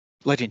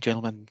Ladies and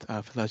gentlemen,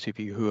 for those of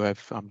you who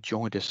have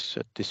joined us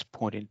at this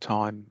point in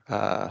time,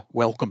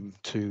 welcome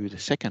to the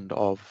second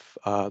of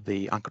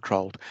the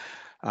uncontrolled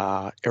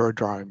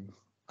aerodrome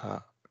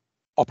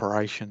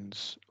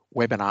operations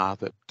webinar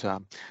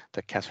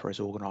that CASA has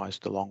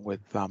organised along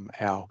with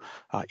our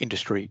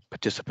industry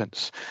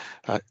participants.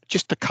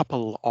 Just a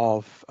couple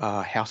of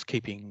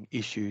housekeeping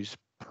issues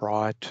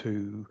prior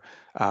to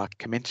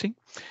commencing.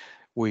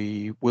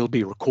 We will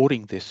be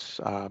recording this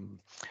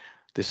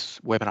this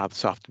webinar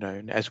this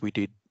afternoon, as we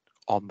did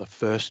on the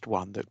first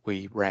one that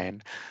we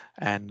ran,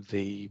 and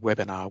the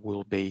webinar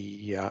will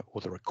be, or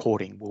the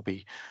recording will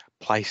be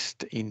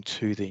placed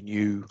into the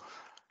new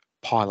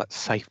pilot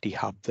safety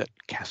hub that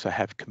CASA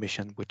have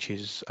commissioned, which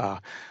is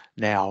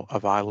now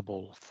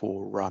available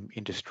for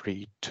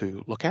industry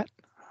to look at.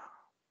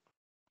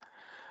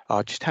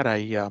 I just had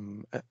a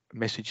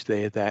message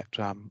there that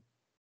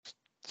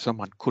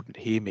someone couldn't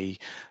hear me.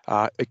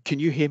 Can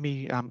you hear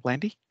me,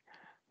 Landy?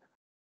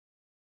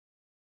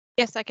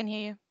 Yes, I can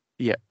hear you.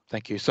 Yeah,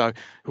 thank you. So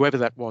whoever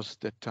that was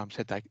that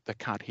said they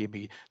can't hear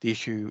me, the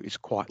issue is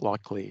quite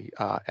likely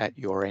at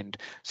your end.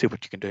 See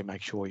what you can do,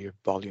 make sure your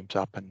volume's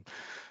up and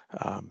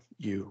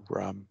your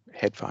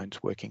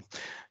headphones working.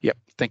 Yep,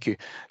 thank you.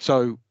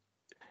 So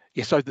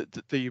yeah, so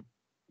the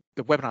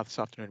webinar this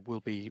afternoon will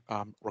be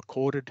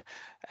recorded,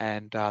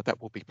 and that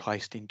will be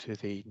placed into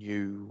the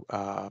new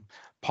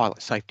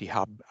pilot safety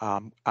hub,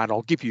 and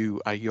I'll give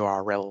you a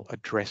URL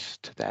address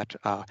to that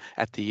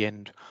at the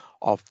end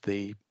of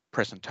the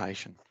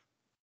presentation.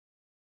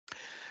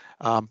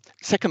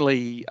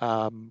 Secondly,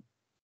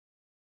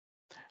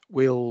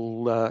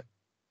 we'll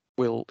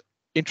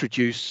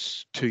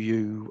introduce to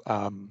you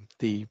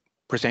the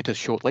presenters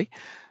shortly,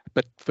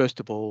 but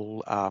first of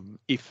all,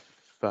 if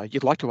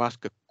you'd like to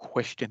ask a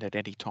question at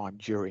any time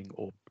during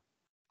or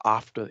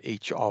after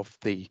each of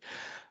the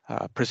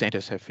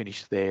presenters have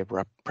finished their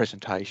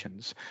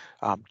presentations,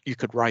 you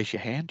could raise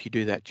your hand. You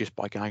do that just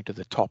by going to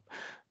the top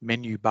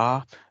menu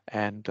bar,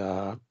 and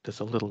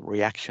there's a little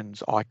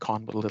reactions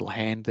icon with a little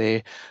hand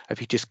there.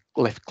 If you just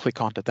left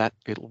click onto that,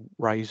 it'll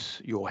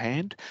raise your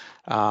hand,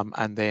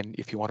 and then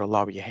if you want to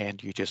lower your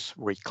hand, you just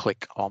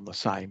re-click on the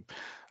same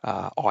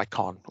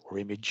icon or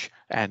image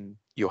and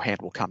your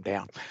hand will come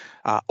down.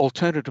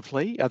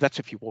 Alternatively, that's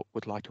if you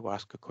would like to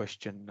ask a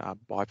question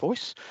by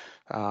voice.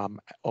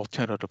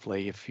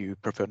 Alternatively, if you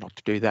prefer not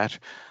to do that,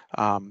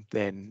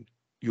 then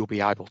you'll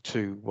be able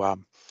to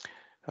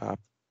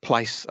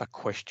place a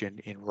question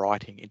in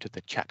writing into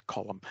the chat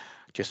column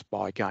just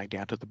by going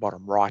down to the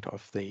bottom right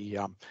of the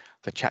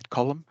chat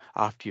column.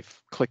 After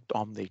you've clicked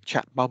on the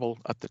chat bubble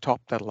at the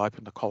top, that'll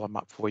open the column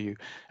up for you,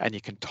 and you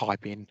can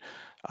type in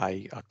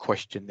a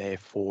question there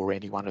for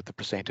any one of the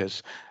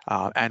presenters,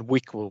 and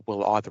we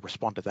will either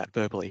respond to that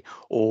verbally,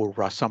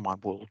 or someone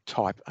will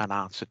type an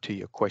answer to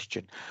your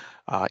question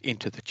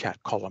into the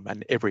chat column,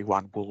 and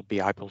everyone will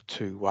be able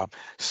to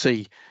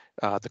see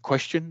the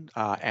question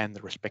and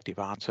the respective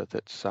answer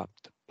that's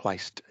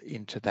placed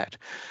into that.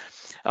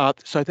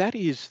 So that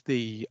is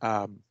the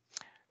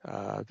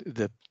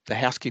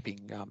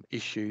housekeeping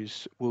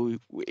issues. We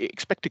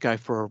expect to go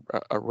for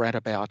around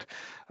about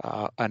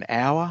an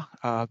hour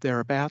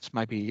thereabouts,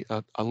 maybe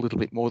a little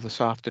bit more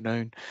this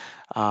afternoon,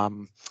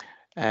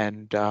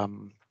 and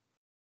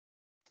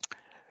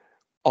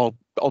I'll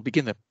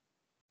begin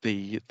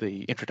the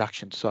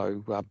introduction.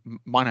 So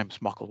my name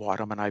is Michael White.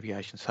 I'm an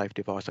aviation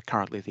safety advisor,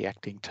 currently the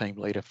acting team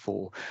leader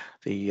for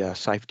the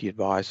safety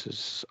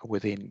advisors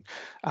within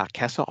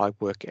CASA. I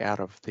work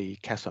out of the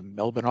CASA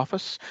Melbourne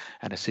office,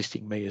 and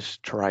assisting me is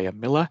Treya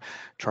Miller.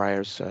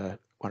 Treya is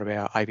one of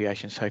our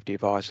aviation safety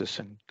advisors,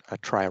 and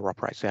Treya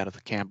operates out of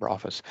the Canberra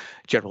office,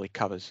 generally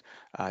covers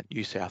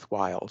New South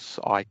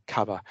Wales. I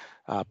cover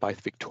both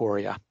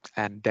Victoria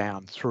and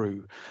down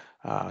through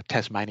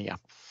Tasmania.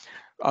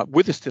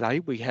 With us today,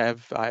 we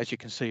have, as you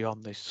can see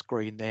on the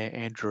screen there,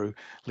 Andrew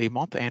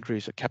Learmonth. Andrew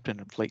is a captain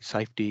and fleet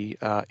safety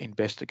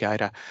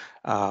investigator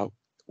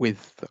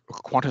with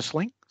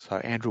QantasLink. So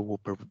Andrew will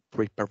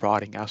be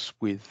providing us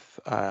with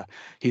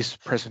his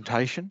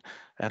presentation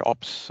at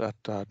ops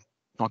at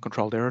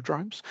non-controlled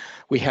aerodromes.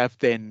 We have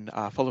then,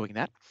 following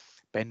that,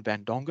 Ben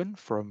van Dongen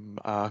from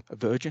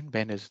Virgin.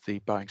 Ben is the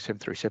Boeing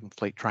 737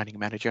 fleet training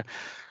manager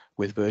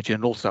with Virgin,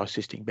 and also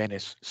assisting Ben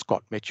is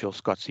Scott Mitchell.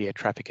 Scott's the air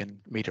traffic and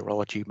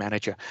meteorology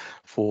manager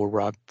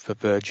for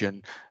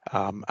Virgin,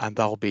 and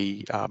they'll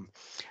be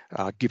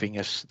giving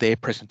us their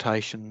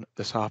presentation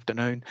this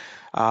afternoon.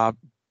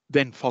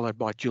 Then followed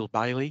by Jill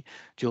Bailey.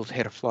 Jill's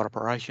head of flight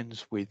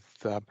operations with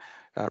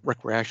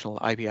Recreational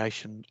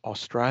Aviation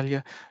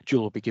Australia.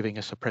 Jill will be giving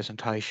us a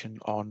presentation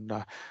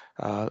on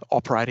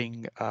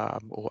operating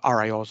or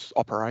RAAU's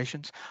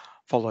operations,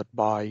 followed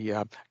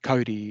by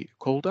Cody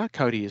Calder.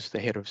 Cody is the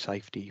head of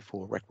safety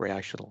for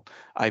Recreational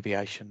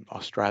Aviation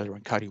Australia,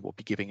 and Cody will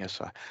be giving us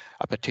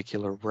a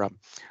particular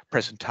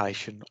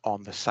presentation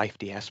on the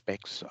safety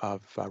aspects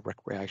of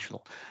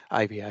Recreational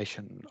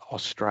Aviation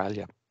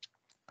Australia.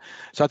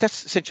 So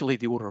that's essentially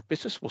the order of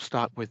business. We'll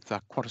start with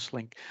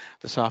QantasLink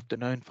this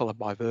afternoon, followed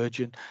by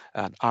Virgin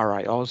and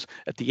RAOS.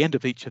 At the end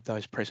of each of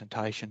those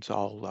presentations,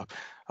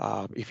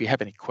 if you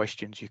have any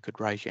questions, you could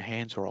raise your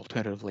hands, or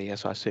alternatively,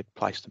 as I said,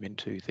 place them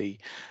into the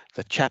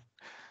chat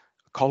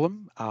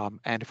column,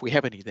 and if we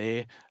have any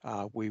there,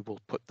 we will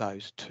put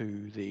those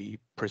to the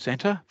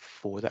presenter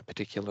for that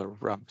particular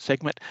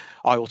segment.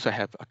 I also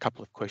have a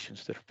couple of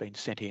questions that have been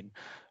sent in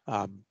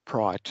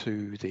prior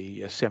to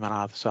the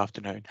seminar this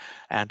afternoon,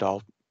 and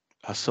I'll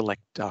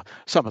select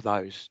some of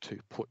those to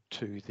put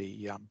to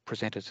the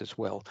presenters as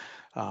well,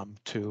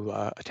 to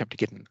attempt to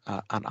get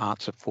an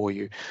answer for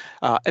you.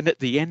 And at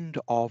the end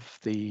of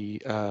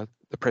the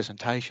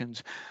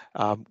presentations,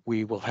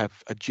 we will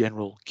have a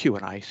general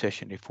Q&A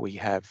session if we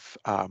have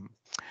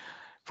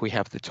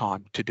the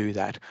time to do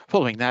that.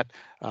 Following that,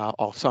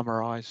 I'll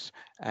summarise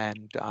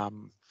and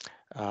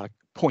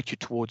point you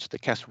towards the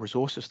CASA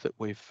resources that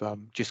we've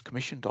just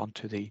commissioned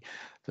onto the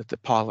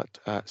pilot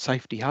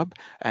safety hub,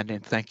 and then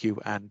thank you,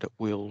 and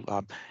we'll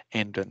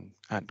end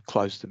and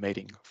close the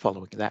meeting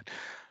following that.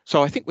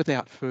 So I think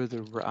without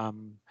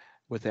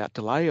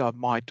delay, I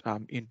might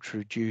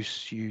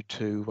introduce you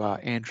to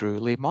Andrew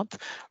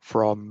Learmonth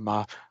from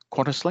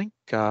QantasLink.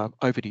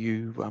 Over to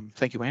you.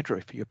 Thank you,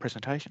 Andrew, for your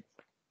presentation.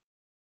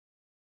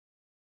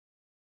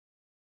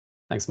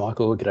 Thanks,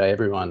 Michael. G'day,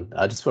 everyone.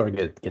 Just before I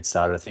get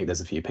started, I think there's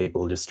a few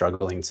people just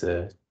struggling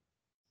to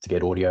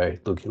get audio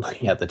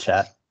looking at the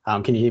chat.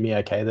 Can you hear me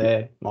okay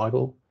there,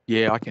 Michael?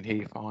 Yeah, I can hear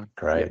you fine.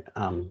 Great.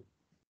 Yeah.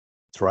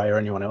 Ray or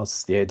anyone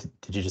else, yeah,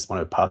 did you just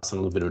want to pass on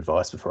a little bit of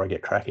advice before I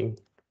get cracking?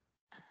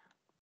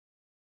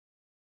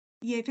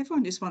 Yeah, if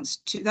everyone just wants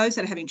to, those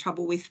that are having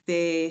trouble with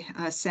their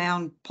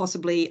sound,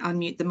 possibly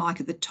unmute the mic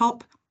at the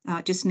top.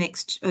 Just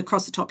next,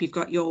 across the top, you've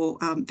got your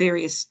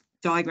various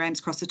diagrams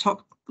across the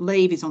top.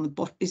 Leave is on the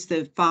bottom, is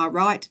the far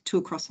right. 2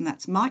 across, and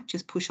that's mic.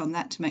 Just push on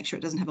that to make sure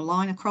it doesn't have a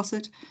line across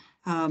it.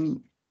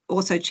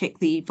 Also check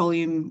the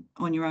volume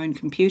on your own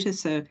computer.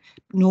 So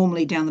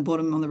normally down the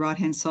bottom on the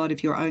right-hand side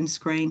of your own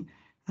screen,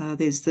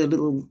 there's the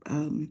little,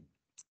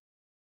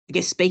 I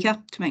guess,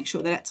 speaker to make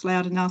sure that that's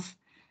loud enough.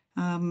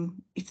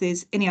 If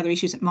there's any other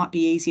issues, it might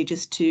be easier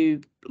just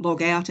to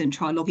log out and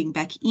try logging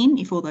back in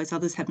if all those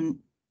others haven't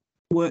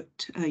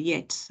worked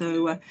yet.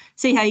 So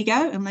see how you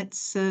go, and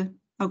let's,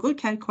 oh good,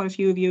 okay, quite a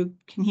few of you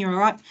can hear all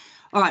right.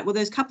 All right, well,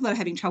 there's a couple that are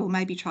having trouble.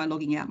 Maybe try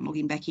logging out and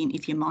logging back in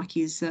if your mic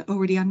is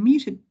already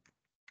unmuted.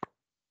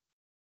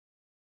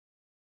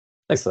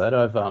 Thanks for that.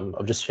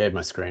 I've just shared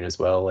my screen as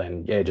well,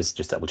 and yeah, just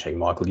double check,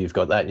 Michael, you've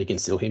got that and you can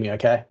still hear me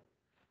okay?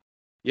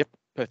 Yep,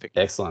 perfect.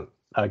 Excellent.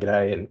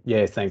 G'day, and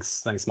yeah,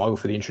 thanks Michael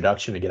for the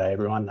introduction, and g'day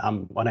everyone.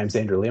 My name's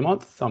Andrew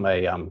Learmonth. I'm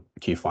a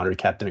Q Finery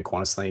captain at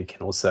QantasLink,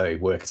 and also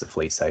work as a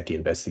fleet safety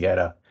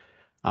investigator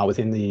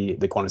within the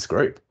Qantas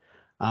group.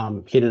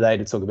 Here today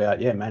to talk about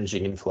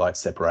managing in-flight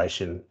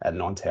separation at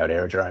non-towered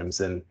aerodromes.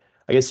 And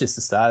I guess just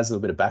to start, as a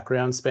little bit of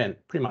background,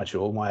 spent pretty much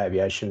all my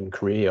aviation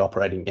career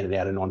operating in and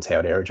out of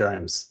non-towered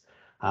aerodromes.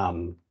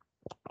 I've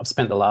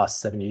spent the last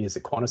 7 years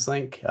at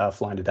QantasLink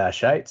flying to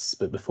Dash 8s,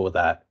 but before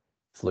that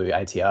flew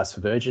ATRs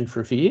for Virgin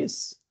for a few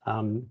years,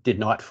 did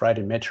night freight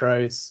in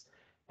metros,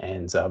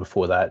 and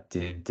before that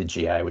did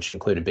GA, which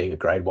included being a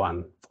grade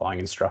 1 flying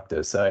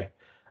instructor. So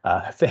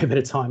a fair bit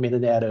of time in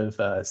and out of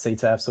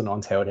CTAFs or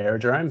non-towered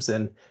aerodromes,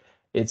 and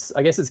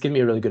I guess it's given me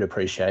a really good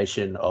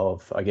appreciation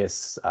of,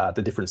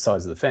 the different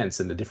sides of the fence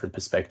and the different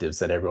perspectives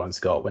that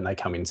everyone's got when they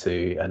come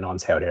into a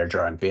non-towered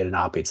aerodrome, be it an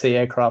RPT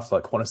aircraft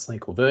like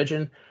QantasLink or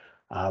Virgin,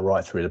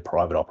 right through to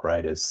private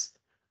operators.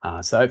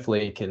 So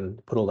hopefully you can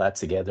put all that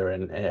together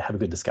and have a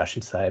good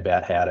discussion today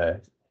about how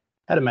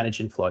to manage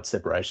in-flight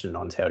separation in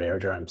non-towered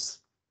aerodromes.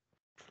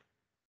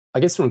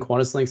 I guess from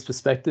QantasLink's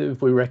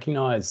perspective, we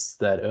recognised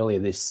that earlier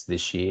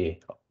this year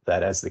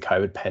that as the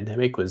COVID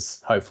pandemic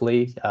was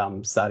hopefully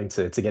starting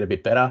to get a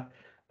bit better,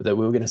 that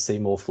we were going to see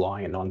more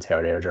flying at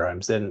non-towered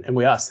aerodromes, and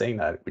we are seeing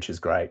that, which is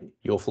great.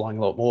 You're flying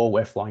a lot more,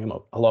 we're flying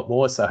a lot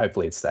more, so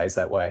hopefully it stays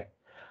that way.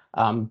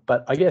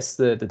 But I guess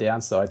the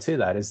downside to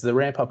that is the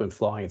ramp up in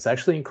flying. It's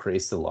actually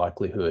increased the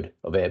likelihood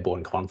of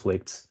airborne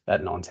conflict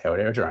at non-towered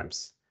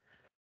aerodromes.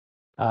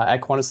 At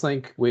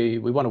QantasLink, we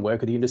want to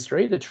work with the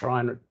industry to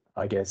try and,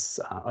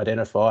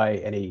 identify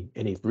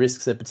any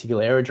risks at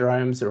particular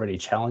aerodromes or any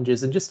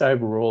challenges, and just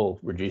overall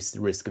reduce the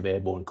risk of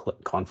airborne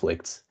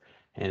conflict.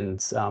 And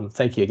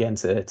thank you again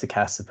to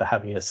CASA for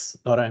having us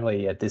not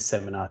only at this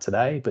seminar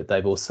today, but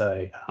they've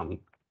also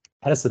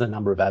had us at a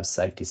number of AV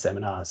safety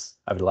seminars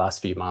over the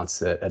last few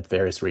months at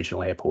various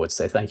regional airports.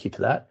 So thank you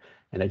for that.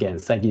 And again,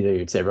 thank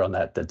you to everyone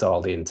that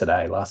dialed in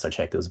today. Last I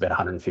checked, there was about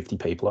 150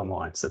 people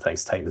online. So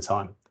thanks for taking the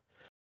time.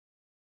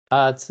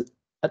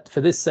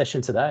 For this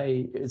session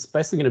today, it's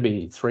basically going to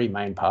be 3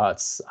 main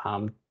parts.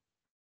 I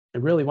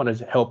really wanted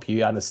to help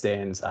you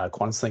understand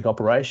QantasLink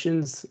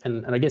operations,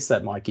 and I guess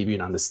that might give you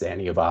an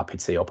understanding of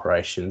RPT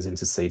operations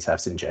into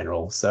CTAFs in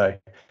general. So I'm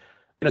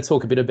going to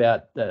talk a bit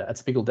about a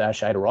typical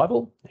Dash 8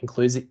 arrival,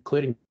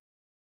 including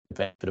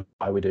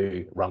why we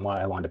do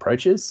runway aligned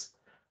approaches.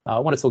 I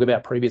want to talk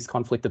about previous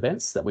conflict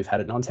events that we've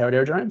had at non-towered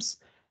aerodromes,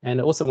 And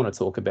I also want to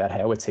talk about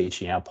how we're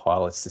teaching our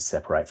pilots to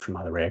separate from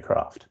other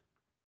aircraft.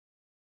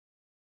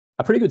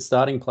 A pretty good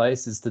starting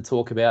place is to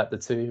talk about the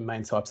two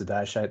main types of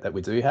Dash 8 that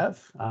we do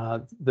have.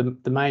 The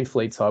main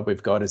fleet type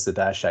we've got is the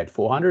Dash 8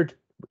 400,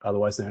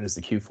 otherwise known as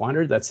the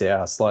Q400. That's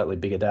our slightly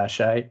bigger Dash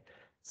 8.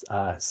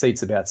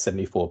 Seats about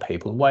 74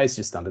 people and weighs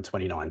just under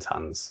 29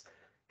 tonnes.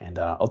 And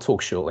I'll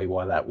talk shortly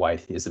why that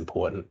weight is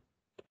important.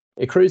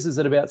 It cruises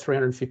at about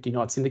 350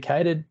 knots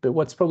indicated, but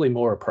what's probably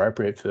more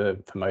appropriate for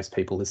most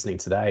people listening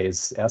today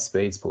is our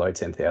speeds below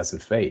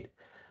 10,000 feet.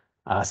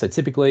 So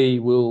typically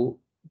we'll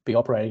be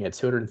operating at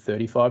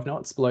 235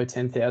 knots below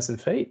 10,000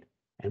 feet,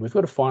 and we've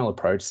got a final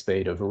approach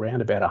speed of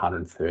around about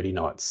 130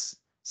 knots.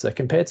 So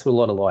compared to a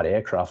lot of light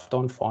aircraft,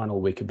 on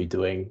final we could be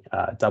doing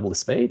double the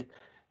speed,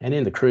 and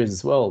in the cruise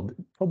as well,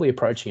 probably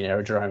approaching an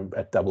aerodrome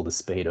at double the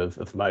speed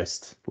of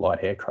most light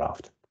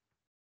aircraft.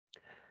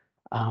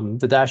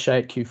 The Dash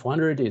 8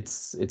 Q400,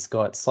 it's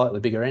got slightly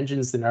bigger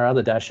engines than our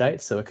other Dash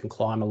 8, so it can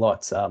climb a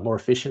lot more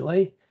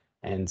efficiently.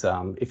 And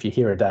if you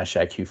hear a Dash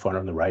 8 Q400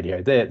 on the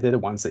radio, they're the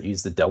ones that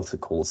use the Delta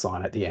call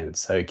sign at the end.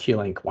 So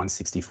QLink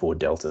 164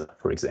 Delta,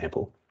 for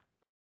example.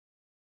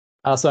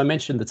 So I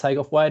mentioned the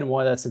takeoff weight and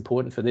why that's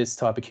important for this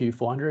type of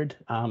Q400.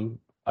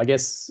 I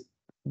guess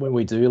when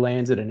we do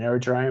land at an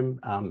aerodrome,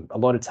 a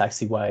lot of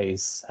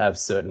taxiways have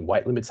certain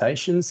weight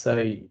limitations.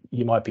 So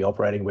you might be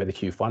operating where the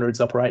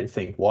Q400s operate and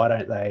think, why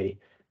don't they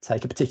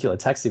take a particular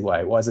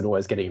taxiway? Why is it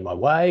always getting in my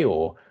way?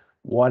 Or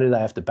why do they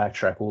have to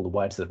backtrack all the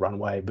way to the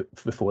runway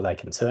before they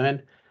can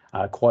turn?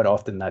 Quite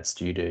often that's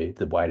due to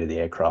the weight of the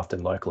aircraft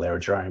and local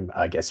aerodrome,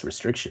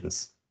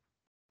 restrictions.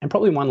 And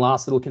probably one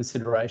last little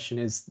consideration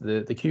is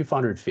the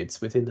Q400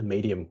 fits within the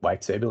medium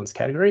wake turbulence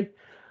category.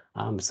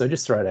 So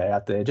just throw that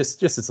out there,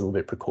 just as a little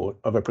bit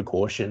of a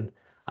precaution.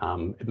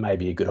 It may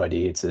be a good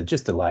idea to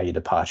just delay your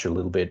departure a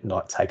little bit,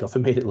 not take off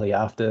immediately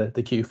after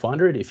the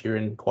Q400 if you're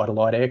in quite a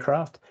light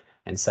aircraft.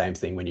 And same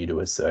thing when you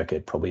do a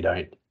circuit, probably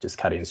don't just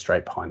cut in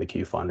straight behind the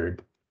Q400.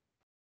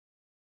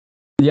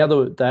 The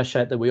other Dash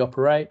 8 that we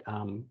operate,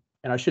 and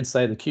I should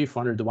say the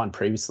Q400, the one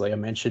previously I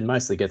mentioned,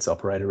 mostly gets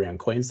operated around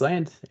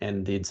Queensland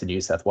and into New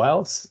South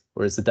Wales,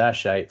 whereas the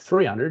Dash 8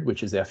 300,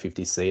 which is our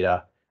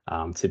 50-seater,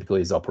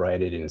 typically is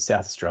operated in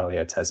South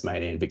Australia,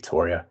 Tasmania and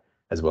Victoria,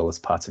 as well as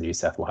parts of New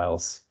South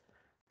Wales.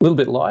 A little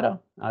bit lighter,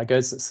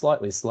 goes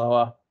slightly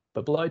slower,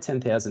 but below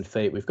 10,000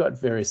 feet, we've got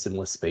very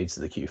similar speeds to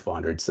the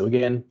Q400. So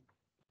again,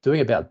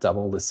 doing about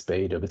double the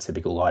speed of a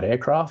typical light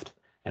aircraft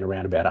and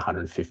around about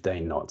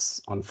 115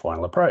 knots on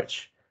final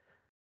approach.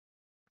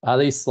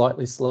 These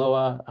slightly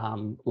slower,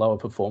 lower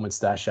performance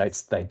Dash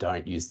 8s, they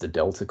don't use the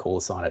Delta call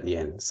sign at the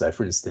end. So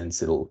for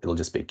instance, it'll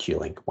just be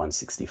QLink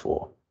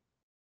 164.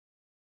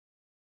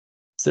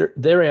 So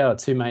there are our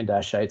two main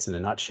Dash 8s in a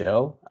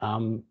nutshell.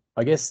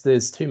 I guess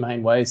there's two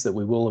main ways that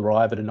we will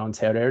arrive at a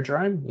non-towed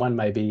aerodrome. One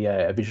may be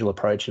a visual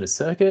approach in a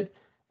circuit,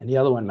 and the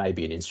other one may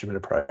be an instrument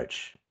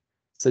approach.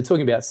 So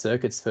talking about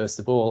circuits, first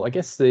of all, I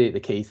guess the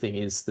key thing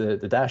is the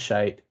Dash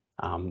 8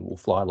 will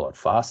fly a lot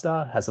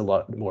faster, has a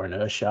lot more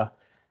inertia,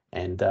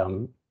 and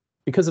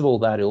because of all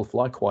that, it'll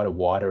fly quite a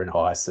wider and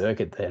higher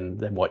circuit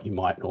than what you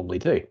might normally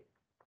do.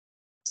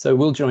 So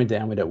we'll join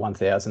downwind at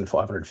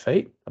 1,500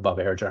 feet above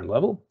aerodrome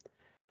level.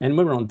 And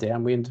when we're on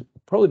downwind,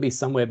 probably be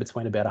somewhere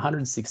between about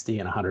 160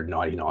 and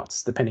 190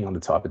 knots, depending on the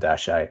type of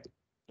Dash 8.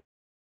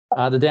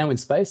 The downwind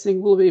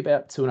spacing will be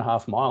about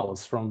 2.5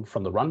 miles from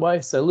the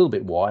runway, so a little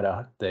bit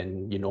wider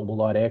than your normal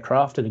light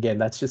aircraft. And again,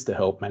 that's just to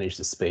help manage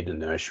the speed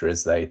and inertia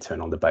as they turn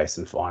on the base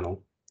and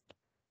final.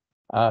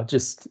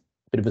 Just a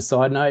bit of a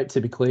side note,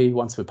 typically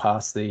once we're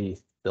past the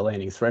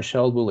landing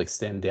threshold, we'll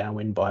extend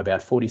downwind by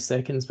about 40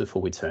 seconds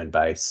before we turn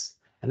base.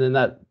 And then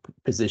that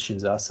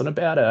positions us on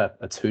about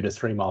a 2 to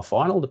 3 mile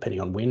final, depending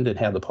on wind and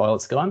how the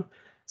pilot's gone.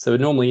 So we're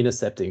normally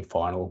intercepting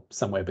final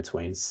somewhere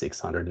between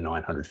 600 and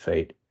 900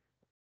 feet.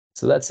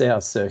 So that's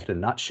our circuit in a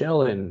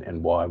nutshell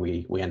and why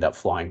we end up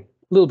flying a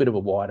little bit of a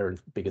wider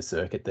and bigger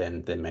circuit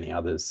than many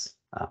other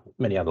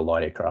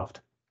light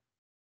aircraft.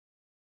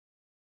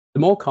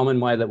 The more common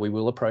way that we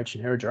will approach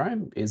an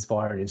aerodrome is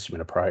via an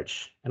instrument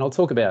approach. And I'll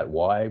talk about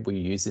why we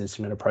use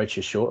instrument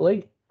approaches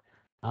shortly.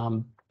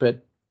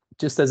 But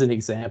just as an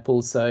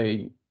example, so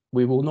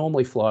we will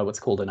normally fly what's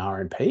called an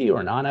RNP or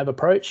an RNAV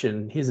approach.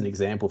 And here's an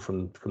example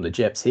from the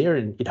JEPs here,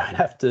 and you don't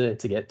have to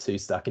get too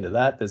stuck into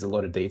that. There's a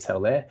lot of detail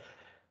there.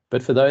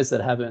 But for those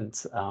that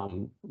haven't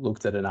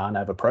looked at an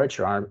RNAV approach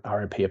or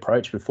RNP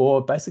approach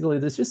before, basically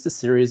there's just a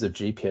series of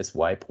GPS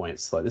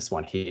waypoints like this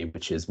one here,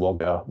 which is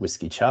Wagga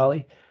Whiskey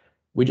Charlie.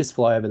 We just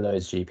fly over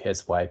those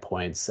GPS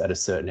waypoints at a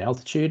certain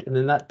altitude, and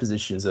then that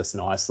positions us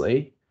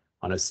nicely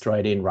on a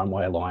straight in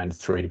runway aligned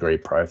 3-degree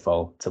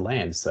profile to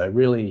land. So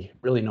really,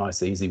 really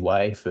nice, easy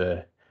way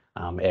for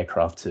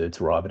aircraft to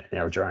arrive at an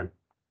aerodrome.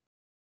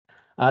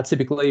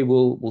 Typically,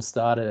 we'll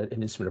start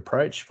an instrument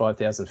approach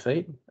 5,000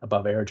 feet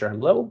above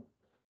aerodrome level,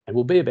 and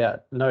we'll be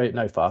about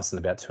no faster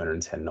than about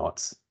 210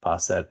 knots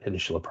past that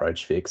initial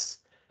approach fix.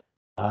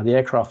 The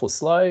aircraft will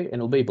slow and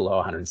it'll be below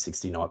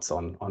 160 knots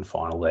on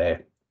final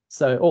there.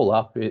 So all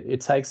up,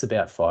 it takes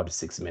about 5 to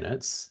 6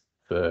 minutes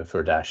for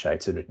a Dash 8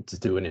 to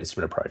do an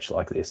instrument approach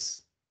like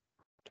this.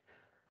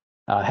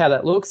 How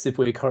that looks, if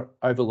we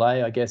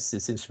overlay, I guess,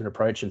 this instrument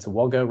approach into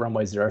Wagga,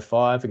 runway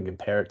 05, and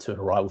compare it to an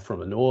arrival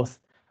from the north,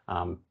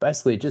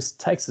 basically it just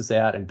takes us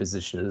out and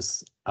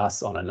positions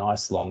us on a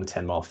nice long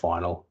 10-mile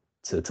final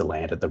to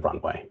land at the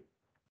runway.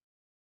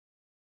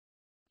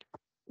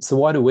 So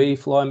why do we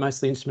fly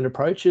mostly instrument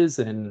approaches?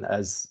 And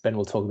as Ben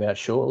will talk about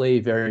shortly,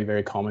 very,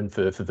 very common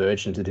for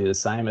Virgin to do the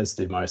same, as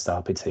do most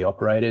RPT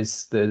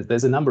operators.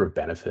 There's a number of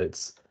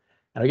benefits.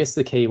 And I guess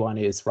the key one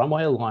is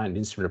runway aligned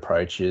instrument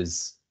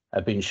approaches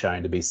have been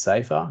shown to be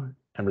safer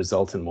and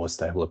result in more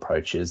stable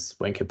approaches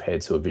when compared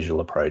to a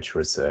visual approach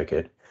or a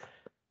circuit.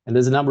 And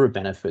there's a number of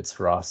benefits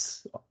for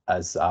us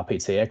as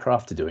RPT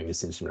aircraft to doing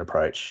this instrument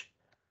approach.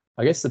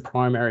 I guess the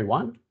primary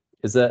one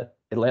is that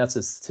it allows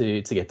us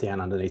to get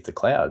down underneath the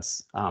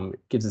clouds.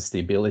 It gives us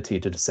the ability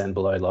to descend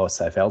below lower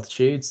safe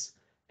altitudes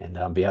and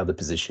be able to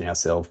position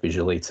ourselves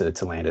visually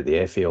to land at the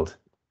airfield.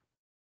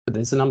 But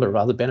there's a number of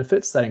other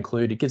benefits that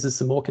include it gives us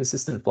a more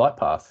consistent flight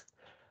path.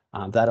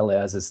 That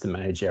allows us to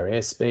manage our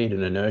airspeed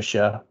and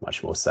inertia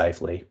much more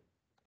safely.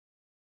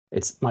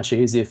 It's much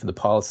easier for the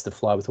pilots to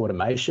fly with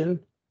automation,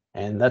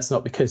 and that's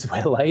not because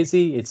we're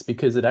lazy, it's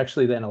because it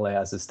actually then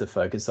allows us to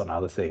focus on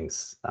other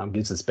things.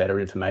 Gives us better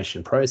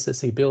information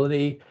processing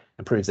ability,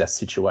 improves our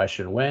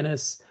situational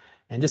awareness,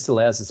 and just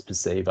allows us to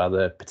perceive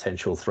other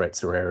potential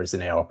threats or errors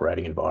in our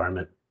operating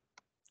environment.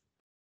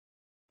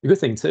 The good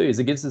thing too is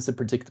it gives us a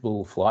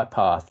predictable flight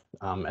path,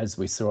 as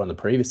we saw on the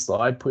previous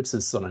slide, puts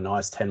us on a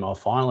nice 10-mile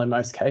final in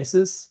most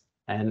cases,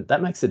 and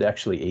that makes it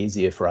actually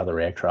easier for other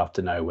aircraft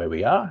to know where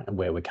we are and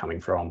where we're coming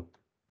from.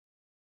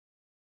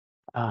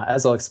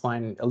 As I'll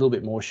explain a little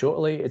bit more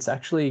shortly,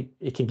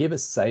 it can give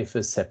us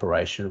safer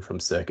separation from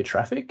circuit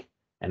traffic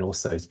and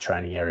also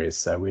training areas,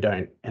 so we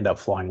don't end up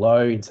flying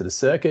low into the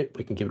circuit.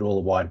 We can give it all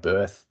a wide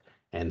berth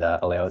and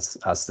allow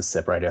us to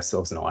separate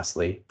ourselves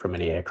nicely from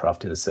any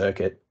aircraft in the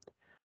circuit.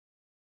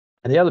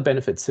 And the other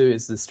benefit too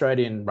is the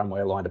straight-in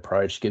runway aligned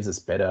approach gives us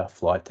better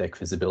flight deck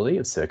visibility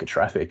of circuit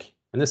traffic.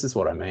 And this is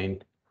what I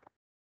mean.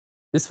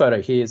 This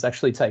photo here is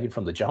actually taken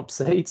from the jump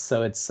seat,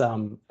 so it's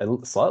a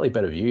slightly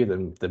better view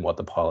than what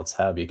the pilots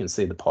have. You can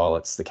see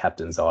the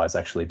captain's eye is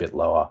actually a bit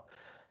lower.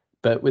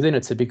 But within a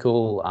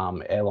typical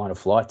airliner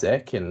flight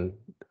deck, and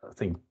I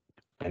think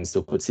Ben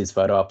still puts his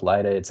photo up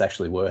later, it's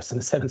actually worse than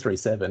a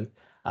 737.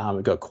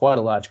 We've got quite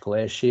a large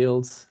glare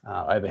shield,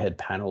 overhead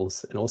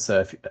panels, and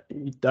also if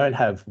you don't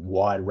have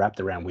wide wrapped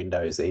around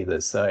windows either.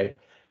 So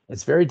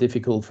it's very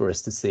difficult for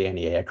us to see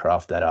any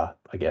aircraft that are,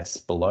 I guess,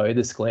 below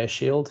this glare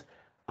shield.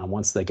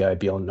 Once they go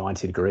beyond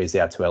 90 degrees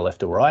out to our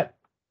left or right,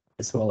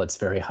 as well, it's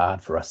very hard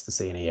for us to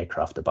see any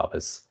aircraft above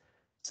us.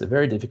 So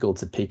very difficult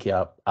to pick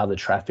up other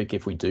traffic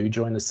if we do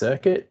join the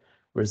circuit.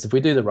 Whereas if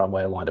we do the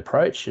runway aligned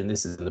approach, and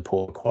this is in the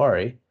Port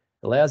Macquarie,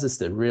 allows us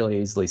to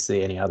really easily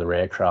see any other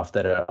aircraft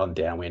that are on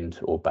downwind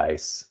or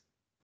base.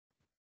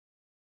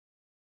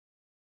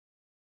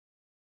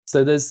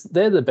 So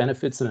they're the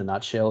benefits in a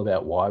nutshell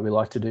about why we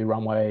like to do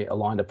runway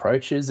aligned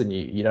approaches, and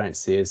you don't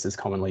see us as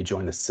commonly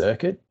join the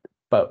circuit.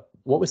 But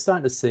what we're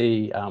starting to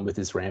see with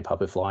this ramp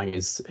up of flying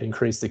is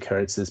increased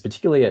occurrences,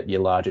 particularly at your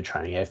larger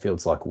training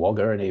airfields like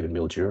Wagga and even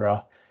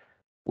Mildura,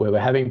 where we're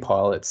having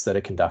pilots that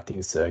are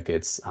conducting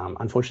circuits,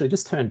 unfortunately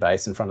just turn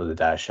base in front of the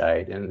Dash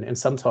 8. And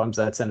sometimes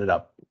that's ended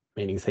up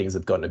meaning things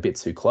have gotten a bit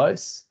too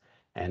close,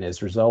 and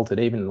has resulted,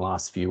 even in the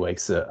last few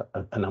weeks, a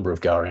number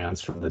of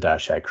go-arounds from the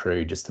Dash 8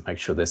 crew just to make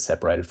sure they're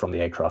separated from the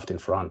aircraft in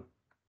front.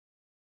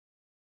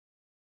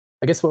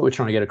 I guess what we're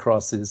trying to get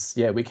across is,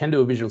 yeah, we can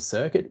do a visual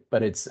circuit,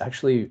 but it's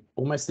actually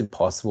almost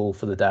impossible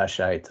for the Dash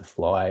 8 to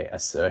fly a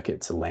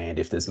circuit to land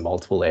if there's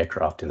multiple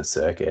aircraft in the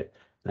circuit.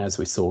 And as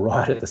we saw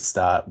right at the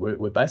start,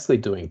 we're basically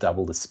doing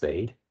double the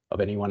speed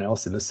of anyone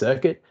else in the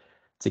circuit,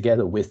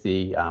 together with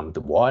the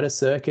wider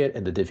circuit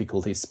and the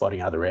difficulty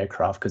spotting other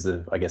aircraft because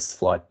of, I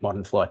guess,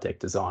 modern flight deck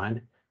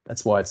design.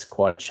 That's why it's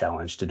quite a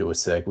challenge to do a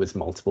circuit with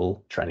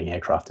multiple training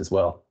aircraft as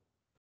well.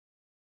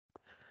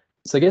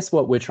 So I guess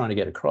what we're trying to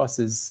get across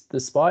is,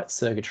 despite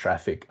circuit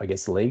traffic, I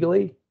guess,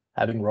 legally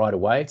having right of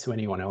way to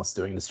anyone else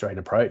doing the straight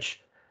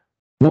approach,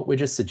 what we're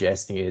just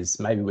suggesting is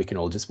maybe we can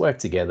all just work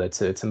together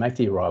to make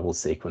the arrival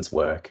sequence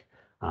work.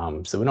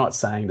 So we're not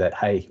saying that,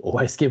 hey,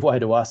 always give way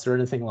to us or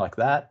anything like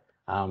that.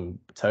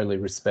 Totally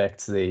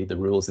respect the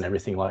rules and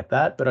everything like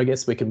that. But I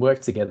guess we can work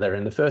together.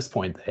 And the first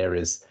point there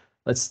is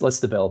let's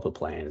develop a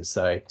plan.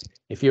 So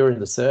if you're in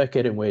the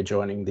circuit and we're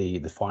joining the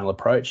final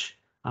approach,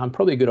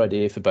 probably a good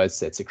idea for both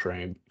sets of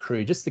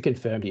crew just to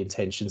confirm the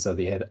intentions of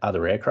the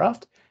other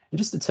aircraft and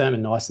just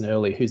determine nice and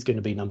early who's going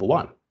to be number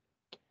one.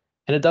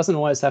 And it doesn't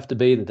always have to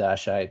be the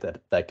Dash 8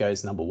 that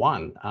goes number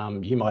one.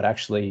 You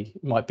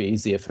might be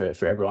easier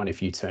for everyone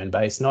if you turn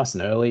base nice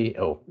and early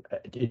or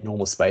in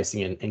normal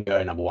spacing and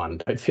go number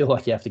one. Don't feel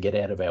like you have to get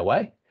out of our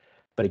way.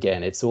 But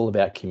again, it's all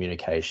about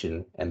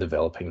communication and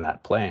developing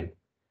that plan.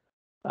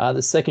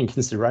 The second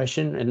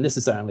consideration, and this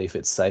is only if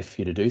it's safe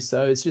for you to do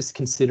so, is just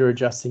consider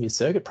adjusting your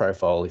circuit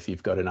profile if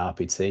you've got an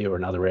RPT or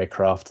another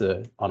aircraft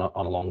on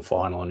a long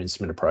final and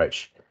instrument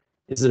approach.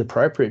 Is it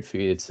appropriate for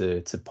you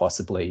to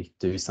possibly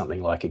do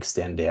something like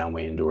extend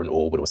downwind or an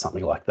orbit or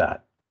something like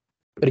that?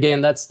 But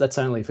again, that's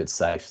only if it's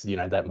safe. You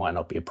know, that might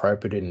not be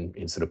appropriate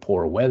in sort of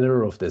poorer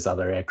weather, or if there's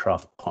other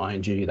aircraft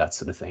behind you, that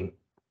sort of thing.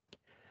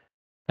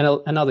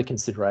 And another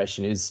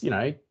consideration is, you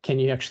know, can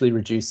you actually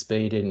reduce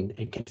speed and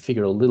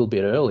configure a little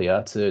bit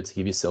earlier to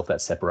give yourself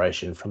that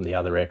separation from the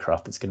other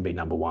aircraft that's going to be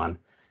number one?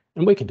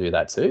 And we can do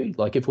that too.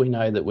 Like if we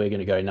know that we're going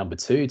to go number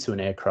two to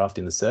an aircraft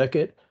in the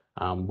circuit,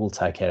 we'll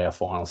take out our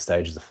final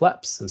stages of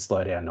flaps and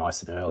slow down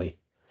nice and early.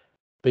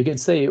 But you can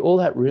see all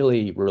that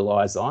really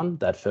relies on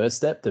that first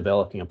step,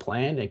 developing a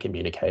plan and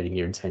communicating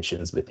your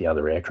intentions with the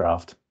other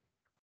aircraft.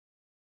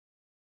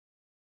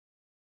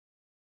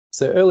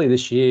 So early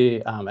this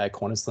year at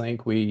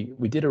QantasLink,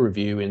 we did a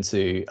review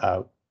into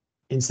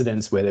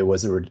incidents where there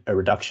was a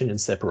reduction in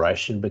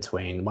separation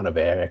between one of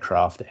our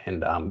aircraft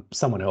and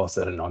someone else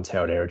at a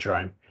non-towered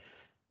aerodrome.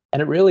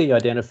 And it really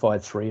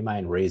identified three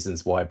main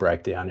reasons why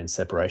breakdown in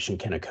separation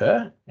can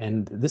occur.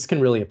 And this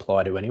can really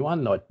apply to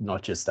anyone,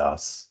 not just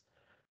us.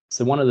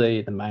 So one of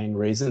the main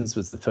reasons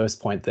was the first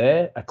point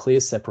there, a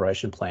clear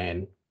separation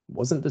plan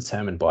wasn't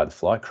determined by the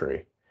flight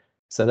crew.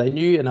 So they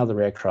knew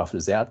another aircraft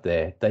was out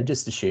there. They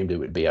just assumed it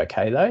would be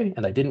okay though,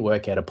 and they didn't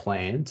work out a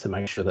plan to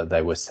make sure that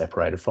they were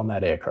separated from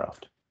that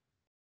aircraft.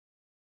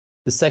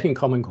 The second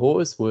common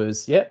cause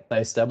was, they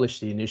established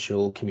the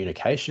initial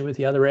communication with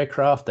the other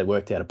aircraft. They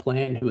worked out a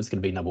plan, who was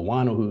going to be number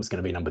one or who was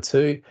going to be number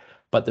two,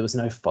 but there was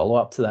no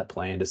follow-up to that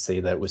plan to see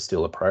that it was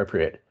still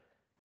appropriate.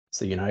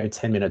 So, you know,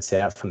 10 minutes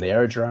out from the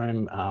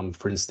aerodrome,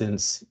 for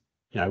instance,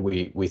 you know,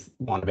 with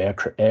one of our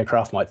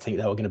aircraft might think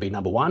they were going to be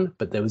number one,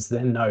 but there was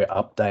then no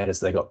update as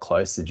they got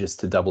closer just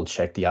to double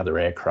check the other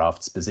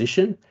aircraft's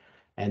position.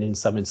 And in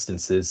some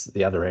instances,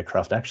 the other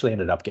aircraft actually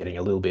ended up getting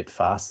a little bit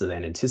faster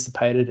than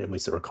anticipated, and we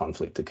saw a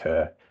conflict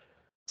occur.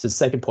 So the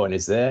second point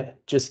is there,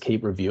 just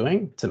keep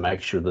reviewing to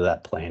make sure that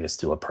that plan is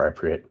still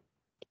appropriate.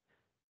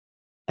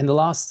 And the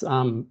last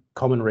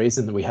common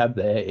reason that we have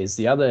there is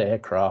the other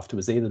aircraft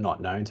was either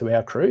not known to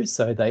our crew,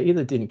 so they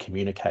either didn't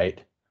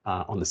communicate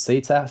on the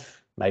CTAF,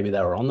 maybe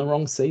they were on the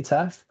wrong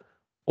CTAF,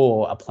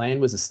 or a plan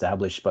was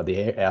established but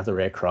the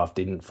other aircraft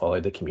didn't follow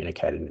the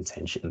communicated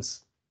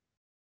intentions.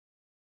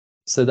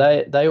 So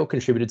they all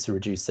contributed to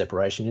reduced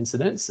separation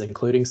incidents,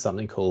 including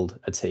something called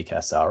a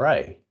TCAS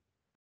RA.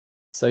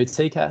 So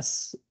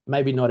TCAS,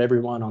 maybe not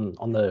everyone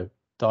on the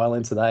dial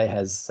in today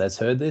has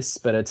heard this,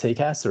 but a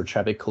TCAS, or a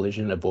traffic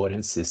collision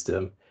avoidance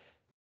system,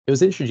 it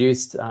was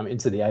introduced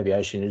into the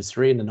aviation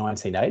industry in the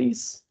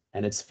 1980s,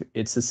 and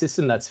it's a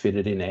system that's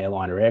fitted in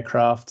airliner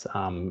aircraft,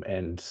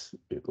 and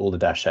all the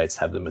Dash 8s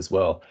have them as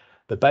well.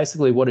 But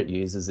basically what it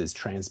uses is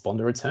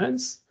transponder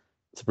returns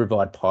to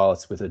provide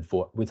pilots with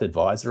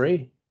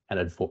advisory and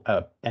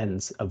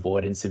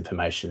avoidance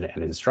information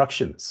and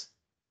instructions.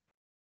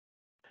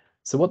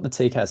 So what the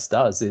TCAS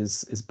does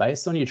is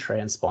based on your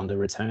transponder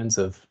returns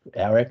of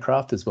our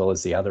aircraft as well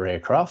as the other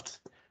aircraft,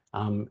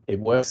 it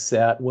works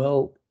out,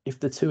 well, if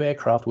the two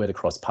aircraft were to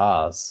cross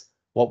paths,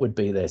 what would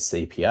be their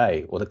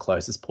CPA, or the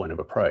closest point of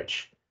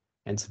approach?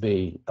 And to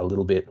be a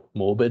little bit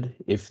morbid,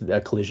 if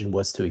a collision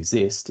was to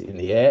exist in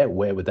the air,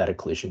 where would that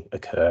collision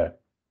occur?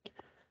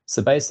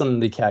 So based on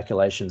the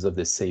calculations of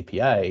this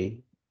CPA,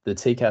 the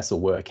TCAS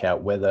will work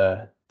out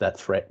whether that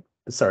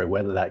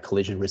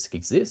collision risk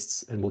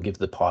exists, and will give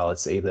the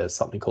pilots either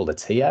something called a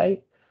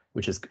TA,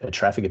 which is a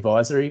traffic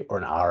advisory, or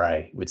an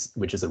RA,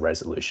 which is a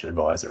resolution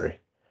advisory.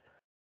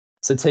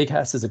 So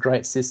TCAS is a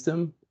great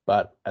system,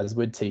 but as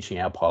we're teaching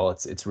our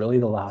pilots, it's really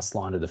the last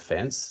line of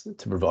defense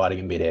to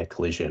providing a mid-air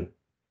collision.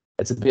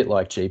 It's a bit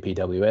like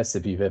GPWS,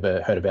 if you've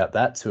ever heard about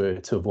that,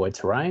 to avoid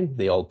terrain,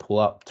 the old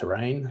pull-up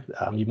terrain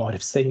you might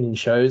have seen in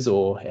shows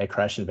or air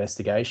crash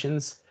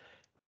investigations.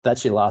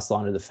 That's your last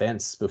line of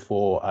defense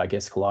before, I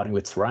guess, colliding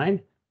with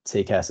terrain.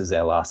 TCAS is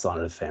our last line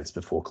of defense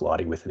before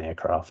colliding with an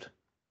aircraft.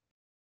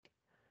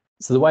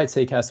 So the way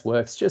TCAS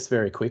works, just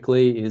very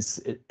quickly, is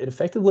it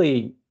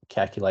effectively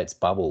calculates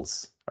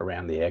bubbles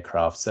around the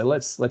aircraft. So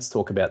let's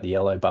talk about the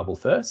yellow bubble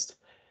first.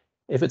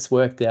 If it's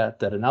worked out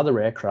that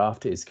another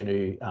aircraft is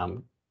going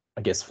to,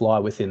 I guess, fly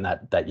within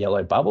that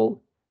yellow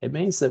bubble, it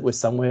means that we're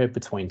somewhere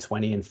between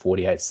 20 and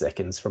 48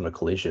 seconds from a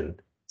collision.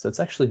 So it's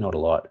actually not a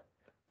lot,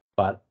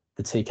 but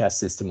the TCAS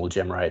system will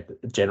generate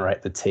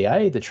the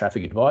TA, the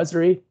traffic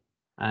advisory,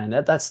 and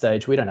at that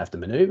stage, we don't have to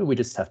maneuver, we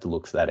just have to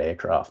look for that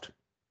aircraft.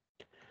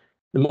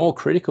 The more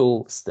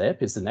critical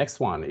step is the next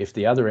one. If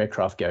the other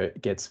aircraft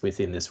gets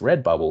within this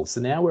red bubble, so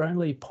now we're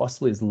only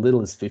possibly as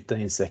little as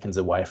 15 seconds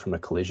away from a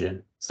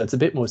collision. So it's a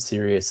bit more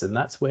serious, and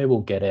that's where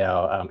we'll get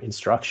our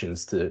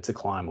instructions to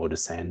climb or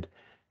descend.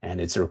 And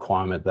it's a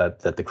requirement that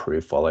the crew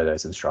follow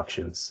those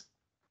instructions.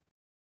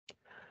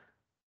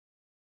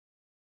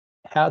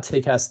 How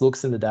TCAS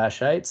looks in the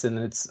Dash 8s,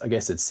 and I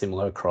guess it's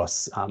similar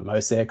across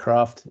most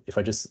aircraft. If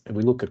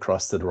we look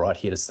across to the right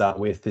here to start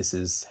with, this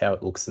is how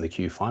it looks in the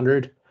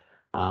Q500.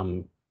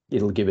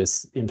 It'll give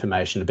us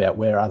information about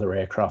where other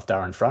aircraft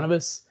are in front of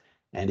us,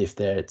 and if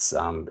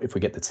we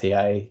get the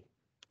TA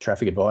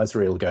traffic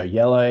advisory, it'll go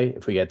yellow.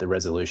 If we get the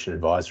resolution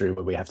advisory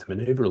where we have to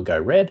maneuver, it'll go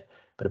red.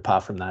 But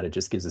apart from that, it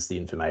just gives us the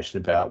information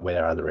about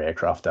where other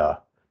aircraft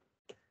are.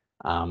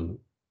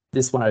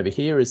 This one over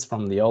here is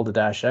from the older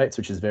Dash 8s,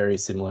 which is very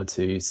similar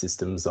to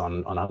systems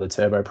on other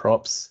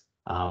turboprops,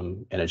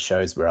 and it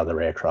shows where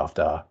other aircraft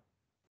are.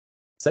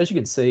 So as you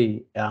can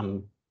see,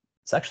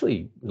 it's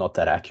actually not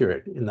that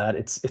accurate in that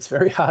it's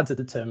very hard to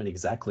determine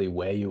exactly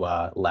where you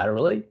are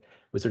laterally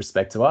with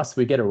respect to us.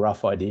 We get a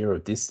rough idea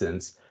of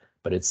distance,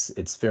 but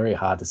it's very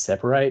hard to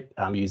separate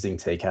using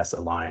TCAS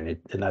alone,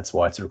 and that's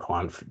why it's a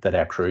requirement that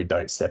our crew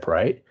don't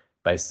separate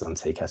based on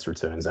TCAS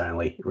returns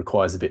only. It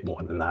requires a bit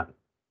more than that.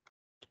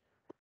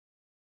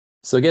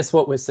 So I guess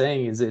what we're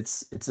saying is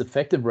it's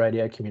effective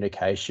radio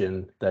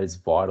communication that is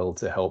vital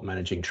to help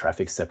managing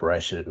traffic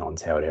separation at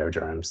non-towered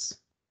aerodromes.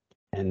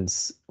 And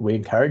we're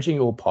encouraging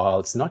all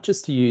pilots not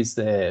just to use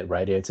their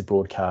radio to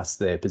broadcast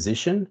their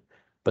position,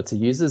 but to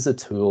use as a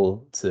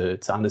tool to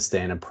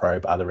understand and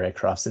probe other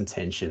aircraft's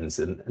intentions.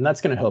 And that's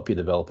going to help you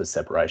develop a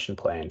separation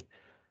plan.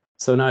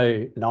 So I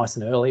know nice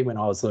and early when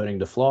I was learning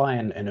to fly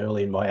and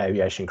early in my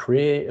aviation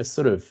career, I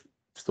sort of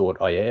thought,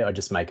 oh yeah, I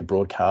just make a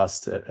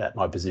broadcast at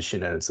my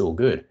position and it's all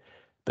good.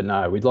 But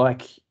no, we'd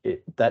like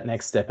that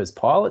next step as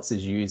pilots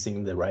is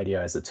using the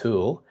radio as a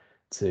tool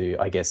to,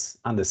 I guess,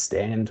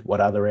 understand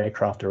what other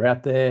aircraft are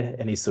out there,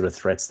 any sort of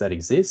threats that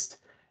exist,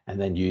 and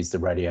then use the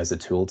radio as a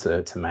tool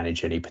to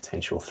manage any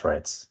potential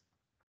threats.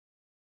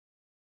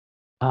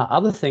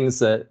 Other things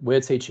that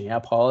we're teaching our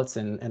pilots,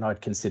 and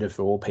I'd consider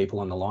for all people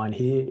on the line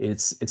here,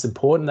 it's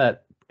important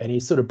that any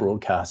sort of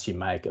broadcast you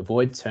make,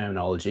 avoid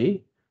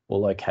terminology or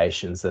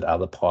locations that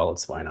other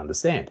pilots won't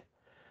understand.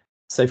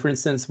 So for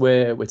instance,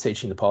 we're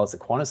teaching the pilots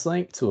at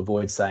QantasLink to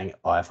avoid saying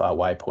IFR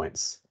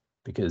waypoints,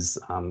 because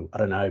I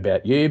don't know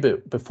about you,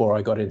 but before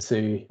I got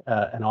into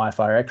an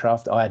IFR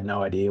aircraft, I had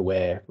no idea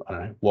where, I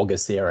don't know, Wagga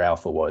Sierra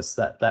Alpha was.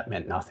 That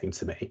meant nothing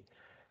to me.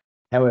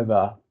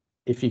 However,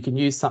 if you can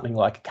use something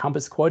like a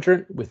compass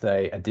quadrant with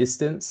a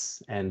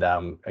distance and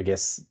I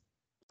guess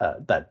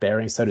that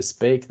bearing, so to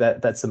speak,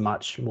 that's a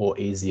much more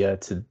easier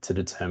to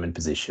determine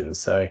position.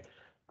 So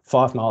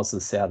 5 miles to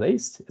the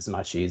southeast is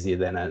much easier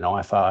than an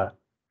IFR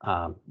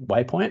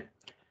waypoint.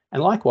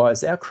 And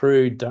likewise, our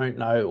crew don't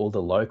know all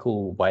the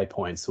local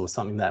waypoints or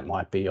something that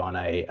might be on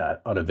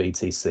a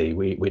VTC.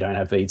 We don't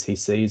have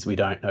VTCs. We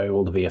don't know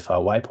all the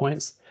VFR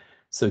waypoints.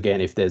 So again,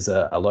 if there's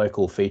a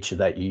local feature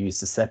that you use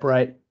to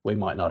separate, we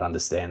might not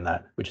understand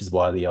that, which is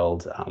why the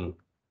old,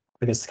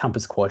 I guess,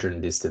 compass quadrant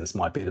and distance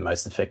might be the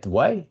most effective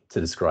way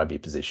to describe your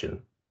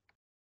position.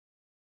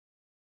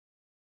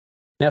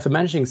 Now, for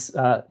managing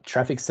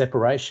traffic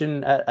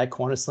separation at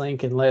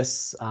QantasLink,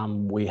 unless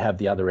we have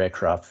the other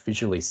aircraft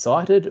visually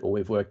sighted or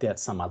we've worked out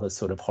some other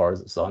sort of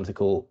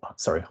horizontal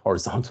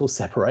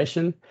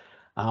separation,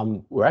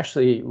 we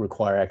actually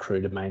require our crew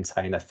to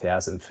maintain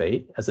 1,000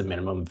 feet as a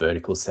minimum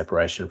vertical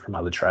separation from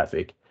other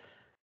traffic.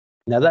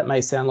 Now, that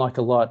may sound like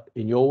a lot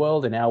in your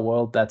world. In our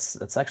world,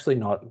 that's actually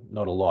not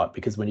a lot,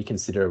 because when you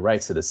consider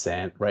rates of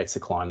descent, rates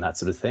of climb, that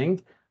sort of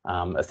thing,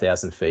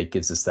 1,000 feet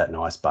gives us that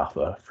nice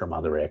buffer from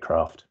other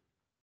aircraft.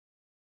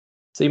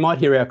 So you might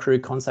hear our crew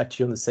contact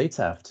you on the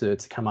CTAF to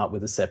come up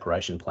with a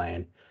separation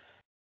plan.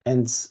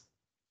 And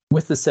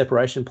with the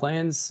separation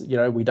plans, you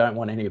know, we don't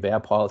want any of our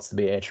pilots to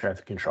be air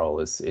traffic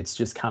controllers. It's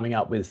just coming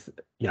up with,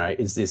 you know,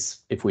 is this,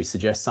 if we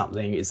suggest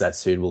something, is that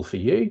suitable for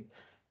you?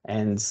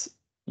 And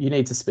you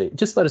need to speak,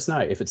 just let us know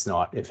if it's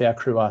not. If our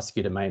crew asks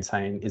you to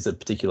maintain, is a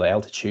particular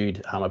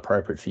altitude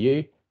appropriate for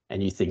you,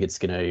 and you think it's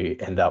going to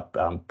end up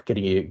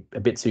getting you a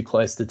bit too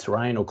close to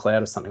terrain or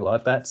cloud or something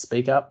like that,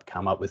 speak up,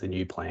 come up with a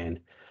new plan.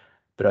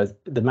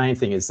 But the main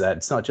thing is that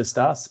it's not just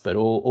us, but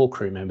all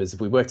crew members, if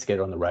we work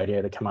together on the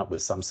radio to come up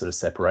with some sort of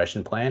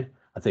separation plan,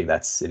 I think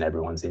that's in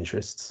everyone's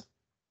interests.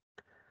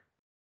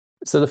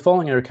 So the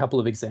following are a couple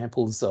of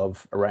examples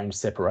of arranged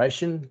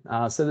separation.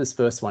 So this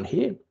first one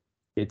here,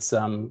 it's,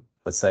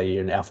 let's say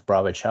you're in Alpha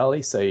Bravo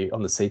Charlie. So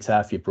on the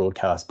CTAF, you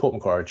broadcast Port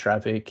Macquarie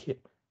traffic,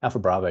 Alpha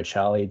Bravo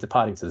Charlie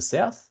departing to the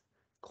south,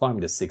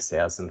 climbing to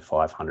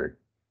 6,500.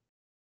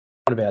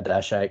 One of our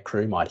Dash 8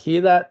 crew might hear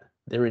that.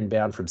 They're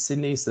inbound from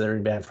Sydney, so they're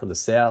inbound from the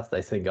south.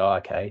 They think, oh,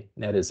 okay,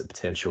 now there's a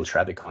potential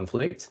traffic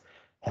conflict.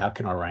 How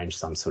can I arrange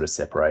some sort of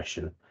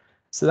separation?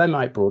 So they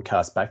might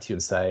broadcast back to you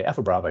and say,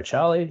 Alpha Bravo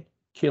Charlie,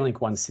 QLink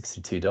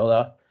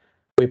 $162,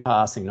 we're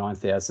passing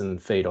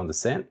 9,000 feet on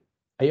descent.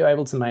 Are you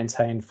able to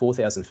maintain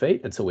 4,000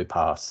 feet until we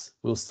pass?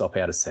 We'll stop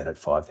our descent at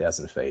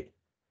 5,000 feet.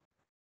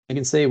 You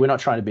can see we're not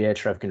trying to be air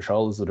traffic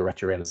controllers or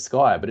direct around the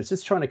sky, but it's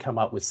just trying to come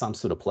up with some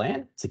sort of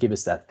plan to give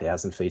us that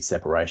 1,000 feet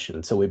separation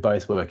until we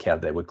both work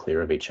out that we're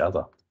clear of each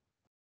other.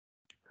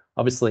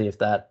 Obviously, if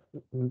that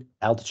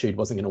altitude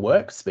wasn't going to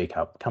work, speak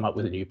up, come up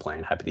with a new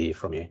plan. Happy to hear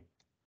from you.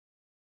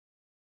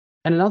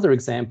 And another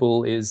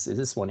example is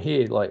this one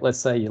here. Like, let's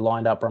say you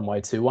lined up runway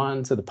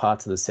 21 to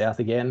depart to the south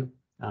again.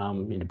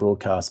 You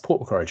broadcast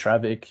Port Macquarie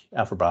traffic,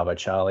 Alpha Bravo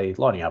Charlie,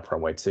 lining up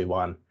runway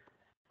 21.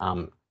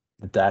 The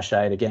Dash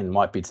 8 again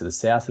might be to the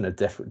south in a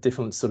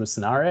different sort of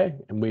scenario,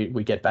 and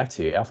we get back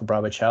to you. Alpha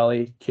Bravo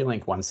Charlie,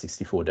 QLink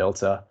 164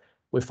 Delta.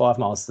 We're 5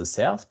 miles to the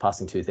south,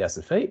 passing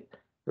 2,000 feet.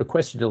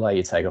 Request you delay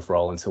your takeoff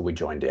roll until we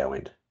join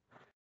downwind.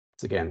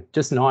 So again,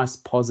 just nice,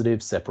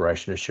 positive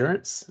separation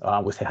assurance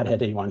without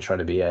anyone trying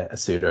to be a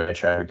pseudo air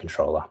traffic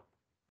controller.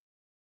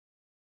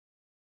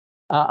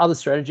 Other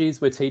strategies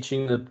we're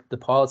teaching the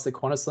pilots at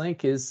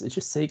QantasLink is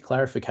just seek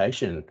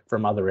clarification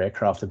from other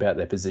aircraft about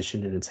their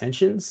position and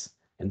intentions,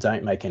 and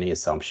don't make any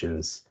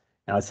assumptions.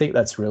 And I think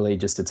that's really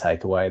just a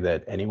takeaway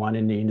that anyone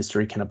in the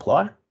industry can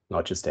apply,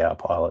 not just our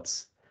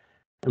pilots.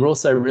 And we're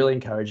also really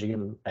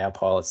encouraging our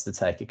pilots to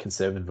take a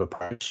conservative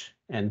approach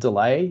and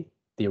delay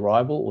the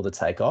arrival or the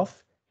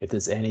takeoff if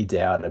there's any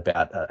doubt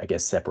about, I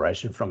guess,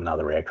 separation from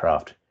another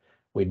aircraft.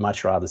 We'd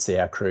much rather see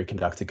our crew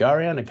conduct a go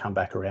around and come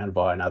back around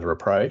by another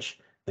approach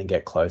than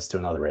get close to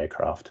another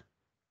aircraft.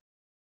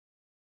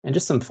 And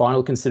just some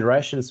final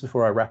considerations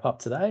before I wrap up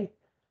today.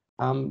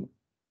 One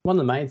of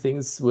the main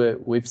things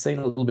we've seen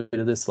a little bit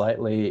of this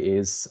lately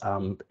is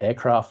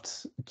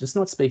aircraft just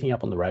not speaking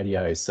up on the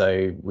radio.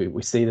 So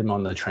we see them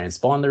on the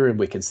transponder and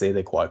we can see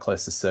they're quite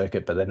close to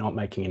circuit, but they're not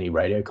making any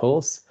radio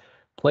calls.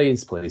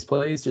 Please, please,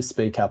 please just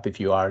speak up if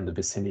you are in the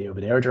vicinity of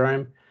an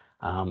aerodrome.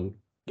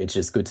 It's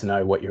just good to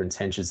know what your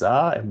intentions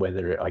are and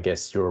whether, I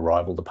guess, your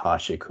arrival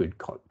departure could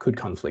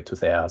conflict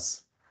with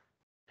ours.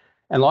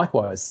 And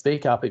likewise,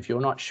 speak up if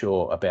you're not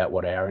sure about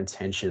what our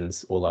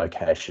intentions or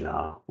location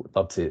are.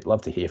 We'd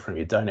love to hear from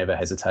you. Don't ever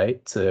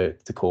hesitate to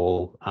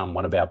call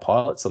one of our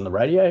pilots on the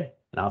radio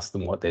and ask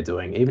them what they're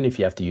doing, even if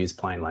you have to use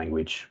plain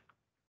language.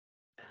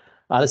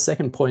 The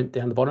second point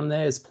down the bottom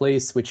there is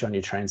please switch on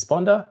your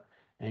transponder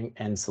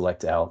and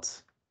select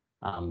ALT.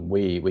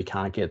 We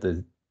can't get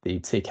the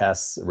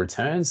TCAS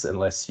returns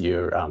unless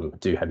you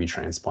do have your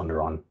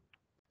transponder on.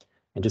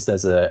 And just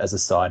as a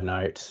side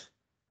note,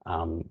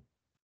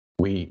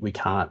 we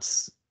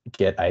can't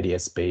get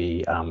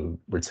ADS-B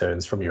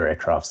returns from your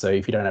aircraft. So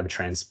if you don't have a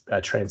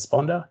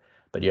transponder,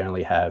 but you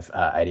only have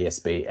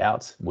ADS-B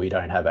out, we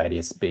don't have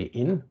ADS-B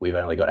in, we've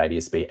only got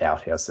ADS-B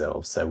out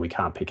ourselves. So we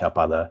can't pick up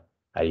other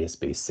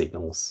ADS-B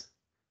signals.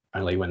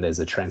 Only when there's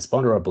a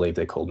transponder, I believe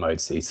they're called mode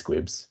C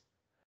squibs.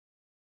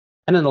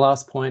 And then the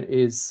last point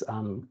is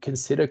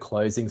consider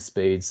closing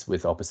speeds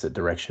with opposite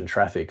direction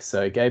traffic.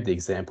 So I gave the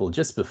example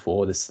just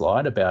before this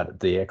slide about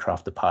the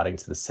aircraft departing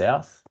to the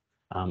south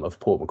of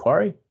Port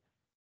Macquarie.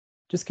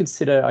 Just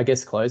consider, I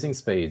guess, closing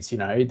speeds. You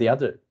know,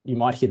 you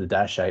might hear the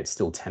Dash 8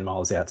 still 10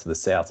 miles out to the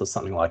south or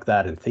something like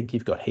that and think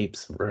you've got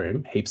heaps of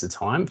room, heaps of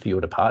time for your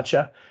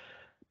departure.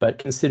 But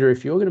consider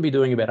if you're going to be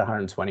doing about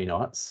 120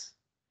 knots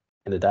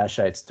and the Dash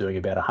 8's doing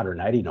about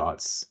 180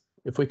 knots,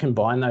 if we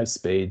combine those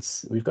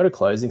speeds, we've got a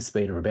closing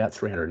speed of about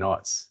 300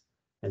 knots.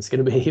 And it's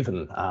going to be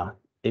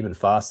even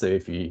faster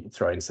if you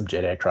throw in some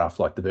jet aircraft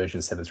like the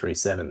version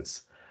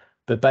 737s.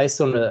 But based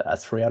on a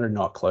 300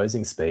 knot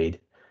closing speed,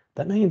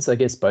 that means, I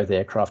guess, both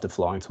aircraft are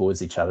flying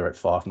towards each other at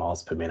 5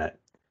 miles per minute.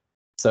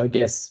 So I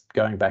guess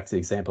going back to the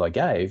example I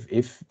gave,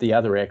 if the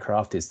other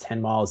aircraft is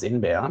 10 miles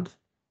inbound,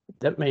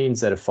 that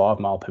means at a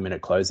 5 mile per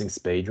minute closing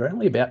speed, you're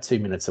only about 2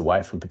 minutes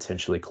away from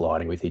potentially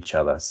colliding with each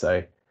other.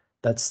 So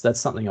that's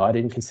something I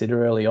didn't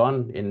consider early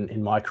on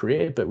in my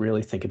career, but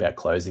really think about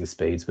closing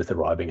speeds with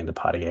arriving and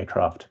departing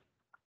aircraft.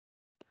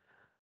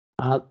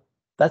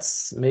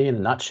 That's me in a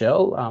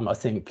nutshell. I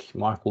think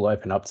Mike will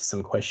open up to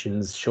some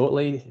questions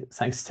shortly.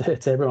 Thanks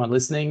to everyone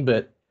listening,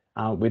 but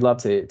we'd love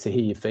to hear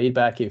your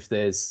feedback. If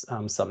there's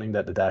something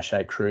that the Dash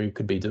 8 crew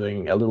could be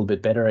doing a little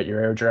bit better at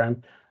your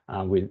aerodrome,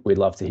 we'd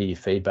love to hear your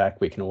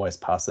feedback. We can always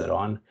pass that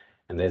on.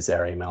 And there's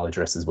our email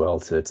address as well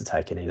to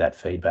take any of that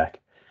feedback.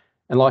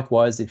 And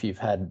likewise, if you've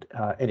had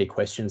any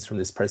questions from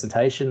this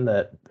presentation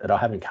that I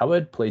haven't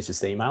covered, please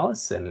just email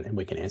us and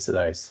we can answer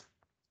those.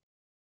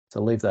 So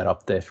I'll leave that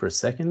up there for a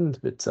second,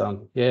 but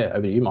yeah,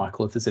 over to you,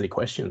 Michael, if there's any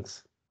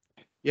questions.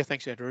 Yeah,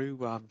 thanks, Andrew.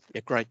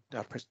 Yeah, great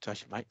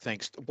presentation, mate.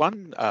 Thanks.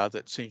 One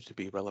that seems to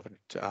be relevant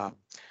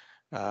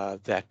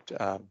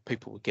that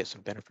people would get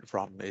some benefit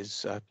from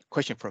is a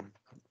question from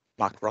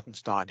Mark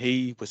Rothenstein.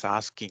 He was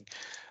asking,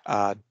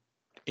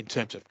 in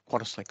terms of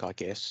QantasLink, I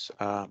guess,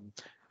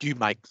 do you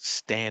make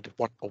standard,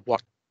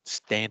 what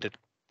standard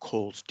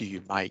calls do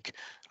you make,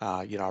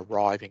 you know,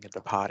 arriving and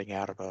departing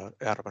out of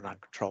an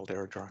uncontrolled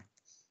aerodrome?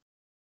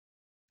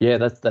 Yeah,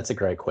 that's a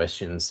great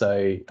question.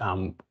 So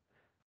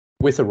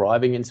with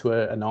arriving into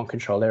a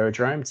non-controlled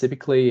aerodrome,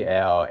 typically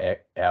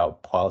our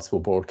pilots will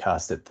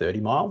broadcast at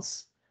 30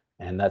 miles,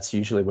 and that's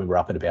usually when we're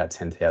up at about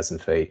 10,000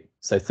 feet.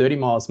 So 30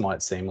 miles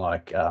might seem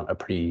like a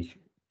pretty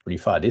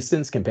far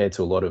distance compared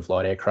to a lot of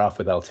light aircraft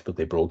where they'll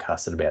typically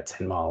broadcast at about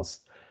 10 miles.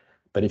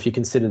 But if you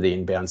consider the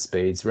inbound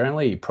speeds, we're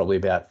only probably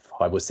about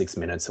 5 or 6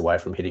 minutes away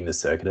from hitting the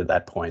circuit at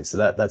that point. So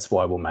that's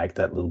why we'll make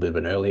that little bit of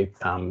an early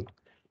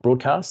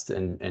broadcast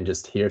and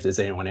just hear if there's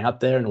anyone out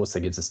there, and also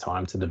gives us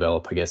time to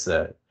develop, I guess,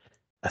 a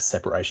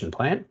separation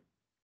plan.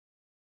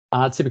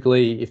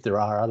 Typically, if there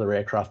are other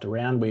aircraft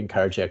around, we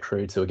encourage our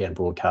crew to again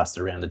broadcast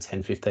around the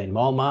 10-15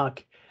 mile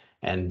mark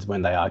and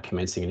when they are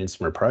commencing an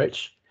instrument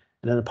approach.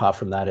 And then apart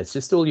from that, it's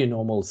just all your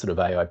normal sort of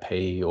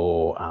AIP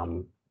or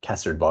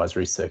CASA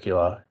advisory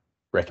circular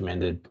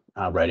recommended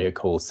radio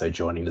calls. So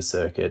joining the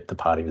circuit,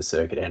 departing the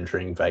circuit,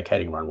 entering,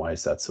 vacating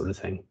runways, that sort of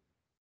thing.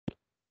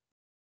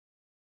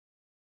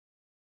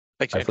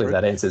 Thanks, Hopefully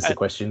Andrew. that answers the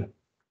question.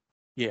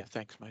 Yeah,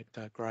 thanks, mate.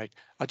 Great.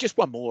 Just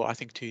one more, I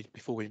think,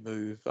 before we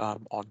move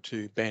on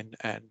to Ben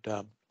and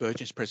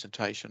Virgin's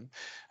presentation.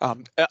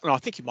 And I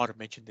think you might have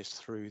mentioned this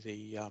through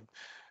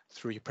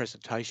your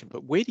presentation,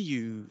 but where do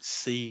you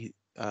see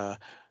the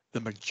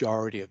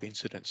majority of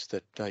incidents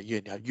that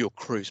your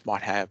crews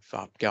might have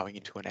going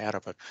into and out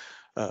of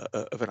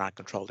an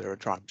uncontrolled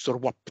aerodrome? Sort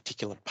of what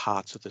particular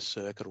parts of the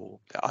circuit, or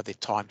are there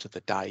times of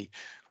the day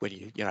when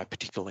you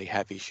particularly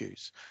have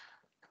issues?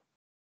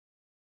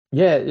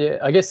 Yeah,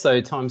 I guess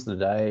so. Times of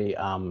the day,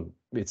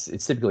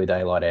 it's typically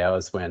daylight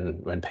hours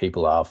when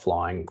people are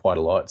flying quite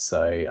a lot.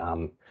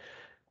 So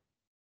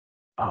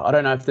I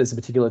don't know if there's a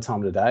particular time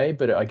of the day,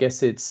 but I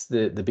guess it's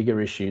the bigger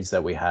issues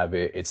that we have.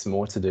 It's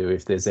more to do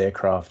if there's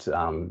aircraft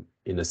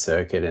in the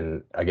circuit,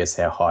 and I guess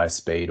our high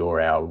speed or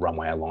our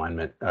runway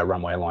alignment,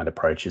 runway aligned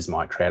approaches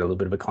might create a little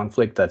bit of a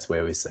conflict. That's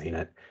where we've seen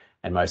it.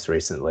 And most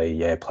recently,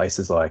 yeah,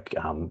 places like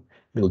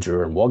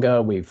Mildura and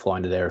Wagga, we've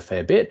flown to there a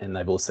fair bit, and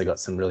they've also got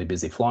some really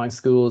busy flying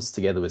schools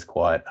together with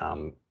quite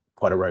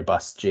a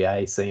robust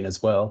GA scene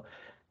as well.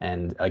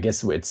 And I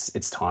guess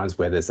it's times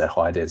where there's that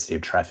high density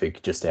of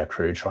traffic, just our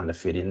crew trying to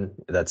fit in.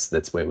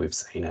 That's where we've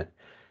seen it.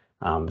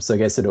 So I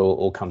guess it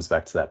all comes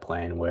back to that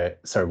plan where,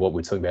 sorry, what we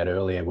were talking about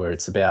earlier, where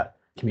it's about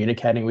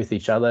communicating with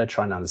each other,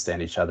 trying to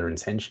understand each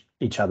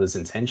other's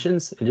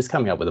intentions, and just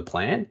coming up with a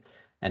plan.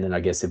 And then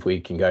I guess if we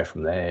can go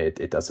from there,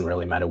 it doesn't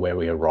really matter where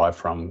we arrive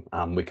from.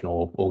 We can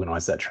all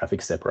organise that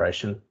traffic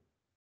separation.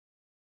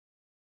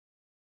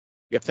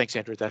 Yep, thanks,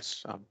 Andrew.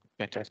 That's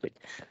fantastic.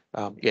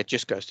 Yeah, it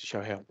just goes to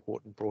show how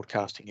important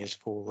broadcasting is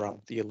for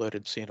the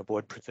alerted see and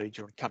avoid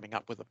procedure and coming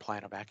up with a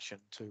plan of action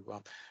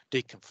to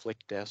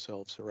deconflict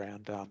ourselves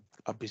around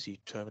a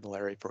busy terminal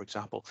area, for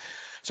example.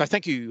 So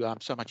thank you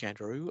so much,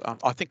 Andrew.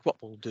 I think what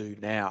we'll do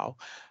now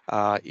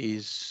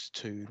is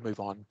to move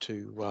on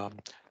to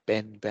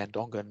Ben van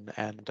Dongen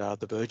and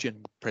the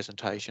Virgin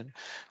presentation.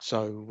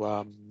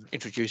 So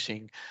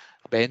introducing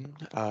Ben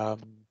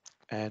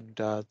and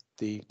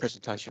the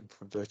presentation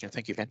from Virgin.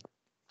 Thank you, Ben.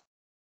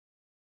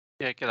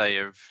 Yeah,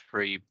 g'day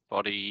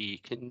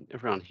everybody. Can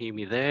everyone hear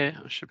me there?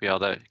 I should be able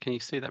to. Can you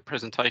see that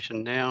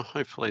presentation now?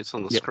 Hopefully it's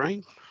on the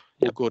screen.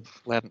 All good,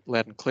 loud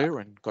and clear,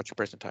 and got your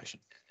presentation.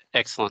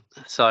 Excellent.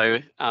 So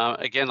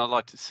again, I'd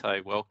like to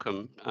say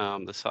welcome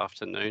this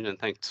afternoon, and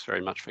thanks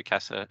very much for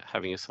CASA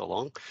having us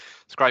along.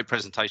 It's a great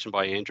presentation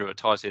by Andrew. It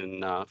ties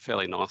in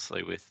fairly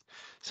nicely with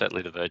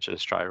certainly the Virgin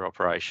Australia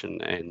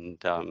operation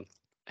and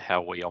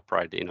how we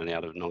operate in and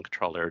out of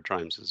non-controlled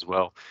aerodromes as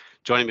well.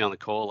 Joining me on the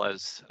call,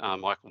 as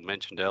Michael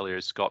mentioned earlier,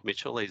 is Scott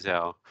Mitchell. He's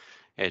our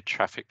air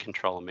traffic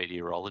control and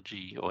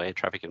meteorology, or air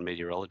traffic and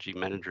meteorology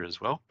manager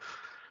as well.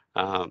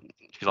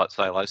 If you'd like to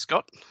say hello,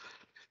 Scott.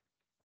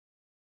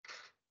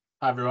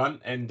 Hi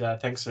everyone, and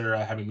thanks for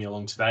having me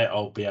along today.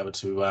 I'll be able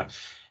to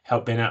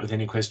help Ben out with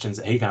any questions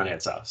that he can't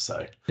answer.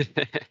 So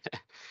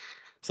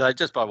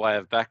just by way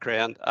of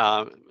background,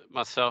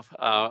 myself,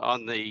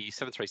 I'm the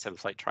 737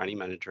 Fleet Training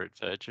Manager at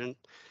Virgin,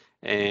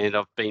 and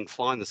I've been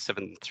flying the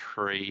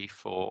 73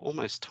 for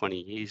almost 20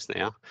 years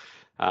now,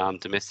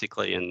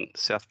 domestically and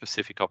South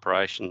Pacific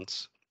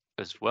operations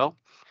as well.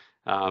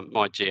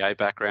 My GA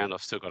background,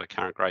 I've still got a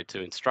current grade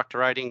 2 instructor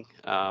rating.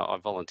 I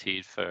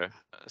volunteered for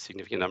a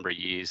significant number of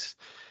years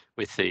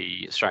with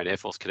the Australian Air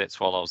Force cadets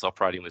while I was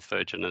operating with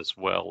Virgin as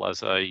well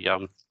as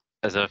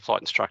a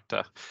flight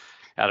instructor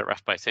out at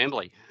RAF Base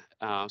Amberley.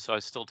 So I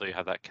still do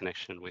have that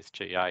connection with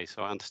GA.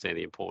 So I understand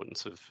the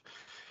importance of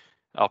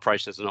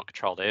operations of not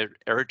controlled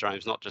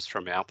aerodromes, not just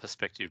from our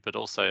perspective, but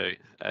also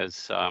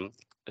as a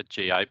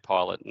GA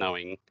pilot,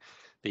 knowing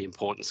the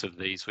importance of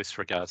these with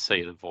regard to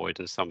see and avoid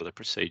and some of the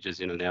procedures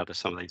in and out of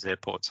some of these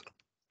airports.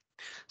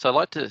 So I'd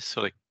like to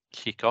sort of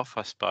kick off,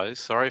 I suppose.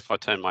 Sorry if I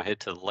turn my head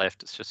to the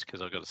left, it's just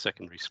because I've got a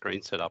secondary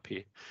screen set up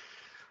here.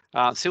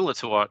 Similar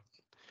to what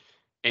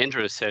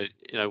Andrew said,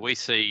 we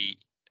see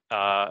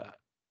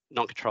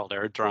non-controlled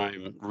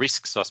aerodrome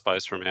risks, I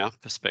suppose, from our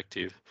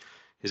perspective,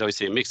 is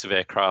obviously a mix of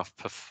aircraft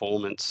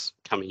performance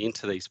coming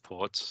into these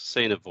ports,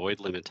 see and avoid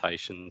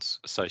limitations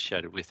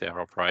associated with our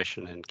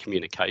operation and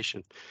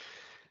communication.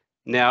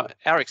 Now,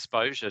 our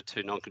exposure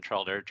to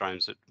non-controlled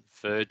aerodromes at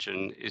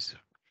Virgin is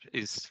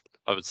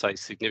I would say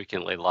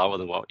significantly lower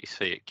than what you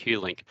see at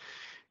QLink.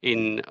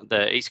 In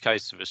the east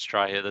coast of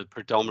Australia, the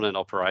predominant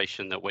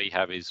operation that we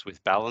have is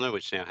with Ballina,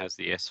 which now has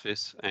the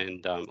SFIS,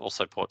 and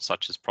also ports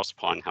such as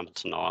Proserpine,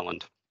 Hamilton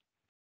Island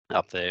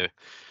up there.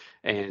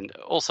 And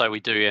also we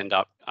do end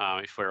up,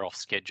 if we're off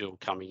schedule,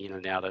 coming in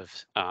and out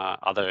of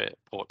other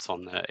ports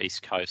on the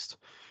east coast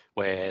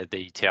where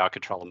the tower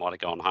controller might have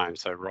gone home.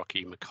 So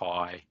Rocky,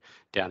 Mackay,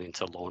 down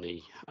into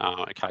Lorne,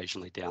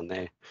 occasionally down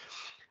there.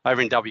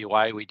 Over in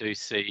WA, we do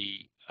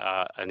see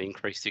an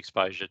increased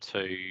exposure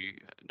to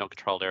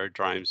non-controlled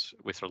aerodromes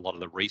with a lot of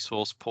the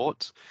resource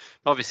ports.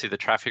 Obviously, the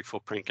traffic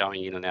footprint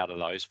going in and out of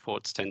those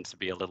ports tends to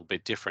be a little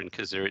bit different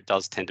because there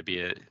does tend to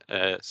be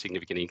a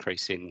significant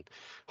increase in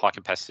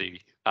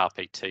high-capacity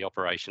RPT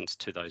operations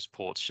to those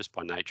ports just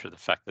by nature of the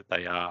fact that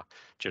they are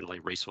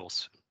generally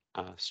resource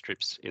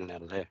strips in and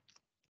out of there.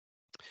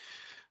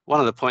 One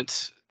of the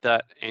points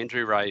that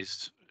Andrew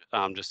raised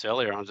just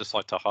earlier, and I'd just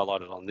like to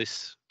highlight it on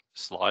this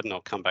slide, and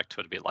I'll come back to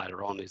it a bit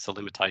later on, is the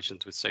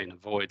limitations with seeing a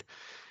void.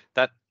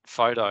 That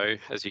photo,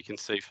 as you can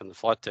see from the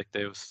flight deck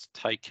there, was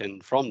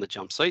taken from the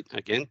jump seat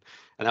again,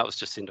 and that was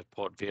just into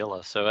Port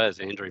Vila. So as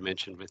Andrew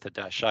mentioned with the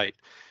Dash 8,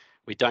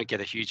 we don't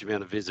get a huge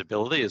amount of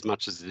visibility as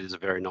much as it is a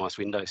very nice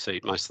window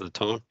seat most of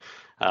the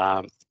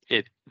time.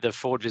 The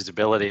forward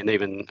visibility and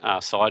even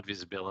side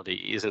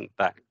visibility isn't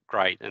that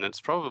great, and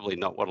it's probably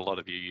not what a lot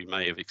of you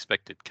may have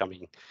expected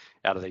coming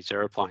out of these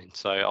aeroplanes.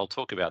 So I'll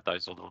talk about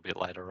those a little bit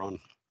later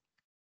on.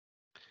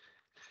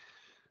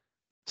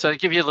 So to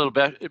give you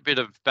a bit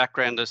of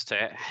background as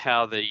to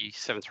how the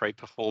 7.3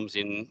 performs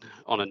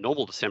on a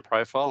normal descent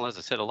profile, as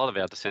I said, a lot of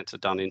our descents are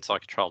done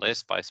inside controlled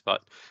airspace,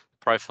 but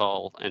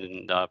profile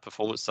and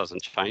performance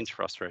doesn't change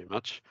for us very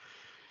much,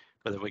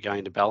 whether we're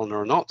going to Ballina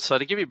or not. So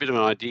to give you a bit of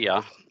an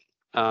idea,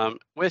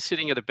 we're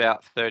sitting at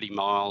about 30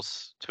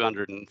 miles,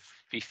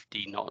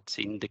 250 knots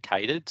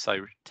indicated,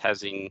 so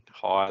TASing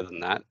higher than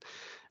that,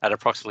 at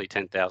approximately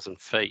 10,000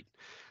 feet.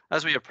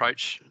 As we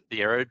approach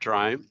the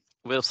aerodrome,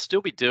 we'll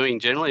still be doing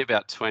generally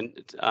about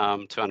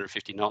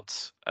 250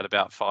 knots at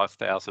about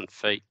 5,000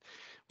 feet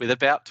with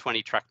about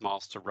 20 track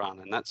miles to run.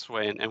 And that's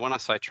when I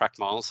say track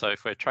miles, so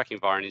if we're tracking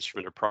via an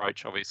instrument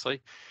approach,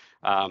 obviously,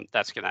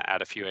 that's going to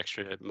add a few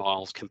extra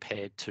miles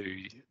compared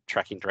to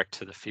tracking direct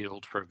to the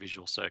field for a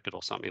visual circuit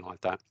or something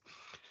like that.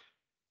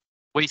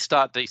 We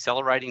start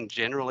decelerating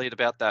generally at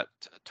about that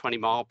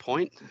 20-mile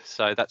point.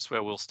 So that's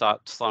where we'll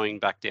start slowing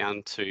back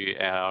down to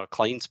our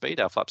clean speed,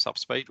 our flaps up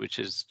speed, which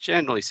is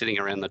generally sitting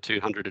around the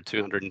 200 to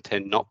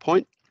 210 knot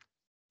point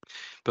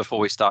before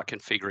we start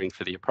configuring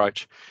for the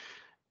approach.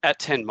 At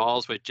 10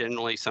 miles, we're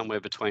generally somewhere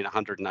between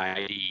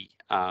 180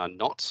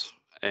 knots,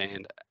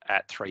 and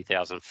at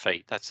 3,000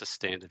 feet, that's a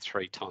standard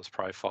 3 times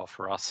profile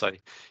for us. So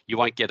you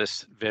won't get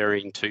us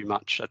varying too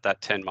much at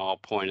that 10-mile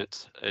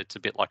point. It's a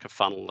bit like a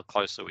funnel. The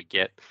closer we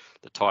get,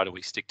 the tighter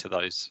we stick to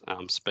those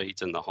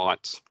speeds and the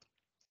heights.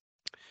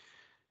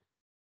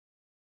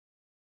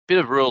 Bit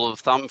of rule of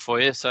thumb for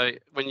you. So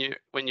when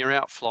you're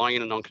out flying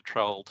in a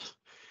non-controlled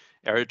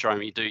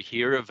aerodrome, you do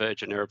hear a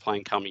Virgin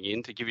aeroplane coming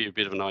in. To give you a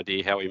bit of an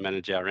idea how we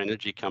manage our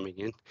energy coming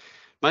in,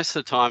 most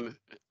of the time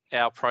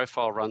our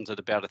profile runs at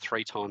about a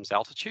 3 times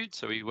altitude.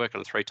 So we work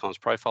on a 3 times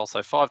profile.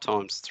 So 5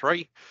 times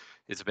 3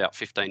 is about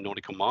 15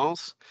 nautical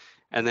miles.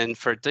 And then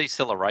for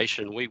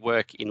deceleration, we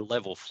work in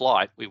level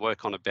flight. We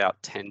work on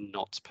about 10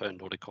 knots per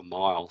nautical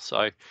mile.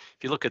 So if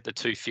you look at the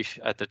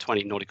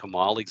 20 nautical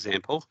mile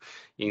example,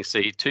 you can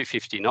see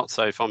 250 knots.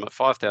 So if I'm at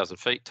 5,000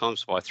 feet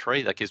times by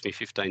 3, that gives me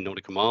 15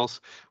 nautical miles.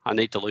 I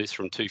need to lose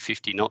from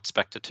 250 knots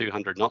back to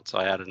 200 knots.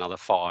 I add another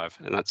 5,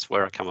 and that's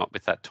where I come up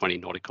with that 20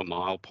 nautical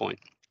mile point.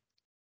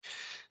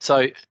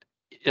 So,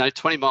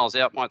 20 miles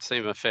out might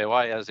seem a fair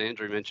way, as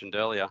Andrew mentioned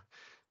earlier,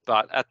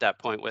 but at that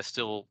point, we're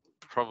still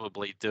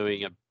probably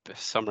doing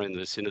somewhere in the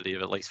vicinity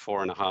of at least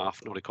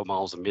 4.5 nautical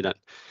miles a minute.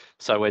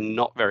 So we're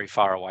not very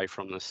far away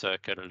from the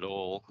circuit at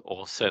all,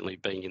 or certainly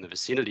being in the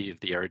vicinity of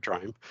the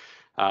aerodrome.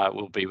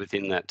 We'll be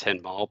within that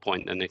 10-mile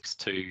point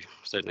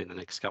certainly the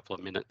next couple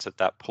of minutes at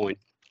that point.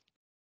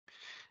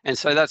 And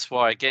so that's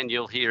why, again,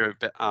 you'll hear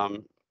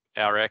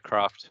our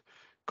aircraft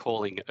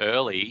calling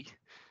early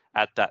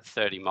at that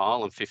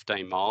 30-mile and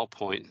 15-mile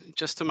point,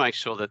 just to make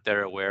sure that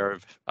they're aware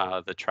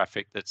of the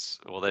traffic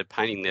they're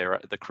painting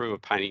the crew are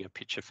painting a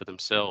picture for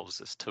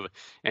themselves as to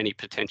any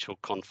potential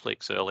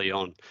conflicts early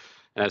on.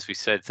 And as we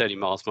said, 30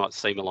 miles might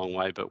seem a long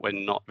way, but we're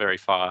not very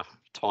far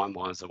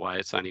time-wise away.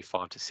 It's only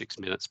 5 to 6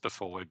 minutes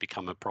before we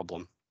become a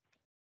problem.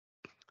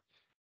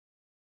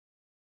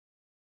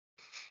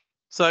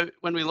 So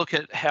when we look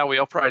at how we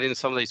operate in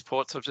some of these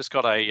ports, I've just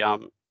got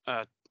a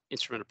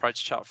instrument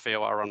approach chart for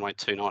our runway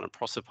 29 and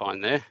Proserpine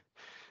there.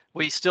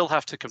 We still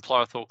have to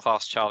comply with all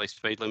Class Charlie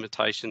speed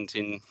limitations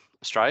in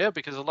Australia,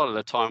 because a lot of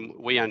the time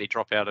we only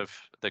drop out of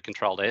the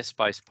controlled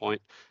airspace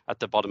point at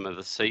the bottom of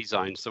the C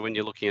zone. So when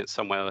you're looking at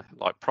somewhere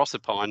like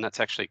Proserpine,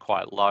 that's actually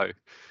quite low.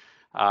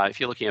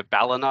 If you're looking at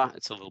Ballina,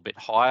 it's a little bit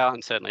higher,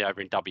 and certainly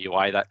over in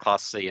WA, that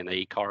Class C and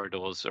E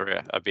corridors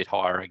are a bit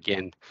higher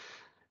again.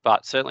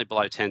 But certainly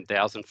below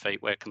 10,000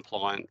 feet, we're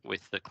compliant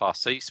with the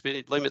Class C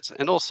speed limits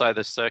and also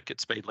the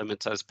circuit speed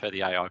limits as per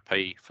the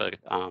AIP for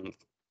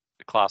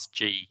the Class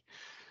G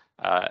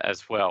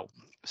as well.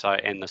 So,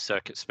 and the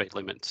circuit speed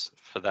limits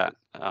for that,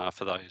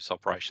 for those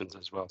operations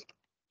as well.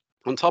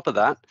 On top of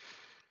that,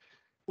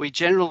 we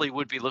generally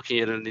would be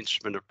looking at an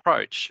instrument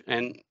approach.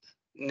 And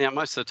now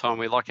most of the time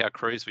we like our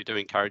crews, we do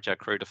encourage our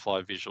crew to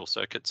fly visual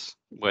circuits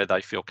where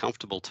they feel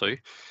comfortable to.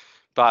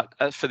 But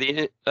as for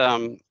the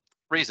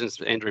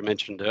reasons Andrew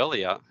mentioned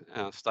earlier,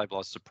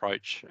 stabilised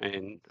approach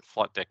and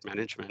flight deck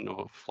management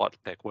or flight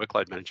deck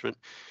workload management,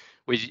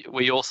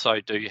 we also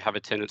do have a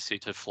tendency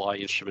to fly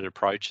instrument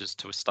approaches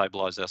to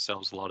stabilise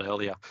ourselves a lot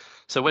earlier.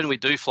 So when we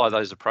do fly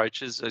those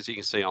approaches, as you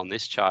can see on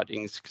this chart, you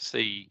can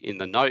see in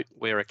the note,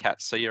 we're a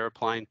Cat C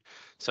aeroplane.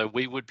 So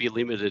we would be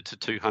limited to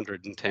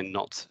 210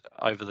 knots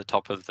over the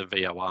top of the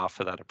VOR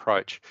for that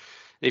approach.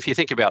 If you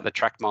think about the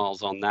track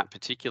miles on that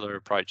particular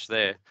approach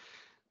there,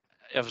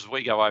 as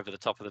we go over the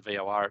top of the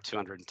VOR at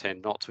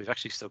 210 knots, we've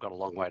actually still got a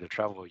long way to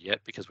travel yet,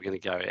 because we're going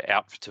to go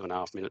out for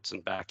 2.5 minutes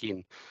and back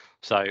in.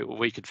 So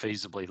we could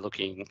feasibly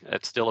looking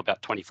at still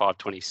about 25,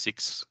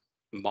 26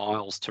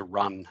 miles to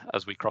run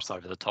as we cross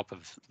over the top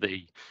of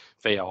the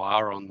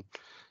VOR on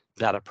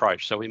that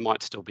approach. So we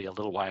might still be a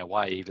little way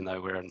away, even though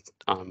we're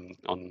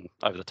on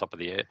over the top of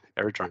the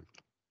aerodrome.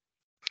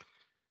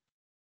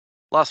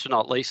 Last but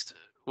not least,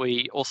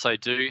 we also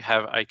do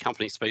have a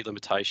company speed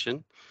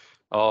limitation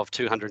of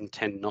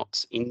 210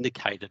 knots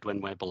indicated when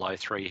we're below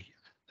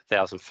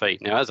 3,000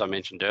 feet. Now, as I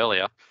mentioned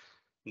earlier,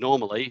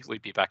 normally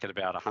we'd be back at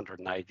about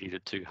 180 to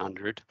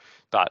 200,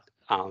 but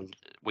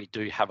we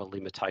do have a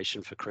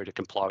limitation for crew to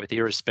comply with,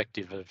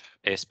 irrespective of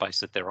airspace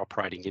that they're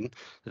operating in.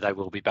 They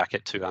will be back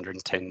at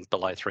 210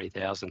 below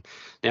 3,000.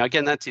 Now,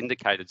 again, that's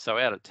indicated. So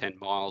out of 10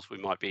 miles,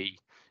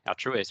 our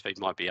true airspeed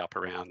might be up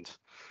around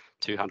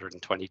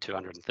 220,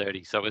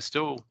 230. So we're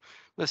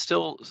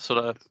still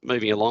sort of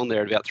moving along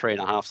there at about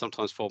 3.5,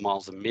 sometimes 4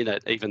 miles a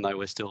minute, even though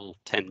we're still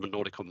 10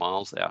 nautical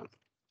miles out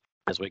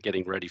as we're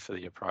getting ready for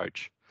the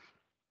approach.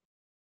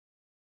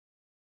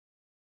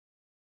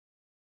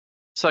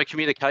 So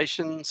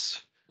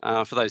communications,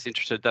 for those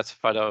interested, that's a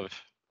photo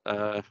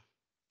of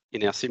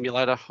in our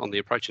simulator on the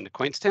approach into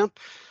Queenstown.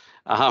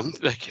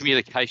 The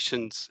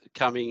communications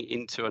coming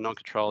into a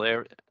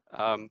non-control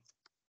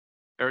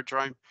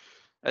aerodrome.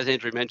 As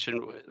Andrew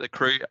mentioned, the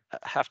crew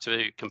have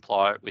to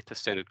comply with the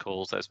standard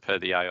calls as per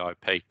the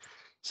AIP.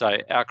 So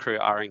our crew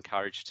are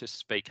encouraged to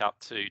speak up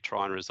to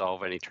try and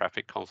resolve any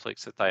traffic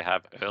conflicts that they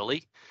have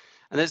early.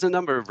 And there's a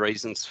number of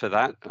reasons for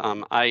that.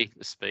 A,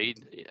 the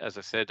speed, as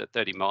I said, at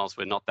 30 miles,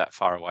 we're not that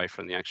far away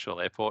from the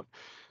actual airport.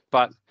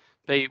 But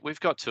B, we've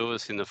got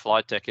tours in the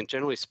flight deck, and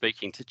generally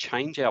speaking, to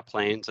change our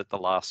plans at the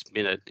last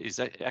minute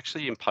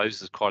actually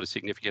imposes quite a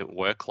significant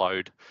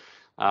workload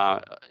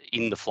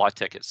in the flight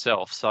deck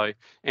itself. So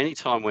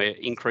anytime we're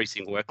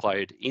increasing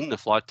workload in the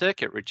flight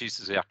deck, it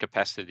reduces our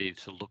capacity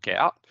to look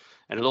out,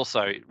 and it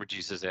also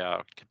reduces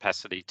our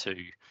capacity to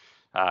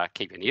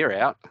keep an ear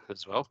out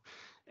as well.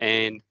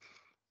 And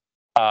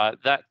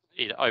that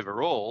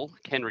overall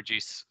can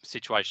reduce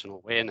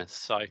situational awareness.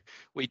 So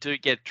we do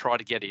try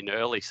to get in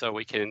early so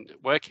we can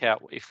work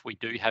out if we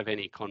do have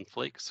any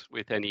conflicts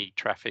with any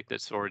traffic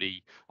that's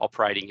already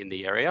operating in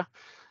the area,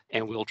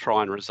 and we'll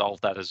try and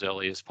resolve that as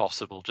early as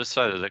possible, just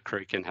so that the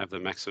crew can have the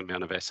maximum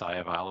amount of SA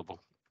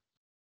available.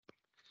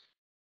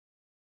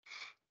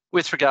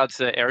 With regards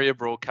to area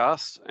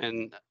broadcast,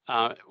 and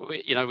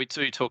we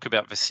do talk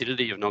about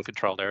vicinity of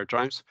non-controlled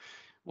aerodromes.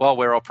 While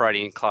we're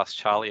operating in Class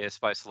Charlie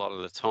airspace a lot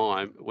of the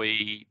time,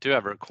 we do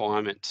have a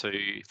requirement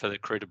for the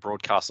crew to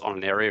broadcast on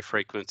an area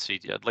frequency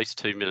at least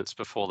 2 minutes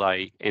before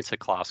they enter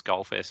Class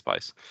Golf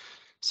airspace.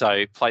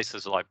 So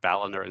places like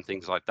Ballina and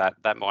things like that,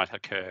 that might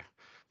occur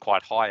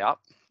quite high up.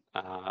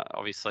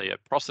 Obviously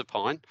at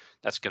Proserpine,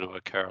 that's going to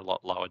occur a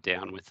lot lower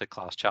down with the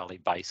Class Charlie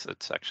base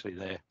that's actually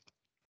there.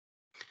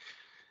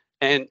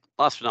 And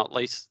last but not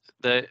least,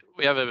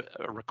 we have a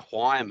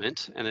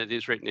requirement, and it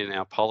is written in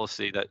our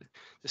policy, that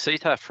the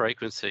CTAF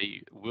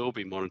frequency will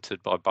be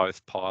monitored by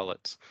both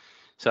pilots.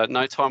 So at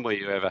no time will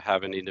you ever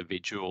have an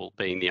individual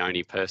being the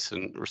only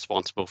person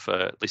responsible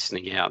for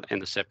listening out and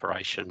the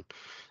separation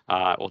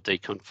or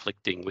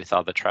deconflicting with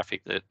other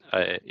traffic that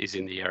is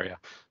in the area.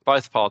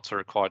 Both pilots are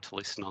required to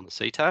listen on the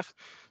CTAF.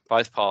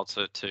 Both pilots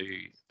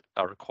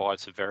are required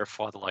to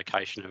verify the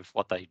location of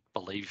what they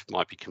believe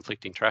might be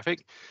conflicting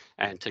traffic,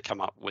 and to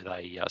come up with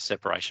a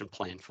separation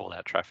plan for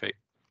that traffic.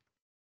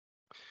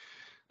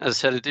 As I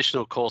said,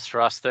 additional calls for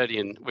us 30,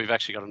 and we've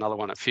actually got another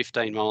one at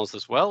 15 miles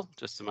as well,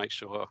 just to make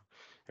sure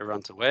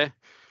everyone's aware.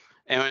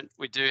 And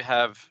we do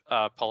have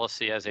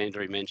policy, as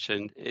Andrew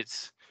mentioned,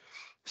 it's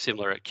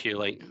similar at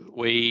QLink.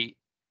 We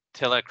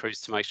tell our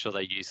crews to make sure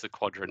they use the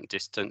quadrant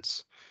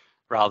distance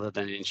rather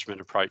than instrument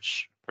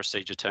approach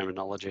procedure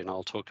terminology, and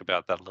I'll talk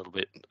about that a little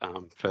bit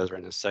further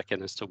in a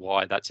second as to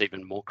why that's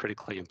even more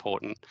critically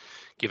important,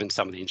 given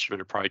some of the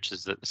instrument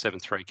approaches that the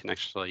 7.3 can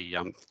actually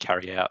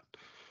carry out.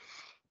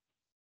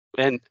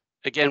 And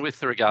again,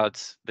 with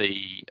regards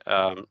the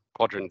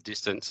quadrant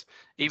distance,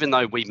 even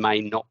though we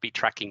may not be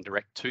tracking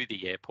direct to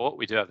the airport,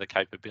 we do have the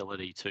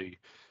capability to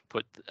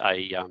put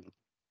a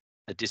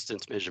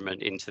distance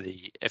measurement into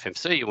the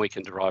FMC, and we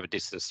can derive a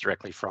distance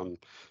directly from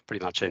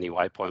pretty much any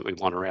waypoint we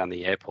want around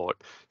the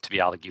airport to be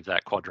able to give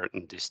that quadrant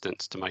and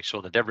distance to make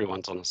sure that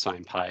everyone's on the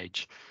same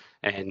page.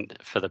 And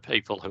for the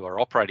people who are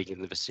operating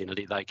in the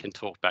vicinity, they can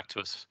talk back to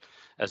us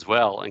as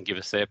well and give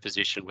us their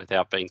position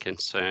without being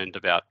concerned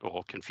about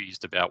or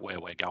confused about where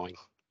we're going.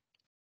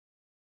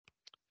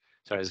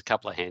 So there's a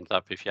couple of hands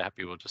up. If you're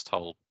happy, we'll just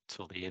hold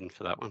till the end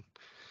for that one.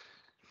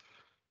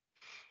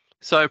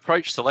 So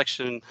approach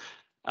selection.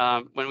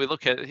 When we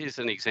look at, here's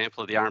an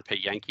example of the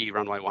RMP Yankee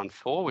runway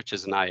 14, which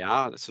is an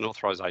AR. It's an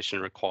authorization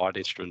required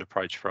instrument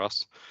approach for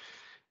us.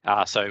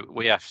 So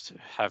we have to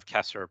have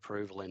CASA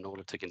approval in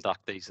order to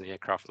conduct these, and the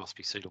aircraft must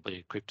be suitably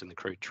equipped and the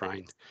crew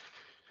trained.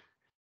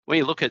 When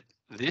you look at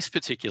this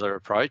particular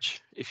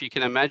approach, if you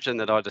can imagine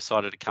that I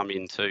decided to come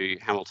into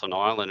Hamilton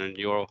Island and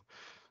you're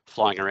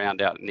flying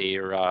around out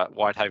near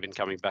Whitehaven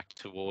coming back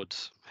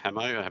towards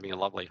Hamo, having a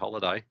lovely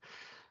holiday.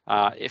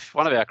 If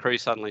one of our crew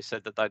suddenly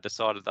said that they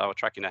decided they were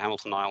tracking to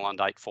Hamilton Island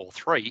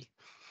 843,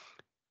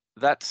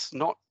 that's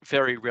not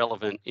very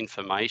relevant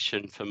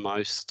information for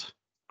most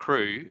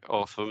crew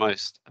or for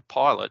most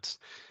pilots,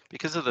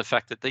 because of the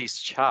fact that these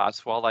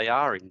charts, while they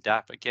are in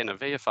DAP, again, a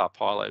VFR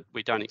pilot,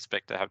 we don't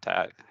expect to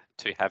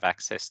have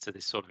access to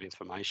this sort of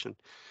information.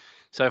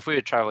 So if we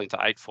were traveling to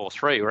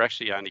 843, we're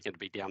actually only going to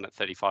be down at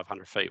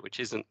 3,500 feet,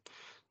 which isn't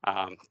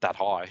that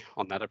high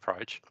on that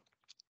approach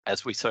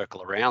as we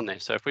circle around there.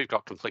 So if we've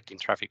got conflicting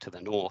traffic to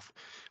the north,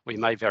 we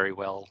may very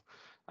well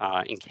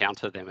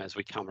encounter them as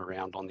we come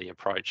around on the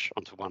approach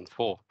onto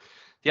 1-4.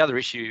 The other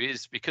issue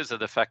is because of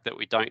the fact that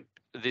we don't,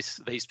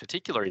 these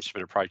particular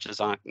instrument approaches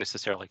aren't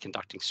necessarily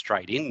conducting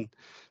straight in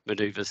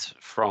maneuvers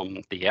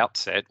from the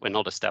outset. We're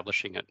not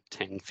establishing at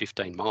 10,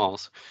 15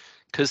 miles.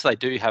 Because they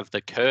do have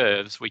the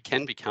curves, we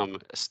can become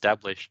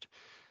established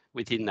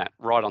within that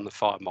right on the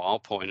 5 mile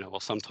point,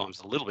 or sometimes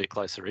a little bit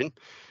closer in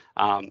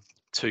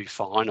to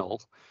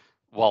final,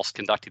 whilst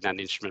conducting that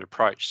instrument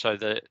approach. So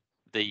the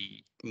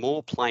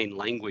more plain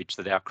language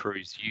that our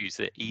crews use,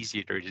 the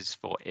easier it is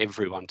for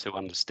everyone to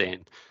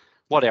understand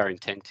what our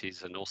intent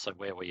is and also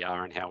where we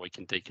are and how we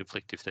can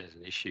deconflict if there's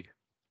an issue.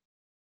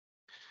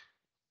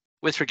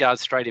 With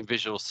regards to straight in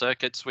visual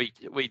circuits, we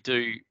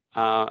do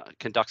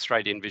conduct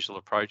straight in visual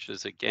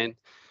approaches again.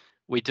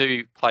 We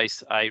do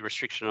place a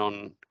restriction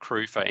on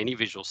crew for any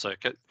visual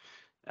circuit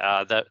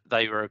that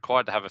they were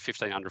required to have a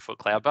 1,500 foot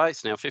cloud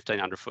base. Now,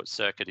 1,500 foot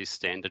circuit is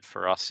standard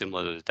for us,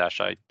 similar to the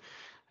Dash 8,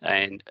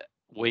 and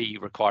we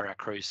require our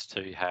crews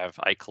to have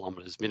 8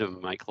 kilometres,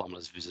 minimum 8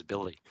 kilometres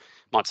visibility.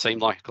 Might seem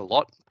like a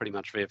lot, pretty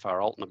much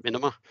VFR alternate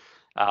minima.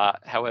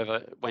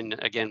 However, when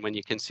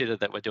you consider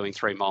that we're doing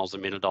 3 miles a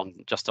minute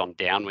just on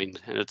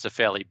downwind, and it's a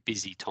fairly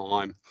busy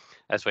time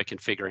as we're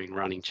configuring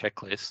running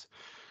checklists,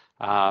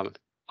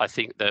 I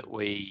think that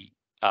we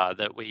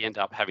end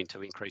up having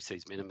to increase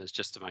these minimas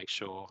just to make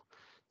sure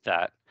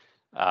that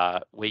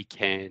we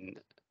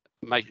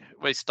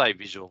stay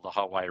visual the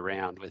whole way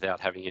around without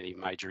having any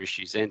major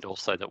issues, and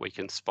also that we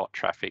can spot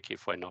traffic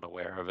if we're not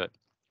aware of it.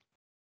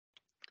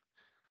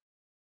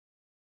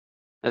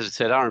 As I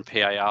said,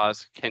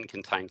 RMPARs can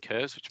contain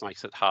curves, which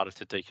makes it harder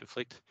to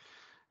deconflict.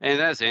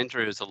 And as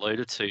Andrew has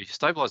alluded to,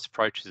 stabilised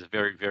approach is a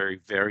very, very,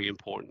 very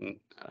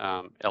important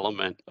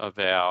element of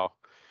our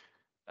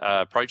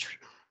approach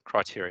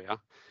criteria.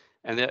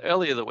 And the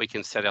earlier that we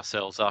can set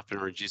ourselves up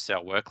and reduce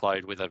our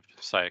workload with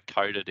say a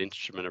coded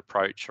instrument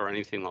approach or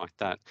anything like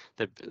that,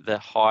 the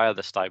higher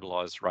the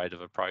stabilised rate of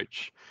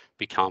approach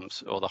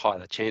becomes, or the higher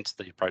the chance of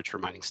the approach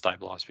remaining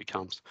stabilised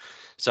becomes.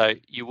 So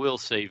you will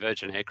see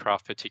Virgin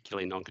aircraft,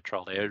 particularly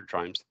non-controlled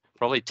aerodromes,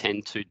 probably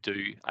tend to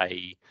do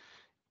a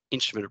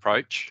instrument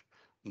approach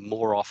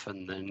more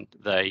often than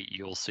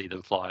you'll see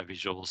them fly a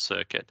visual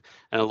circuit.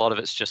 And a lot of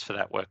it's just for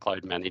that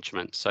workload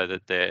management, so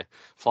that they're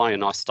flying a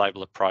nice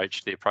stable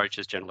approach. The approach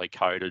is generally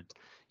coded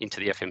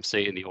into the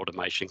FMC and the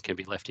automation can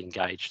be left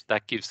engaged.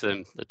 That gives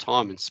them the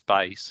time and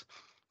space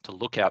to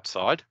look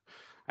outside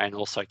and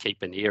also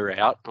keep an ear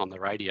out on the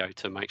radio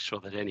to make sure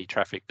that any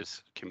traffic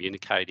that's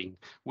communicating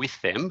with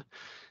them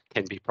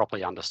can be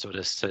properly understood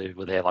as to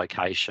their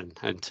location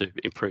and to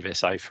improve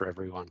SA for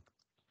everyone.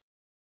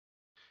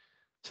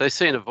 So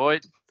see and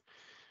avoid,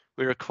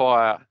 we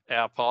require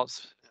our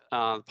pilots,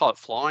 the pilot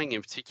flying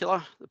in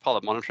particular, the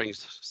pilot monitoring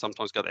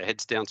sometimes got their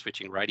heads down,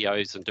 switching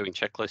radios and doing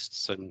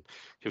checklists and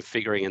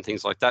configuring and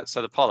things like that.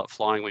 So the pilot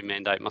flying, we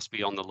mandate, must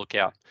be on the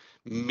lookout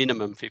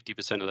minimum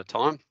 50% of the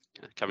time,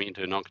 coming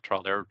into a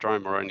non-controlled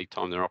aerodrome or any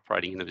time they're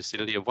operating in the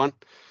vicinity of one.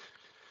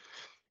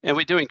 And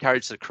we do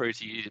encourage the crew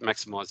to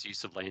maximise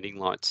use of landing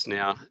lights.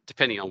 Now,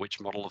 depending on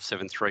which model of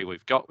 7.3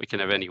 we've got, we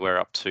can have anywhere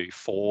up to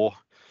 4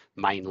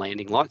 main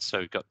landing lights. So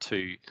we've got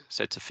 2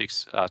 sets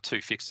of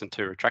two fixed and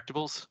 2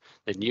 retractables.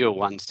 The newer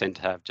ones tend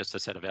to have just a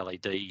set of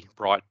LED,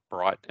 bright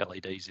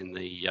LEDs in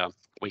the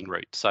wing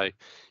route. So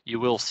you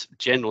will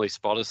generally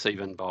spot us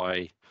even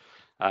by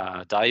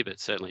day, but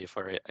certainly if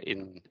we're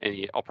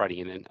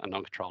operating in a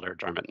non-controlled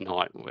aerodrome at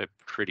night, we're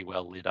pretty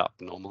well lit up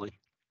normally.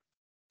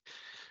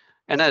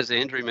 And as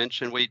Andrew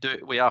mentioned,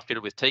 we are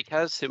fitted with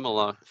TCAS,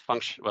 similar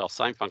function, well,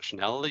 same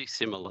functionality,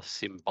 similar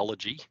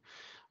symbology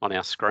on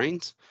our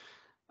screens.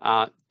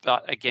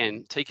 But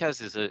again,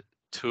 TCAS is a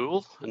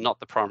tool and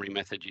not the primary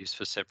method used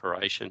for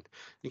separation.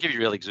 I'll give you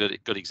a really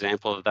good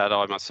example of that.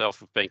 I myself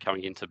have been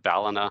coming into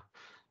Ballina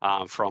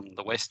from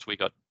the west. We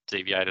got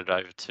deviated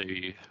over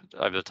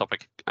the top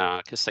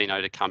of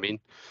Casino to come in.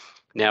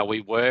 Now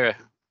we were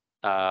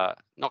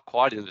not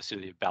quite in the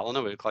vicinity of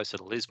Ballina. We were closer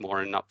to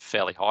Lismore and up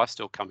fairly high,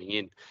 still coming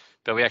in.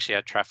 But we actually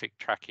had traffic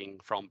tracking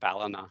from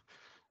Ballina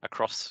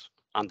across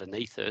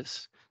underneath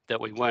us that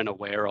we weren't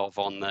aware of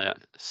on the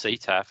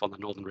CTAF, on the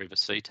Northern River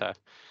CTAF.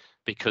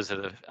 because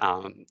of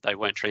they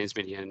weren't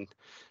transmitting, and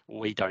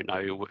we don't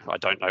know. I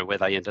don't know where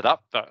they ended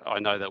up, but I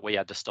know that we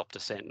had to stop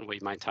descent and we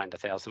maintained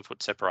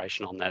 1,000-foot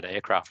separation on that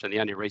aircraft. And the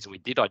only reason we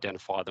did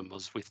identify them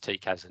was with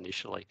TCAS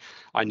initially.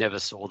 I never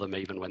saw them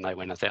even when they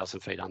went 1,000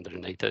 feet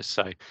underneath us.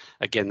 So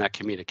again, that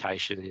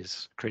communication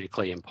is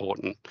critically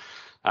important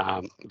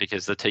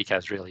because the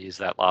TCAS really is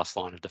that last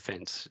line of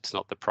defence. It's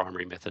not the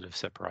primary method of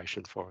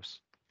separation for us.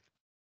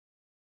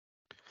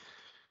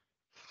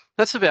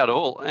 That's about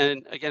all.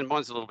 And again,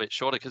 mine's a little bit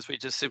shorter because we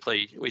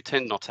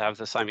tend not to have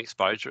the same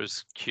exposure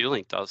as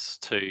QLink does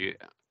to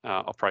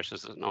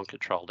operations of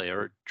non-controlled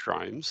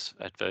aerodromes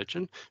at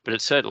Virgin, but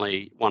it's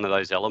certainly one of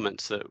those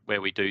elements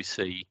where we do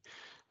see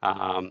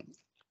not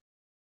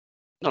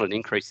an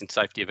increase in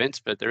safety events,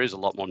 but there is a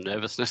lot more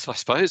nervousness, I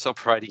suppose,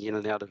 operating in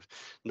and out of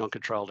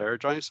non-controlled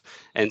aerodromes.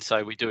 And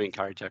so we do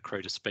encourage our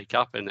crew to speak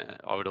up. And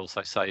I would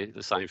also say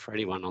the same for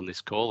anyone on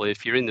this call.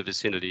 If you're in the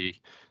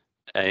vicinity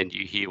and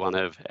you hear one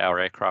of our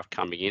aircraft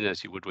coming in,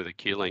 as you would with a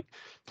QLink,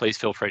 please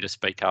feel free to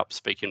speak up,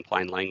 speak in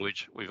plain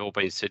language. We've all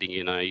been sitting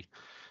in a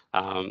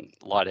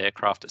light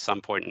aircraft at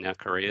some point in our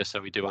career, so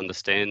we do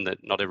understand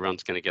that not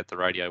everyone's going to get the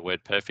radio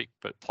word perfect,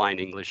 but plain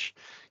English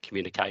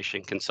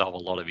communication can solve a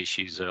lot of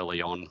issues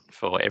early on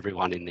for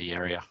everyone in the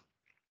area.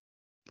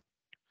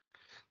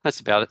 That's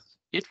about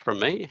it from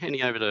me.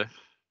 Handing over to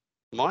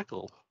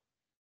Michael.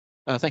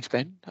 Thanks,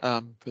 Ben,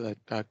 for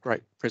that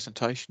great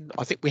presentation.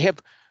 I think we have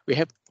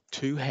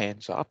 2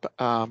 hands up.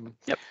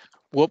 Yep.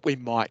 What we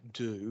might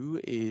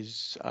do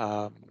is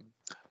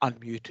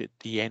unmute at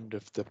the end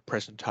of the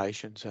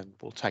presentations, and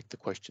we'll take the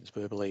questions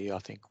verbally. I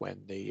think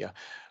when the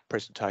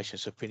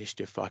presentations are finished,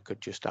 if I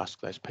could just ask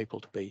those people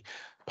to be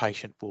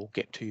patient, we'll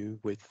get to you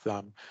with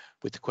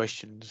the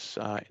questions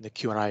in the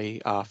Q&A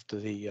after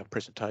the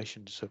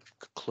presentations have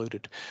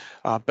concluded.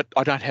 But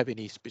I don't have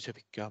any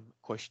specific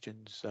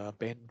questions,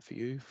 Ben, for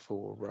you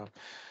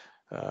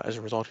as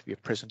a result of your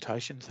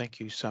presentation. Thank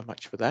you so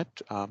much for that.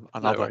 No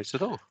worries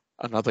at all.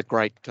 Another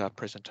great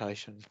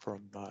presentation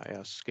from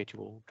our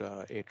scheduled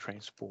air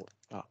transport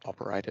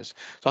operators.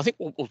 So I think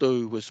what we'll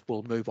do is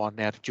we'll move on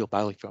now to Jill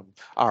Bailey from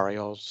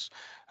RAAU's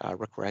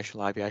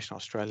Recreational Aviation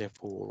Australia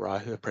for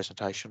her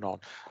presentation on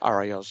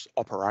RAAU's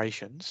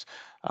operations,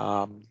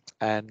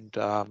 and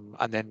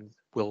then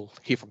we'll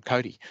hear from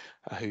Cody,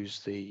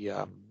 who's the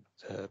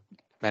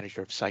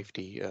Manager of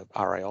Safety of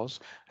RAAU's,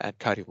 and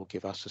Cody will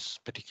give us this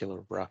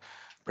particular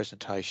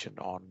presentation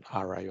on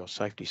RAAU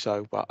safety.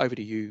 So over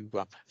to you.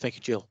 Thank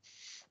you, Jill.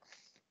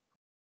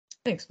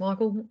 Thanks,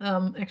 Michael.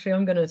 Actually,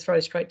 I'm going to throw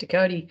straight to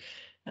Cody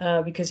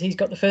because he's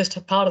got the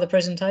first part of the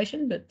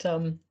presentation, but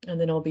and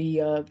then I'll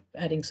be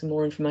adding some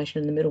more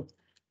information in the middle.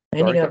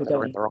 Handing over,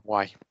 Cody. The wrong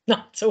way.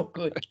 No, it's all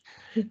good.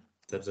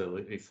 It's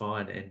absolutely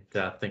fine, and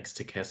thanks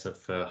to CASA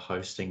for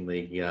hosting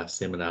the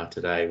seminar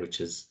today, which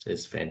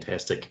is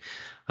fantastic.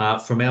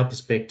 From our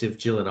perspective,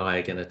 Jill and I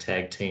are going to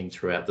tag team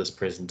throughout this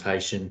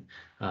presentation.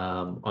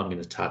 I'm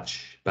going to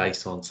touch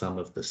base on some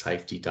of the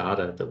safety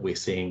data that we're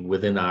seeing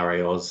within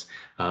RAAU's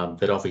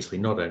that obviously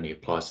not only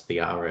applies to the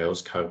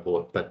RAAU's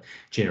cohort, but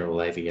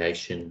general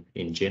aviation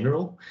in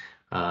general.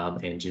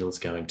 And Jill's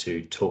going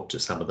to talk to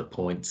some of the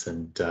points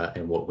and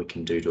what we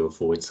can do to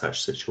avoid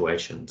such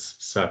situations.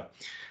 So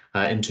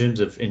in terms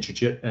of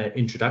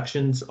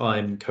introductions,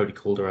 I'm Cody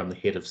Calder. I'm the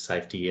head of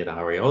safety at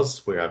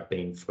RAAU's, where I've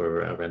been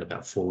for around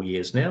about 4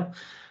 years now.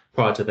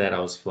 Prior to that, I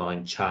was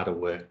flying charter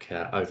work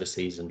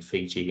overseas in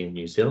Fiji and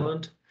New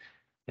Zealand,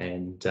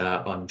 and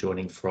I'm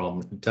joining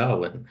from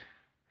Darwin.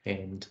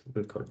 And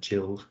we've got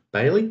Jill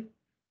Bailey.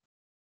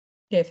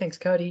 Yeah, thanks,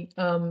 Cody.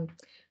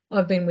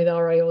 I've been with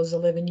RAAU's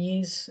 11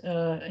 years,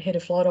 head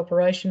of flight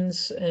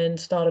operations, and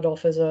started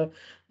off as a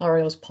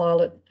RAAU's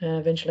pilot.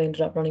 Eventually ended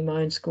up running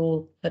my own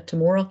school at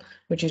Temora,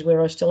 which is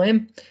where I still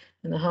am,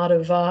 in the heart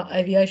of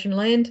aviation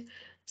land.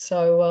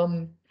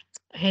 So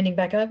handing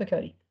back over,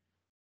 Cody.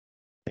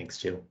 Thanks,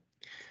 Jill.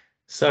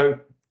 So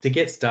to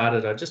get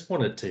started, I just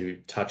wanted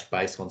to touch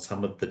base on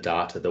some of the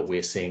data that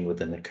we're seeing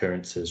within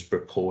occurrences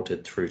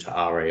reported through to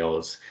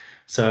RAAU's.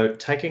 So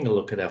taking a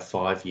look at our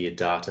 5-year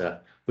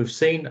data, we've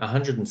seen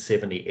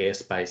 170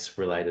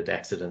 airspace-related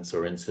accidents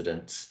or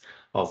incidents,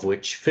 of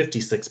which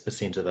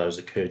 56% of those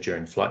occurred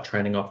during flight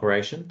training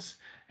operations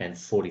and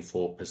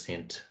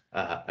 44%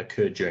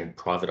 occurred during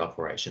private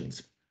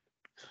operations.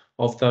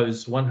 Of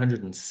those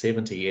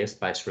 170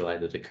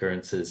 airspace-related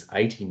occurrences,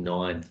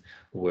 89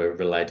 were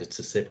related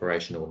to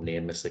separation or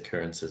near-miss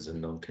occurrences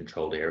in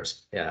non-controlled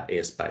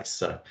airspace.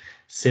 So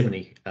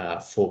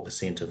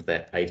 74% of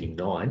that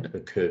 89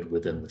 occurred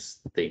within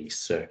the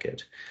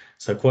circuit.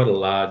 So quite a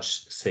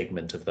large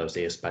segment of those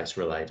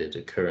airspace-related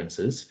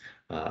occurrences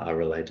are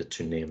related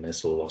to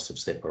near-miss or loss of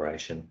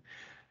separation.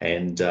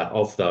 And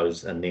of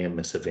those, a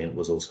near-miss event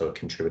was also a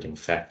contributing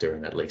factor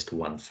in at least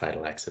one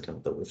fatal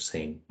accident that we've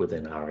seen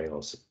within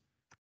RAAU's.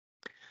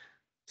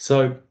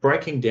 So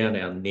breaking down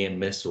our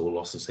near-miss or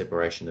loss of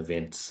separation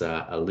events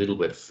a little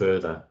bit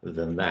further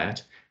than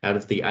that, out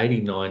of the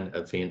 89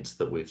 events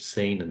that we've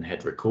seen and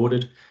had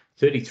recorded,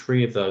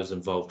 33 of those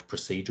involved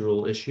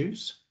procedural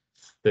issues,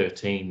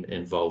 13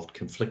 involved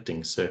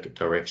conflicting circuit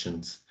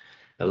directions,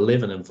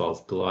 11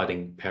 involved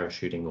gliding,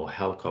 parachuting, or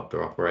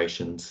helicopter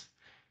operations.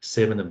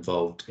 7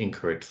 involved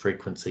incorrect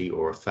frequency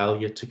or a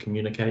failure to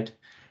communicate,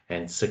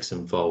 and 6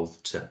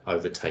 involved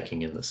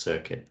overtaking in the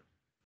circuit.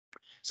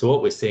 So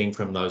what we're seeing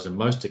from those, and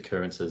most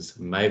occurrences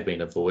may have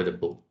been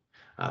avoidable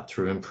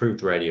through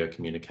improved radio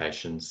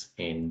communications,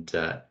 and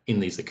in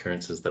these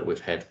occurrences that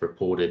we've had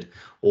reported,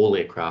 all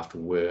aircraft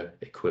were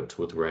equipped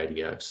with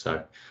radio.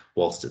 So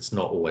whilst it's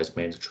not always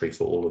mandatory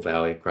for all of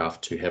our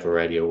aircraft to have a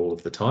radio all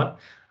of the time,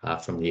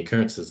 from the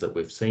occurrences that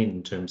we've seen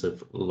in terms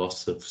of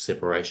loss of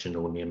separation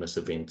or near-miss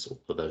events, all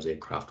of those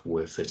aircraft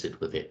were fitted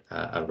with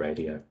a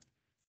radio.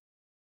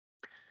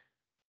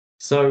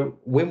 So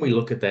when we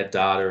look at that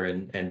data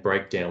and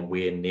break down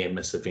where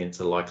near-miss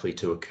events are likely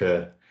to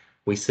occur,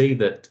 we see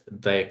that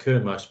they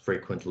occur most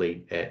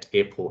frequently at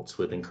airports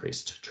with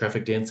increased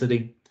traffic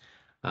density,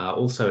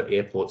 also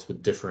airports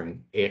with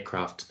differing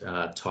aircraft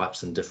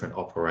types and different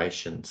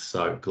operations.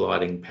 So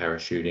gliding,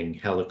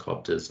 parachuting,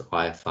 helicopters,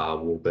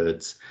 IFR,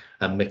 warbirds,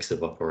 a mix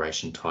of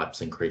operation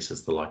types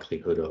increases the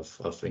likelihood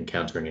of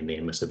encountering a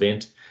near-miss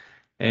event.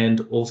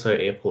 And also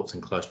airports in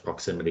close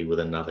proximity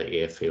with another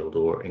airfield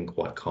or in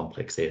quite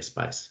complex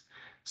airspace.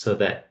 So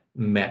that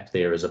map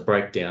there is a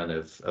breakdown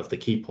of the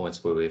key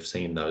points where we've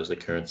seen those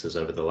occurrences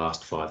over the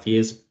last 5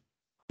 years.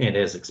 And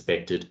as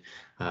expected,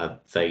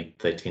 they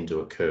tend to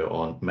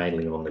occur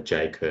mainly on the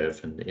J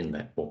curve and in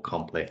that more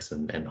complex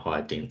and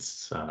high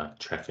dense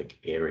traffic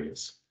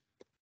areas.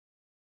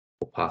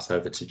 We'll pass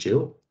over to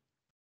Jill.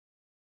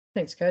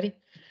 Thanks, Cody.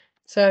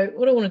 So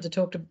what I wanted to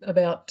talk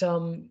about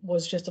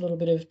was just a little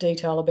bit of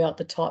detail about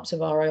the types of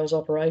RAL's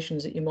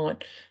operations that you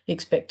might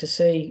expect to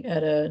see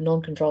at a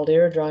non-controlled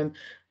aerodrome.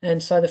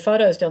 And so the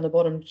photos down the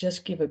bottom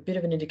just give a bit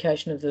of an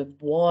indication of the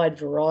wide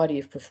variety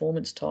of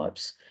performance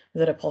types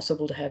that are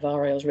possible to have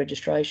RAL's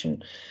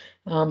registration.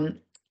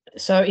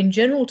 So in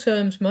general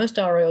terms, most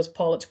RAL's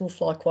pilots will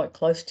fly quite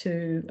close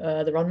to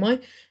the runway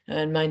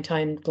and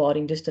maintain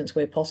gliding distance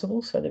where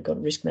possible. So they've got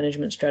a risk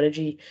management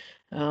strategy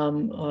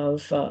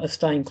of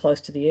staying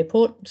close to the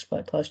airport,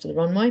 quite close to the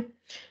runway.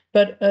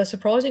 But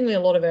surprisingly, a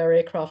lot of our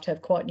aircraft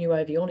have quite new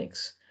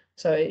avionics.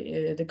 So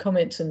the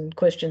comments and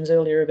questions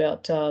earlier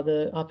about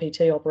the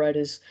RPT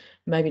operators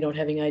maybe not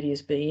having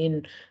ADS-B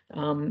in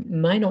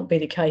may not be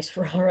the case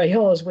for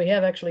RALs. We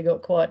have actually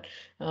got quite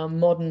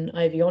modern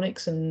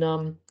avionics,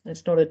 and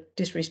it's not a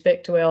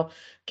disrespect to our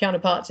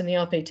counterparts in the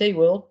RPT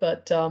world,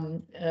 but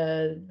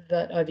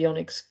that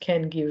avionics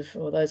can give,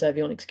 or those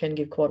avionics can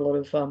give quite a lot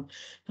of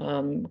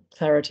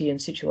clarity and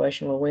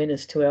situational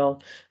awareness to our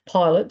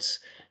pilots.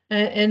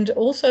 And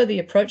also the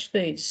approach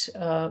speeds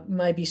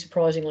may be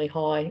surprisingly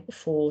high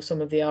for some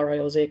of the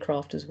RAL's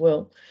aircraft as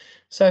well.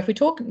 So if we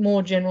talk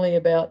more generally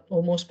about,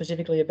 or more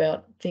specifically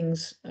about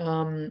things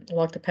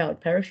like the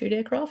powered parachute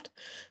aircraft,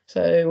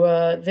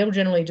 so they'll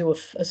generally do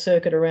a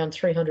circuit around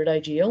 300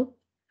 AGL,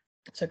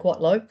 so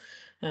quite low.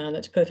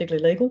 That's perfectly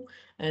legal,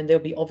 and they'll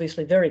be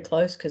obviously very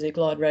close because their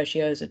glide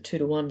ratios are 2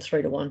 to 1,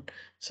 3 to 1.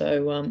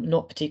 So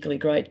not particularly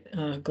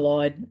great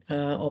glide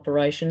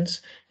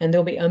operations, and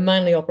they'll be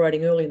mainly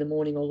operating early in the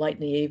morning or late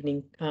in the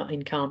evening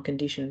in calm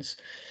conditions.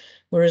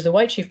 Whereas the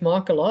weight shift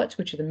microlights,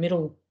 which are the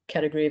middle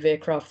category of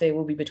aircraft, there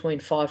will be between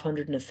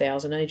 500 and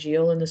 1,000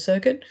 AGL in the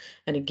circuit,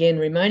 and again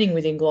remaining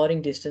within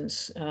gliding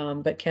distance,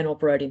 but can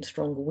operate in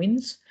stronger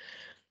winds.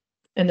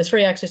 And the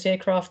 3-axis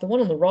aircraft, the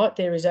one on the right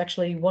there is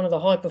actually one of the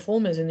high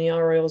performers in the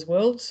RAL's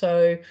world.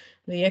 So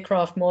the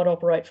aircraft might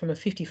operate from a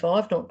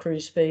 55 knot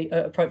cruise speed,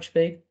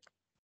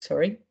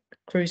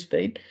 cruise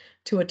speed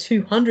to a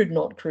 200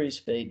 knot cruise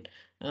speed,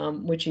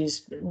 which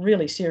is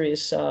really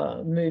serious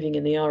moving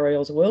in the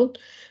RAL's world.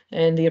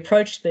 And the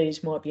approach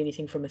speeds might be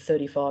anything from a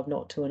 35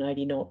 knot to an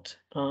 80 knot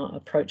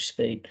approach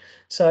speed.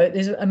 So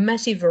there's a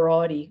massive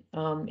variety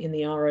in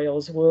the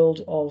RAL's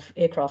world of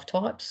aircraft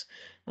types.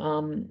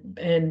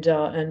 And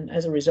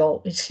as a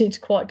result, it's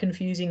quite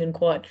confusing and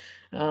quite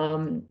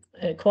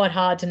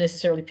hard to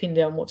necessarily pin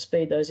down what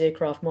speed those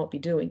aircraft might be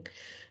doing.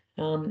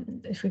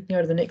 If we can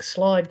go to the next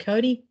slide,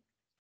 Cody,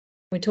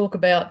 we talk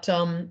about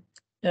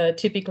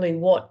typically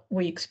what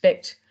we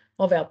expect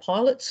of our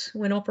pilots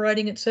when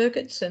operating at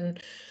circuits,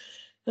 and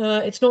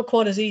it's not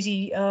quite as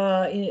easy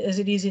as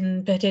it is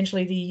in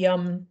potentially the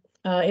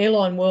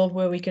airline world,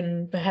 where we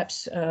can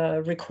perhaps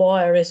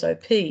require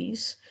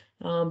SOPs.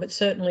 But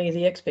certainly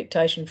the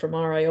expectation from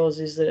RALs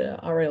is that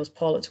RAL's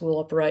pilots will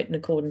operate in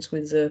accordance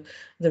with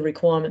the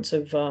requirements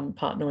of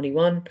Part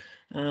 91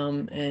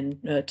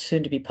 and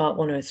soon to be Part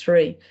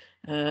 103,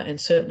 and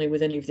certainly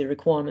with any of the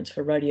requirements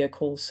for radio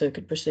calls,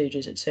 circuit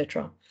procedures,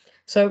 etc.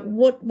 So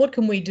what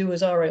can we do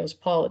as RAL's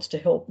pilots to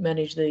help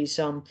manage these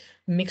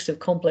mix of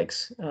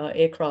complex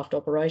aircraft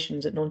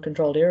operations at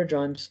non-controlled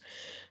aerodromes?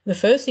 The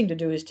first thing to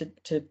do is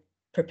to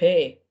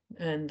prepare.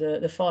 And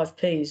the 5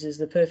 Ps is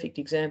the perfect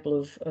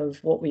example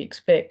of what we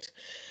expect.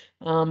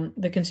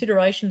 The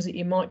considerations that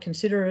you might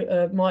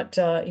consider might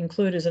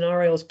include as an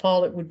RAL's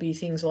pilot would be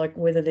things like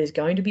whether there's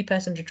going to be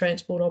passenger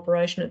transport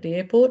operation at the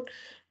airport,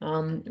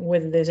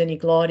 whether there's any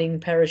gliding,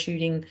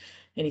 parachuting,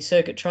 any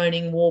circuit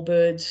training,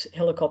 warbirds,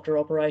 helicopter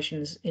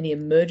operations, any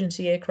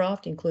emergency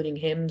aircraft, including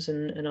HEMS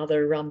and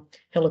other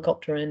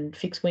helicopter and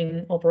fixed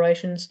wing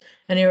operations,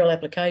 and aerial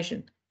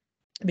application,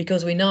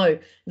 because we know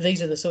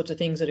these are the sorts of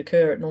things that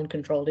occur at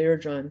non-controlled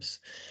aerodromes.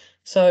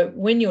 So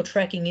when you're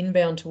tracking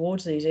inbound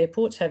towards these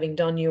airports, having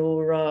done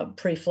your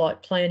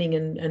pre-flight planning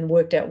and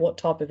worked out what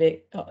type of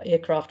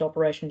aircraft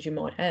operations you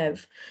might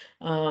have,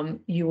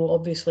 you will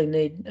obviously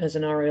need, as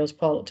an RAL's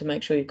pilot, to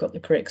make sure you've got the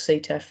correct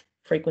CTAF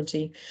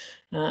frequency,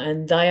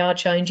 and they are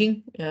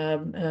changing.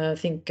 I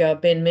think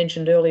Ben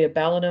mentioned earlier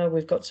Ballina.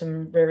 We've got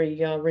some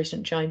very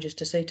recent changes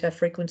to CTAF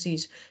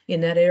frequencies in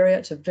that area.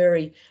 It's a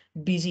very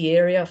busy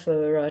area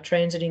for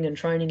transiting and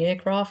training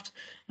aircraft,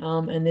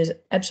 and there's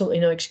absolutely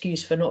no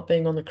excuse for not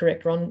being on the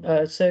correct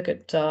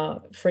circuit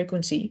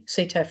frequency,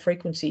 CTAF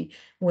frequency,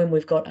 when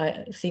we've got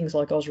things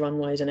like Oz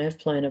Runways and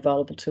AvPlan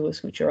available to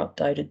us, which are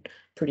updated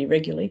pretty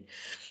regularly.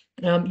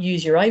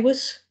 Use your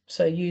AWIS.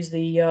 So use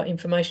the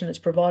information that's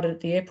provided at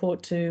the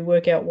airport to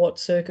work out what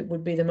circuit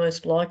would be the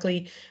most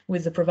likely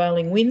with the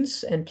prevailing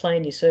winds, and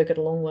plan your circuit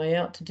a long way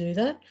out to do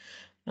that.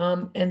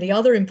 And the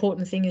other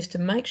important thing is to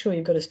make sure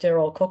you've got a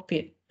sterile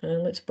cockpit.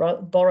 Let's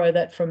borrow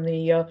that from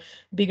the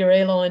bigger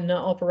airline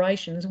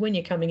operations. When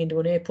you're coming into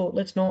an airport,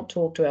 let's not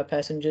talk to our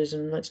passengers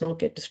and let's not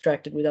get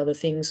distracted with other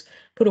things.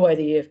 Put away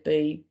the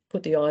EFB,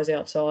 put the eyes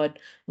outside,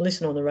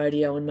 listen on the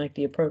radio and make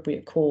the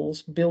appropriate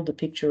calls, build the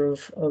picture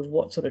of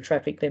what sort of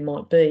traffic there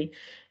might be.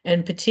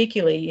 And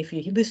particularly if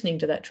you're listening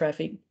to that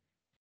traffic,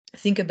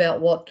 think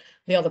about what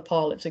the other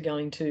pilots are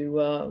going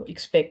to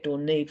expect or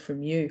need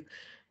from you,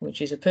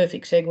 which is a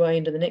perfect segue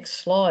into the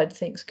next slide.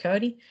 Thanks,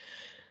 Cody.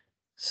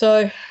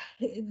 So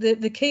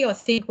the key, I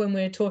think, when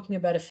we're talking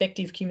about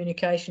effective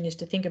communication is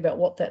to think about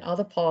what that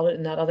other pilot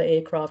and that other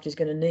aircraft is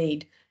going to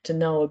need to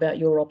know about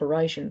your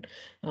operation.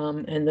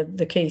 And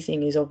the key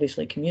thing is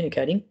obviously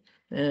communicating.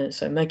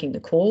 So making the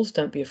calls,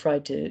 don't be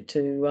afraid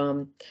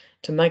to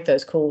make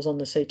those calls on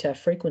the CTAF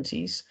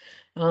frequencies.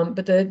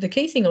 But the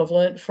key thing I've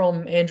learned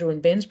from Andrew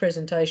and Ben's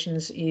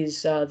presentations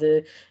is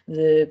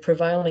the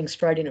prevailing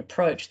straight-in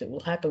approach that will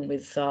happen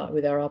with our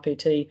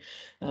RPT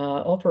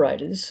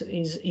operators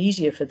is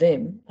easier for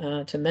them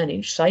to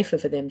manage, safer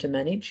for them to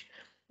manage,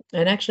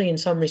 and actually in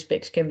some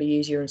respects can be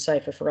easier and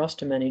safer for us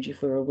to manage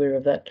if we're aware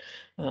of that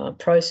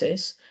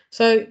process.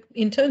 So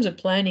in terms of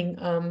planning,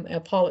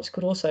 our pilots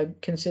could also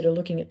consider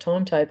looking at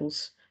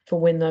timetables for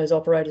when those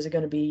operators are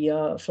going to be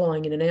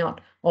flying in and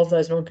out of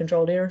those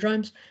non-controlled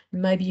aerodromes.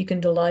 Maybe you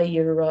can delay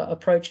your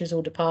approaches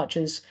or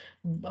departures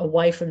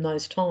away from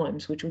those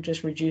times, which will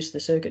just reduce the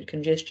circuit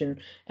congestion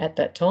at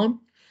that time.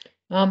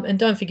 And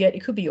don't forget,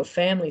 it could be your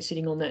family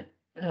sitting on that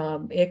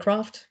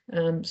aircraft,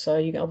 so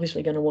you're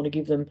obviously going to want to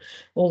give them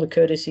all the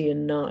courtesy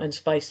and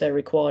space they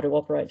require to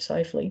operate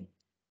safely.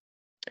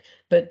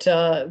 But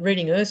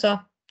reading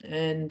ERSA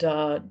and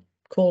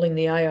calling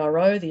the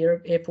ARO,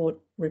 the Airport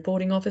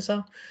Reporting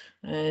Officer,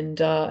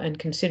 and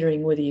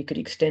considering whether you could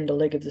extend a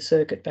leg of the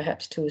circuit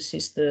perhaps to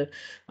assist the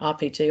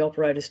RPT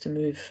operators to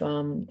move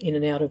in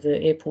and out of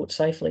the airport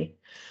safely.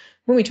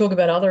 When we talk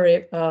about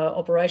other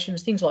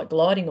operations, things like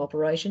gliding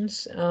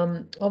operations,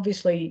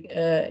 obviously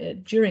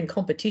during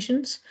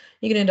competitions,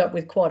 you can end up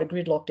with quite a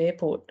gridlocked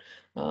airport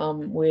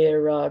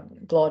where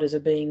gliders are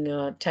being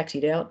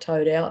taxied out,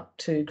 towed out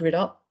to grid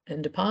up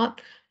and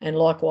depart. And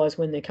likewise,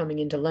 when they're coming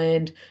into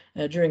land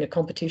during a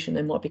competition,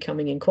 they might be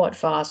coming in quite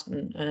fast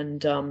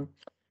and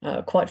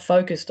quite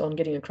focused on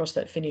getting across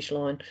that finish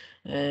line.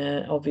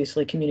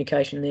 Obviously,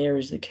 communication there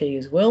is the key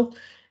as well.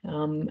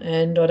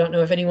 And I don't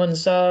know if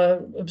anyone's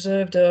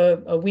observed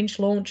a winch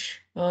launch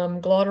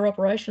glider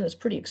operation. It's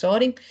pretty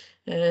exciting,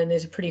 and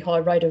there's a pretty high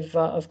rate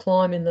of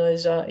climb in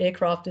those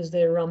aircraft as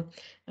they're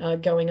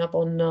going up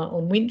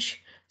on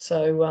winch.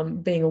 So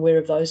being aware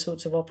of those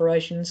sorts of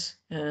operations,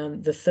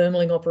 the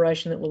thermaling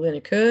operation that will then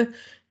occur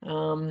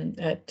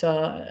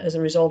as a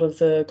result of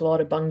the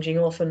glider bunging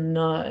off and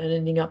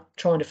ending up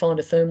trying to find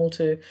a thermal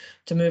to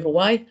move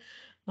away.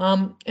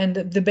 And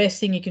the best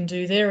thing you can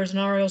do there as an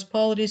RAL's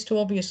pilot is to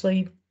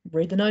obviously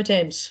read the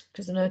NOTAMs,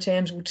 because the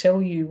NOTAMs will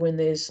tell you when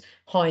there's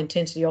high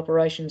intensity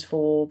operations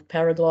for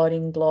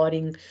paragliding,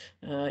 gliding,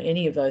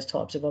 any of those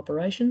types of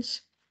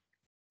operations.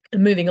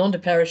 And moving on to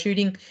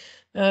parachuting,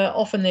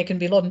 often there can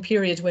be long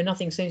periods where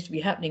nothing seems to be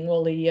happening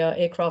while the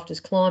aircraft is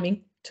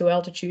climbing to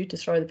altitude to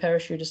throw the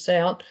parachutists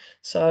out.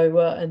 So,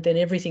 and then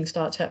everything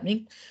starts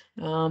happening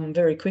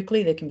very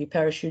quickly. There can be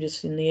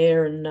parachutists in the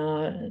air,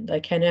 and they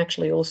can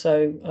actually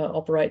also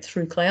operate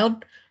through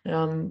cloud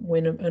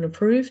when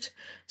approved.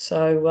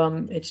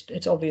 So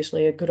it's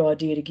obviously a good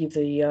idea to give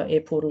the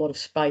airport a lot of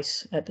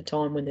space at the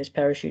time when there's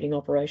parachuting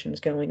operations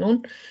going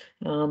on.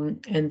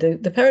 And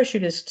the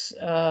parachutists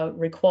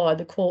required,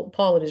 the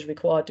pilot is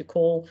required to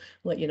call,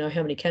 let you know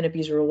how many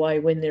canopies are away,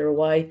 when they're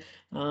away,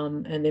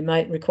 and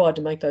they're required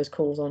to make those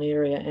calls on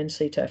area and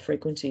CTAF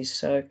frequencies.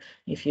 So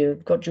if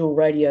you've got dual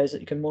radios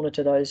that you can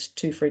monitor those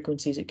two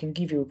frequencies, it can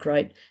give you a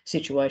great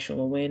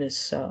situational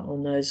awareness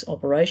on those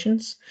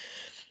operations.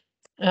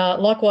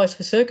 Likewise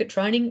for circuit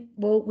training,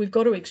 well, we've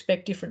got to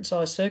expect different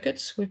size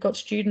circuits. We've got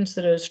students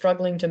that are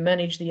struggling to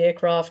manage the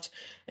aircraft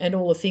and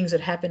all the things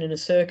that happen in a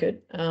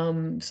circuit.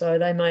 So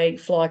they may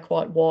fly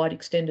quite wide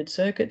extended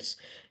circuits.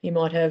 You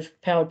might have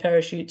powered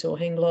parachutes or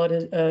hang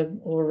gliders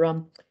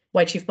or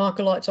weight shift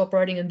marker lights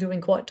operating and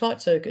doing quite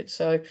tight circuits.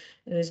 So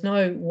there's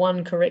no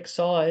one correct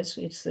size.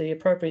 It's the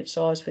appropriate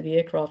size for the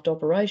aircraft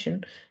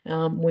operation.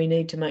 We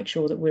need to make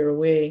sure that we're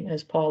aware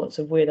as pilots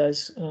of where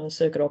those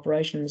circuit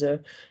operations are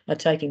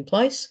taking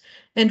place,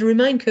 and to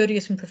remain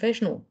courteous and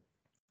professional.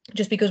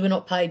 Just because we're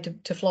not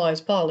paid to fly as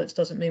pilots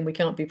doesn't mean we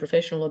can't be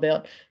professional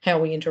about how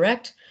we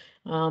interact.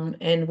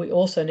 And we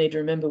also need to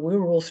remember we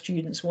were all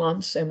students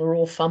once and we're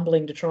all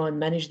fumbling to try and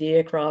manage the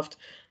aircraft,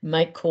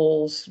 make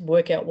calls,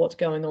 work out what's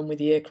going on with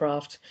the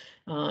aircraft,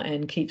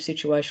 and keep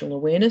situational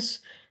awareness.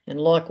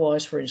 And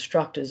likewise for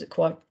instructors, it's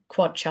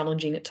quite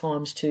challenging at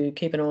times to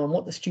keep an eye on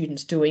what the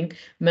student's doing,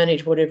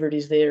 manage whatever it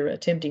is they're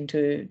attempting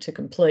to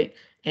complete,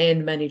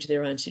 and manage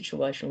their own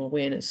situational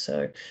awareness.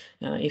 So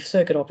if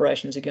circuit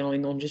operations are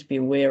going on, just be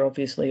aware,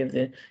 obviously, of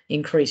the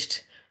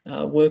increased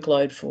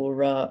workload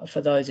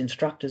for those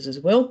instructors as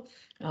well.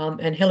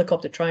 And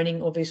helicopter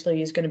training,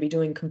 obviously, is going to be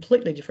doing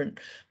completely different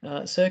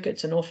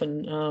circuits and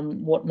often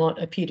what might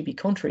appear to be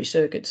contrary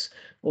circuits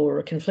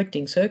or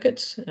conflicting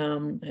circuits.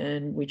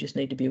 And we just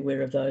need to be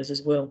aware of those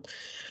as well.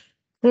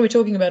 When we're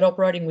talking about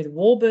operating with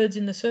warbirds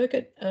in the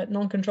circuit at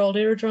non-controlled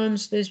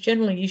aerodromes, there's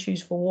generally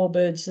issues for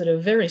warbirds that are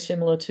very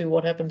similar to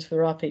what happens for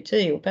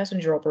RPT or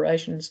passenger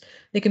operations.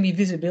 There can be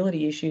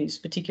visibility issues,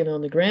 particularly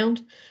on the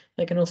ground.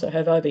 They can also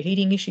have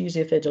overheating issues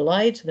if they're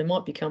delayed, so they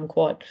might become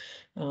quite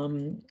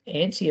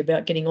antsy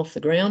about getting off the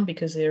ground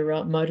because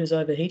their motor's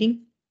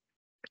overheating.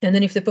 And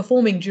then if they're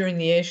performing during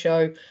the air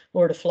show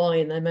or at a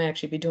fly-in, they may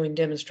actually be doing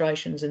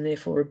demonstrations and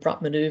therefore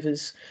abrupt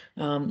manoeuvres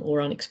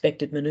or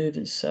unexpected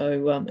manoeuvres.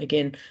 So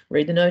again,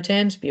 read the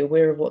NOTAMs, be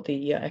aware of what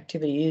the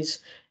activity is,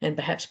 and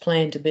perhaps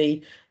plan to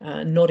be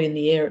not in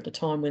the air at the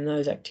time when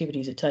those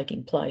activities are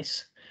taking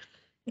place.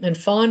 And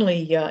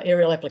finally,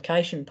 aerial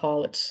application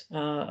pilots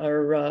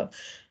are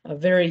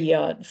very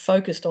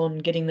focused on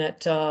getting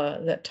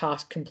that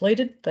task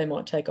completed. They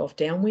might take off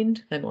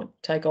downwind. They might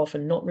take off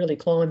and not really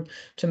climb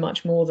to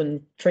much more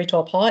than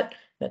treetop height.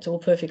 That's all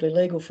perfectly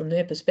legal from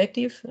their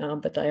perspective,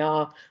 but they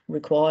are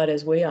required,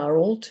 as we are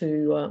all,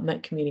 to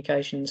make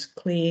communications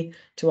clear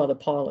to other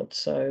pilots.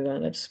 So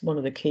that's one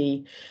of the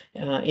key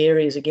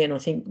areas. Again, I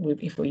think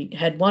if we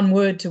had one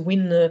word to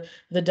win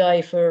the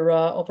day for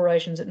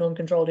operations at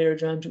non-controlled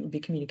aerodromes, it would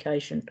be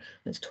communication.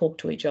 Let's talk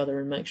to each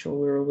other and make sure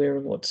we're aware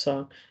of what's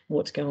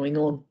going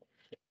on.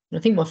 And I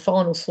think my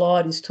final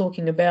slide is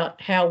talking about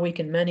how we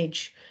can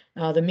manage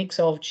the mix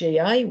of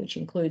GA, which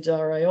includes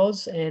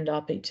RAOs and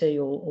RPT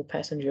or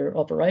passenger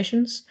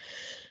operations.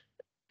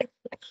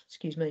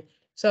 Excuse me.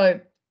 So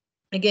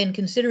again,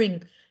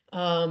 considering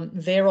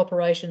their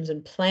operations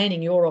and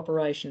planning your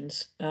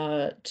operations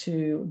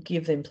to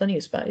give them plenty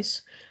of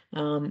space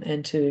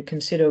and to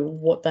consider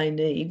what they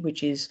need,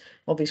 which is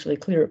obviously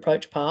clear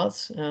approach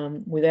paths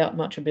without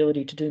much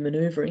ability to do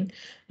manoeuvring.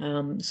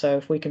 So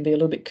if we can be a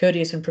little bit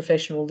courteous and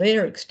professional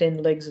there,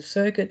 extend legs of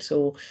circuits,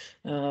 or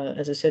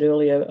as I said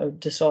earlier,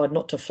 decide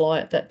not to fly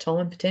at that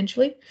time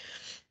potentially.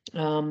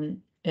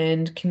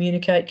 And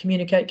communicate.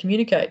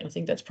 I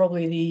think that's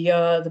probably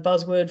the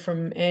buzzword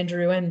from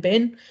Andrew and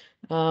Ben.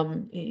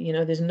 You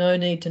know, there's no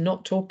need to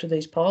not talk to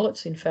these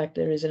pilots. In fact,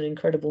 there is an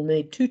incredible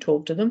need to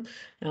talk to them,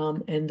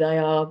 and they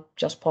are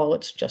just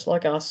pilots, just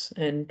like us.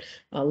 And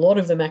a lot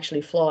of them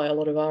actually fly a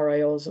lot of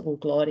RAOs or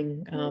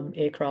gliding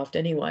aircraft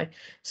anyway.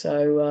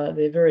 So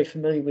they're very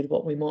familiar with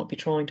what we might be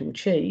trying to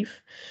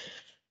achieve.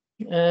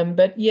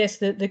 But yes,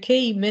 the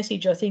key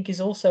message, I think, is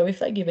also if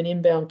they give an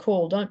inbound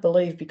call, don't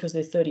believe because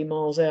they're 30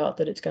 miles out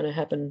that it's going to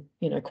happen,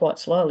 you know, quite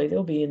slowly.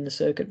 They'll be in the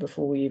circuit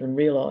before we even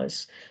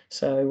realise.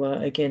 So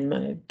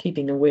again,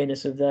 keeping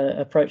awareness of the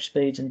approach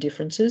speeds and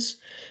differences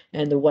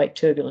and the wake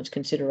turbulence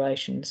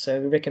considerations. So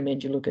we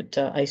recommend you look at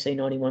AC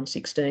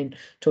 9116,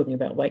 talking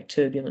about wake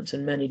turbulence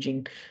and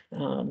managing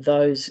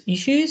those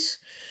issues.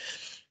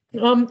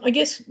 I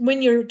guess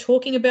when you're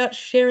talking about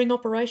sharing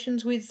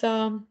operations with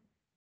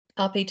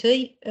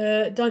RPT,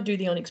 don't do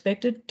the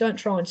unexpected. Don't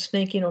try and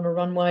sneak in on a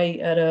runway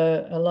at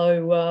a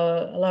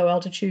low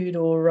altitude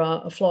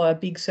or fly a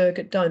big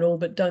circuit. Don't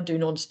orbit. Don't do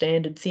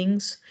non-standard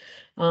things,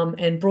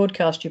 and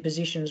broadcast your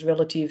positions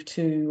relative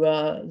to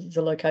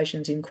the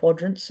locations in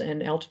quadrants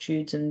and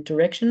altitudes and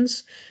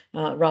directions,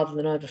 rather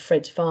than over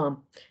Fred's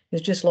farm.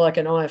 It's just like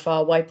an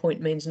IFR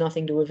waypoint means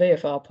nothing to a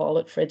VFR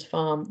pilot. Fred's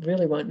farm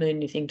really won't mean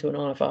anything to an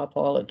IFR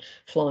pilot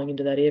flying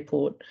into that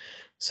airport.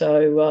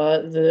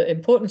 So the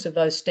importance of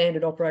those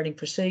standard operating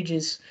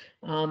procedures,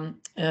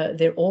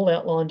 they're all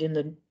outlined in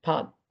the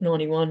Part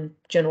 91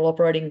 General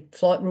Operating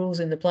Flight Rules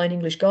in the Plain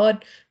English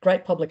Guide.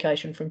 Great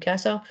publication from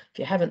CASA. If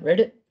you haven't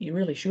read it, you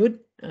really should.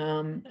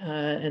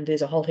 And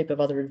there's a whole heap of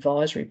other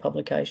advisory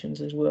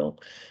publications as well.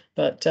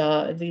 But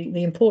the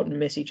important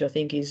message, I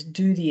think, is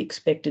do the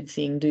expected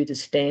thing, do the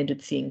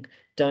standard thing.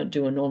 Don't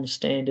do a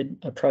non-standard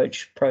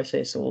approach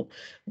process, or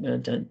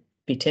don't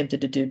be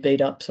tempted to do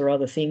beat-ups or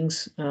other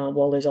things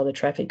while there's other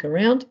traffic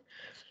around.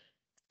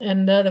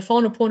 And the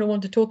final point I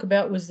wanted to talk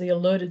about was the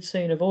alerted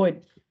see and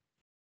avoid.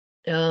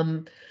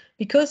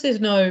 Because there's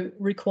no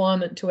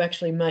requirement to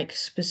actually make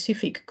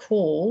specific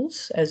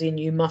calls, as in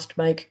you must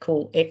make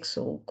call X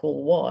or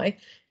call Y,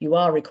 you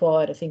are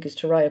required, I think as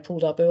Teraya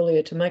pulled up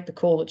earlier, to make the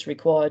call that's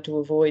required to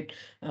avoid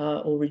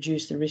or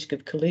reduce the risk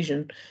of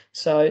collision.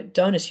 So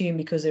don't assume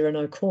because there are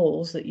no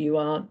calls that you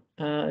aren't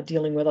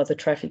dealing with other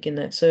traffic in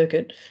that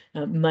circuit.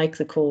 Make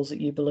the calls that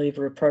you believe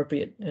are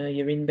appropriate,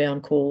 your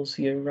inbound calls,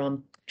 your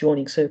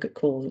joining circuit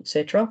calls,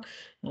 etc.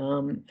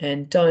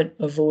 And don't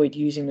avoid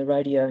using the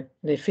radio.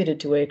 They're fitted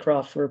to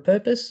aircraft for a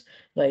purpose.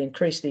 They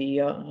increase the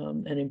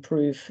and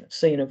improve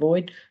see and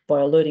avoid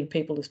by alerting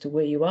people as to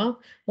where you are.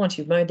 Once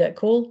you've made that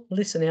call,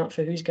 listen out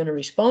for who's going to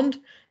respond,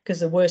 because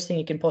the worst thing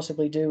you can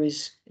possibly do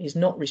is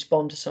not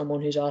respond to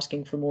someone who's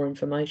asking for more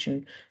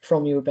information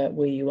from you about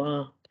where you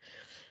are.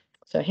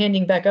 So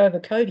handing back over,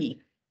 Cody.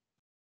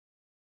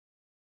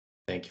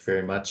 Thank you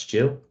very much,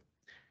 Jill.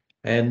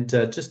 And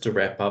just to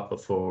wrap up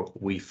before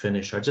we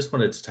finish, I just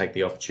wanted to take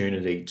the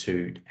opportunity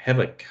to have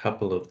a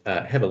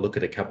look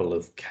at a couple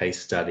of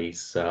case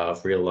studies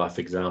of real life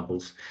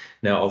examples.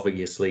 Now,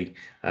 obviously,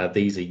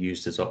 these are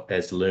used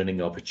as learning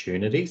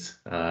opportunities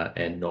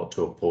and not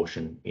to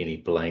apportion any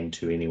blame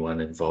to anyone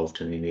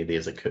involved in any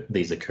of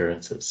these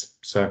occurrences.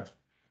 So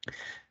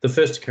the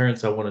first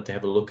occurrence I wanted to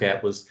have a look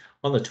at was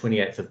on the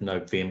 28th of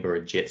November,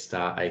 a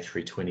Jetstar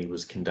A320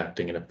 was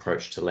conducting an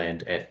approach to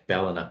land at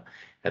Ballina.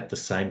 At the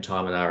same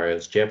time, an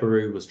RAO's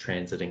Jabiru was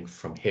transiting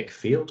from Heck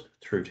Field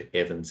through to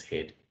Evans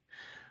Head.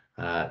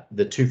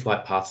 The two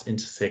flight paths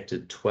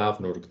intersected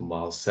 12 nautical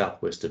miles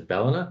southwest of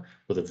Ballina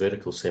with a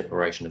vertical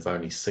separation of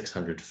only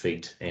 600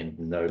 feet and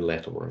no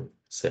lateral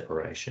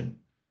separation.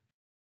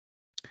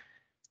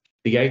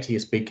 The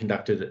ATSB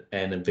conducted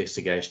an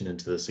investigation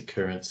into this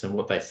occurrence, and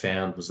what they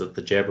found was that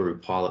the Jabiru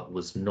pilot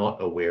was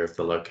not aware of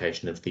the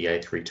location of the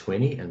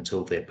A320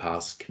 until their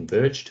paths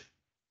converged.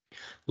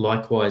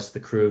 Likewise,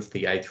 the crew of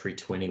the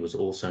A320 was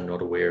also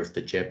not aware of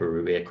the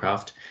Jabiru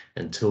aircraft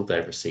until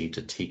they received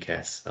a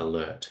TCAS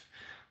alert.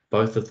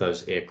 Both of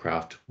those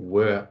aircraft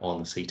were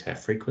on the CTAF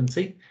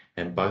frequency,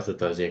 and both of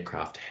those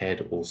aircraft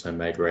had also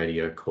made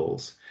radio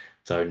calls,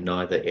 so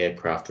neither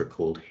aircraft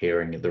recalled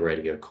hearing the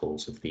radio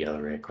calls of the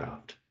other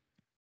aircraft.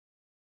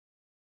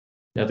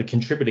 Now, the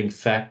contributing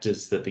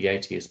factors that the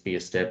ATSB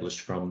established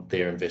from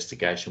their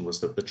investigation was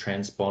that the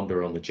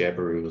transponder on the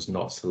Jabiru was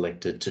not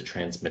selected to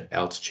transmit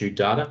altitude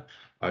data,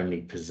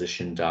 only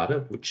position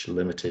data, which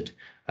limited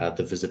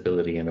the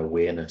visibility and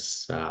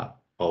awareness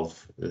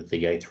of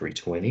the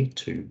A320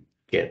 to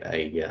get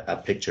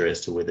a picture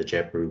as to where the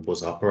Jabiru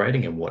was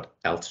operating and what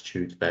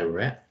altitude they were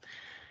at.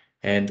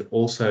 And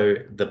also,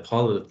 the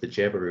pilot of the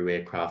Jabiru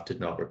aircraft did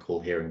not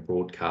recall hearing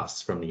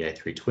broadcasts from the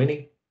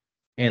A320,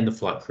 and the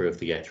flight crew of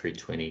the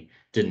A320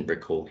 didn't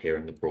recall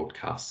hearing the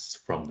broadcasts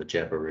from the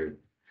Jabiru.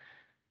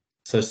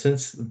 So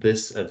since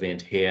this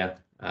event here,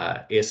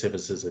 Air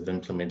Services have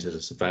implemented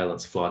a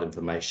Surveillance Flight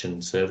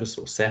Information Service,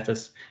 or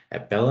SAFIS,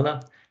 at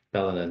Ballina.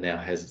 Ballina now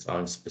has its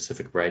own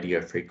specific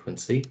radio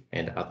frequency,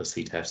 and other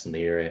CTAFs in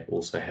the area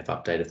also have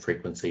updated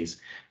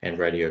frequencies, and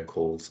radio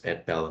calls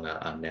at Ballina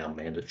are now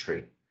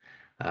mandatory.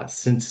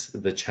 Since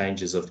the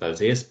changes of those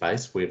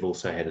airspace, we've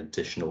also had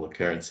additional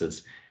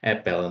occurrences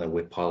at Ballina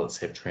where pilots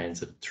have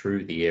transited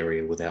through the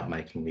area without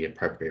making the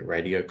appropriate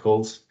radio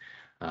calls,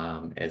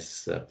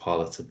 as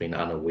pilots have been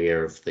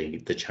unaware of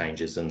the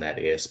changes in that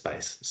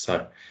airspace.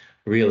 So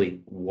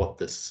really what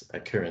this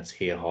occurrence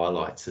here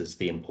highlights is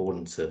the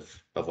importance of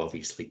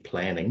obviously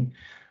planning,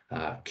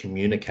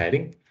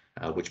 communicating,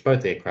 which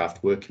both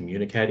aircraft were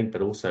communicating,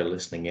 but also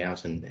listening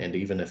out, and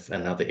even if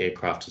another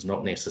aircraft is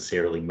not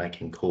necessarily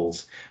making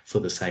calls for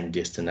the same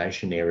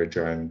destination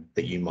aerodrome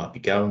that you might be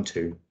going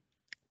to,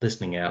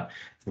 listening out,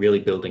 really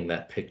building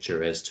that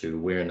picture as to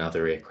where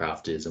another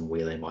aircraft is and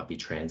where they might be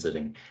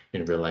transiting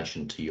in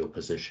relation to your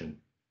position.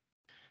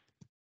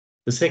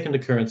 The second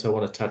occurrence I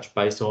want to touch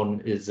base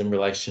on is in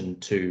relation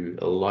to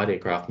light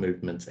aircraft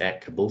movements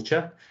at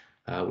Caboolture,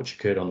 which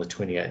occurred on the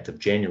 28th of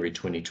January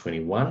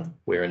 2021,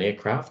 where an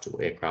aircraft,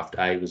 or aircraft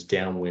A, was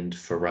downwind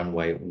for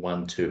runway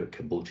 12 at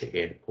Caboolture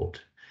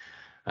Airport.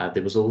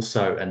 There was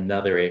also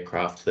another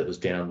aircraft that was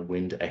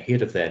downwind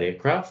ahead of that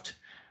aircraft,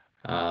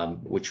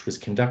 which was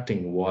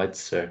conducting wide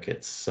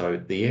circuits.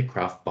 So the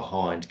aircraft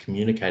behind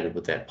communicated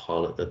with that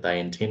pilot that they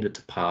intended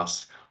to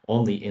pass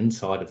on the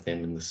inside of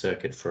them in the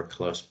circuit for a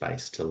close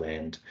base to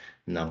land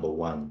number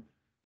 1.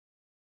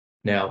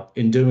 Now,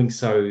 in doing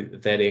so,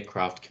 that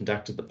aircraft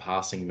conducted the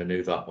passing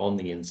maneuver on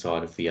the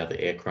inside of the other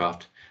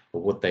aircraft, but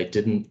what they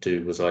didn't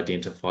do was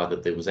identify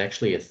that there was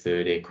actually a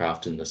third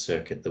aircraft in the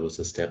circuit that was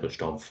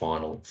established on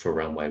final for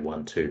runway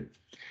 12.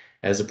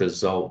 As a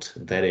result,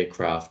 that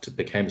aircraft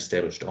became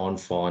established on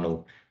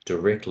final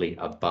directly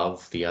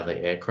above the other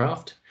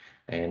aircraft,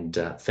 and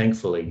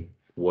thankfully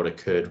what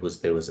occurred was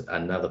there was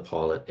another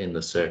pilot in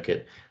the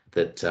circuit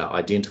that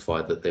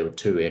identified that there were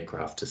 2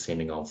 aircraft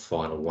descending on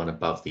final, one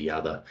above the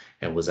other,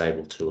 and was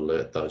able to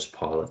alert those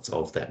pilots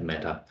of that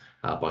matter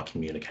by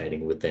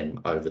communicating with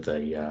them over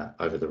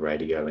the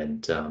radio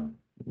and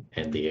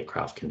the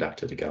aircraft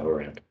conductor to go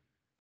around.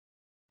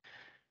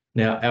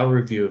 Now, our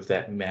review of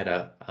that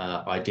matter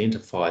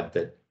identified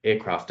that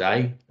Aircraft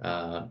A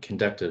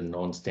conducted a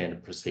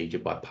non-standard procedure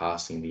by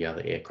passing the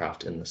other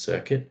aircraft in the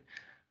circuit.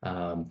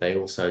 They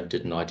also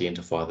didn't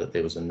identify that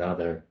there was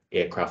another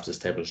aircraft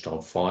established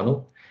on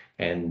final,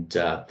 and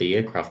the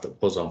aircraft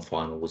that was on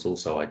final was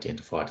also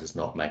identified as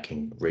not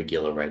making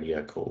regular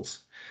radio calls.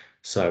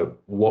 So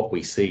what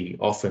we see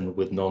often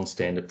with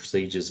non-standard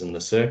procedures in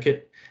the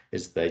circuit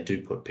is they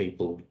do put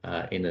people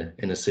in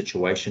a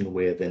situation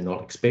where they're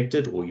not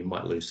expected, or you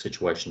might lose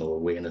situational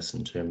awareness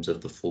in terms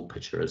of the full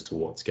picture as to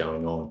what's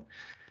going on.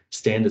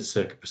 Standard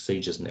circuit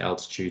procedures and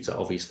altitudes are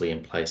obviously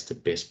in place to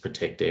best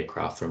protect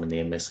aircraft from a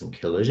near miss and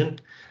collision.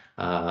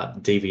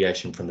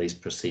 Deviation from these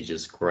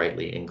procedures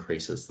greatly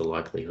increases the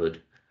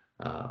likelihood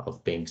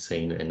of being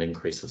seen and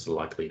increases the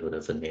likelihood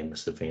of a near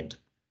miss event.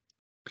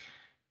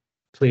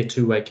 Clear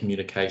two-way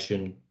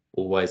communication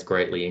always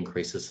greatly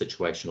increases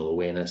situational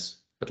awareness,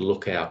 but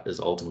lookout is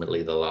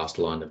ultimately the last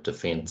line of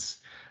defence.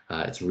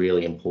 It's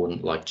really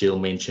important, like Jill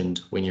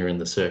mentioned, when you're in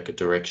the circuit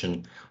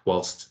direction,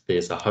 whilst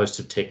there's a host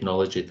of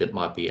technology that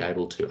might be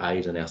able to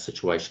aid in our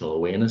situational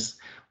awareness,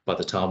 by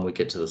the time we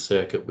get to the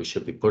circuit, we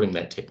should be putting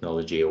that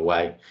technology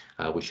away.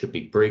 We should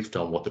be briefed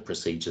on what the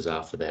procedures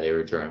are for that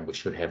aerodrome. We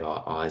should have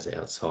our eyes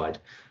outside,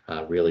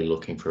 really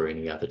looking for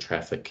any other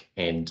traffic,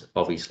 and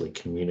obviously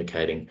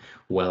communicating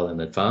well in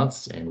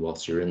advance and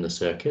whilst you're in the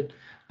circuit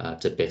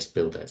to best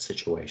build that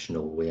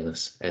situational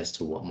awareness as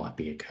to what might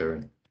be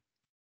occurring.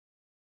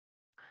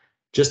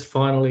 Just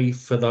finally,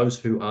 for those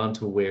who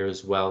aren't aware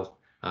as well,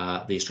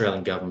 the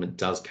Australian government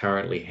does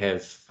currently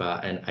have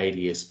an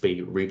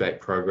ADS-B rebate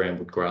program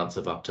with grants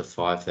of up to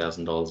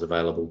 $5,000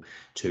 available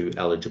to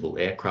eligible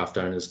aircraft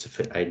owners to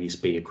fit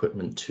ADS-B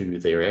equipment to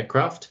their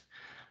aircraft.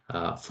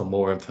 For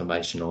more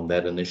information on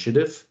that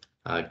initiative,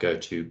 go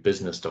to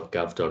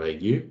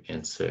business.gov.au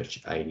and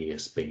search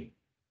ADS-B.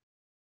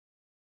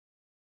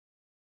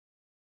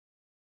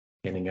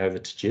 Handing over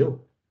to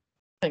Jill.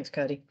 Thanks,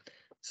 Cody.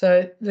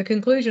 So the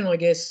conclusion, I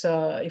guess,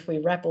 if we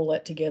wrap all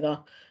that together,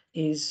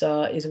 is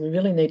we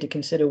really need to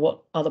consider what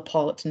other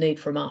pilots need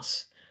from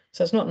us.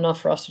 So it's not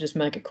enough for us to just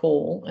make a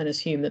call and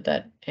assume that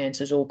that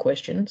answers all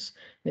questions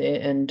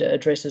and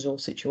addresses all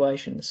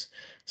situations.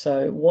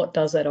 So what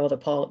does that other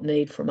pilot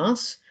need from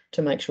us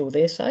to make sure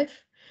they're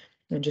safe?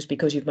 And just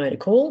because you've made a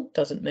call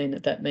doesn't mean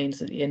that that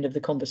means at the end of the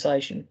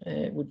conversation.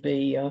 It would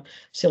be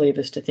silly of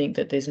us to think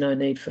that there's no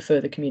need for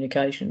further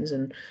communications.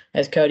 And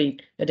as Cody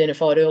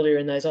identified earlier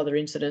in those other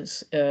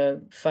incidents,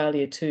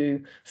 failure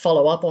to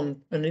follow up on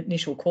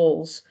initial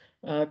calls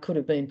could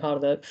have been part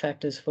of the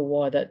factors for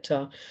why that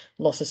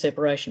loss of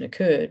separation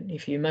occurred.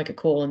 If you make a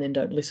call and then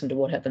don't listen to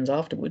what happens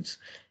afterwards,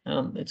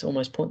 it's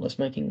almost pointless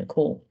making the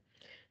call.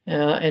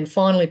 And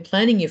finally,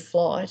 planning your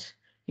flight,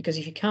 because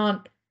if you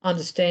can't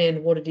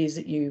understand what it is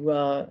that you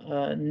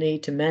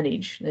need to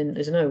manage, then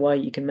there's no way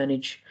you can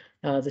manage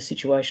the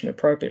situation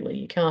appropriately.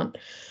 You can't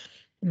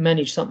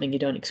manage something you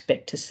don't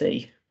expect to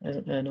see,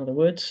 in other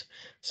words.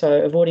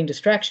 So avoiding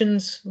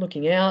distractions,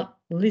 looking out,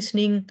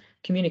 listening,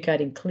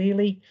 communicating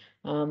clearly,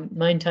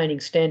 maintaining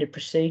standard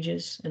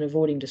procedures and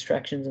avoiding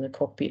distractions in the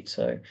cockpit.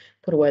 So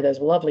put away those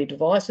lovely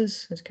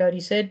devices, as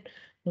Cody said,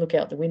 look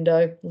out the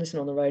window, listen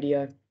on the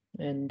radio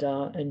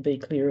and be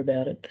clear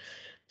about it.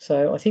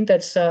 So I think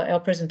that's our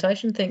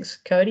presentation. Thanks,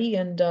 Cody,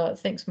 and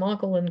thanks,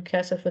 Michael and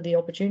Casa, for the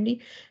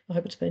opportunity. I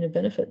hope it's been a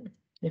benefit.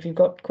 If you've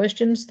got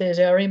questions, there's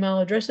our email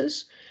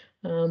addresses.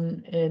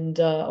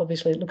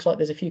 Obviously, it looks like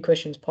there's a few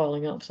questions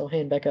piling up, so I'll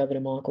hand back over to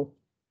Michael.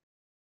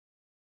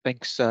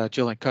 Thanks,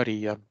 Jill and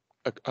Cody.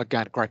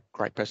 Again, great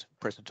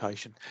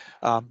presentation.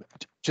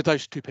 To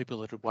those two people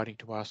that are waiting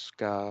to ask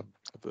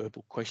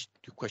verbal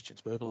questions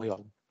verbally,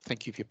 I'll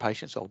thank you for your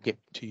patience. I'll get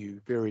to you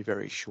very,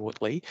 very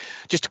shortly.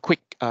 Just a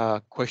quick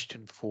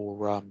question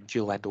for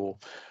Jill and or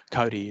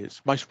Cody.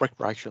 Is most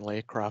recreational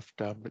aircraft,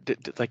 do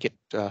they get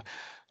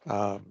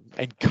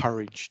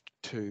encouraged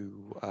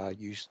to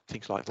use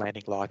things like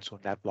landing lights or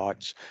nav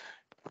lights,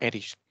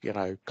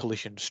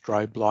 collision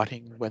strobe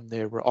lighting when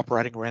they're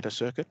operating around a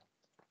circuit?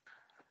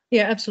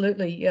 Yeah,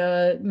 absolutely.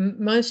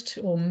 Most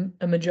or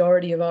a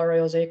majority of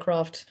RAL's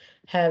aircraft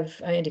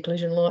have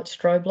anti-collision lights,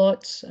 strobe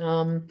lights.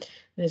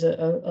 There's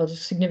a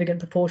significant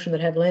proportion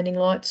that have landing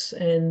lights,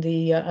 and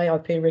the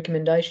AIP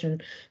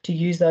recommendation to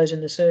use those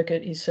in the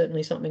circuit is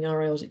certainly something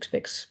RALs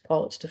expects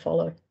pilots to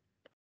follow.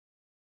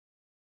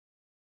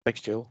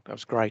 Thanks, Jill. That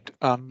was great.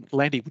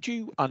 Landy, would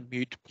you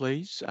unmute,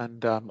 please?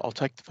 And I'll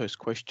take the first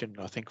question,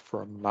 I think,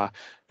 from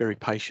very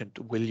patient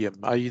William.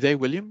 Are you there,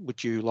 William?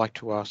 Would you like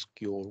to ask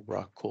your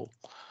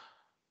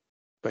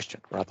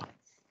question, rather?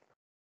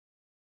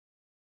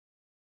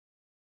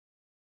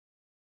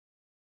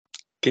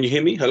 Can you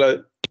hear me?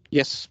 Hello?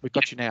 Yes, we've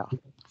got you now.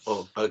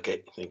 Oh,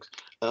 okay, thanks.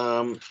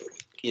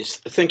 Yes,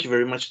 thank you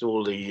very much to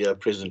all the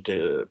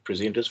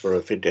presenters for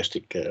a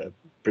fantastic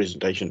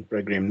presentation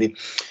program there.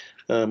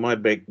 My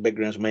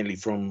background is mainly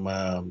from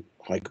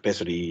high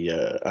capacity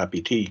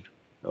RPT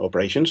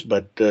operations,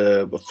 but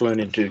I've flown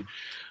into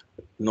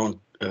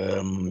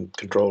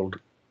non-controlled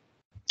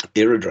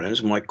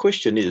aerodromes. My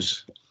question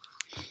is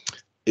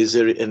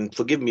there, and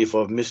forgive me if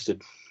I've missed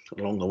it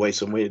along the way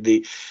somewhere,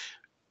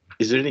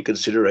 is there any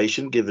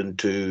consideration given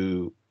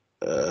to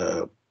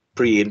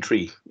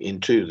pre-entry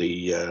into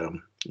the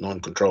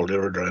non-controlled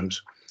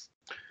aerodromes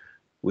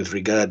with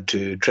regard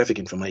to traffic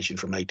information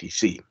from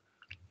ATC?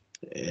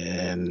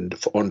 And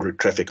for en route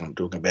traffic, I'm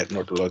talking about,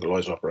 not the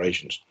localized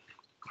operations.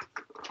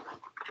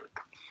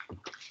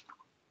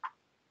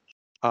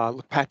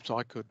 Look, perhaps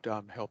I could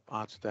help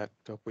answer that,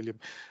 William.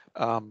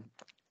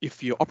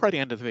 If you're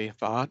operating under the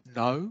VFR,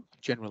 no,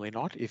 generally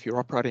not. If you're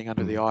operating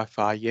under the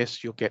IFR,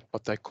 yes, you'll get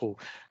what they call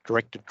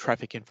directed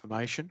traffic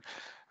information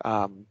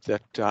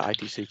that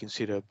ATC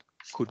consider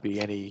could be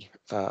any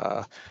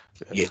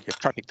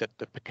traffic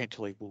that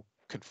potentially will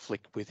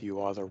conflict with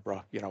you, either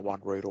en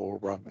route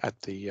or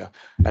at the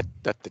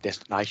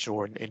destination,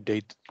 or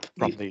indeed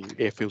from the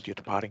airfield you're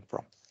departing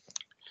from.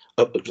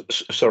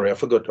 Sorry, I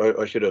forgot.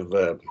 I should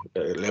have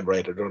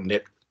elaborated on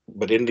that.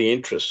 But in the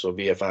interests of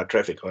VFR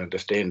traffic, I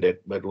understand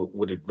that. But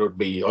would it not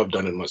be? I've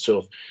done it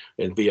myself.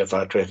 In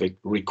VFR traffic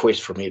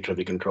request from air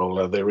traffic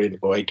control, they're in,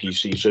 or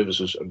ATC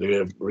services,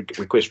 they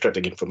request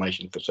traffic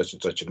information for such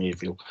and such an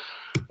airfield,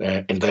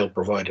 and they'll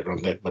provide it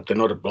on that. But they're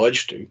not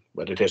obliged to.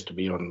 But it has to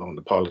be on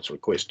the pilot's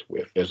request,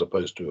 as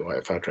opposed to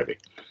IFR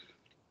traffic.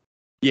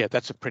 Yeah,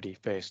 that's a pretty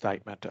fair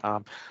statement.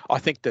 I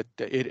think that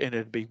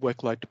it'd be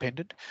workload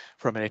dependent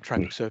from an air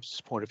traffic services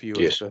point of view.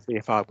 Yes. If the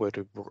FR were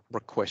to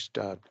request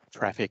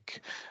traffic,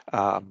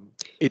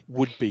 it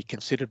would be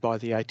considered by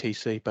the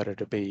ATC, but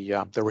it'd be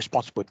the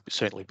response would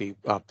certainly be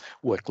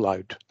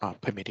workload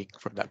permitting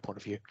from that point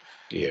of view.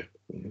 Yeah,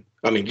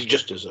 I mean,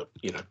 just as a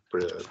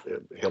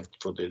help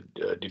for the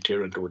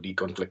deterrent or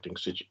deconflicting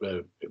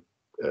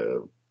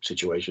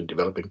situation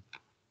developing.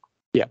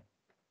 Yeah.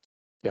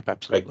 Yep,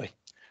 absolutely. Right.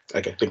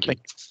 Okay, thank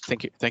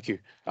you. Thank you.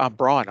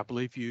 Brian, I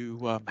believe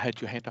you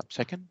had your hand up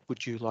second.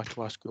 Would you like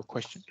to ask your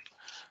question?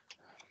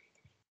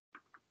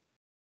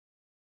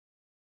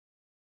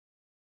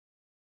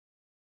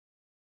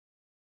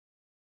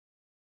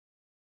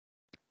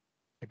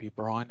 Maybe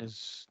Brian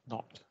is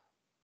not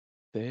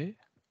there.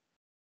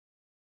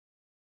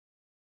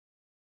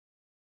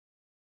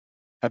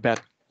 About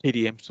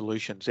TDM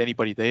solutions,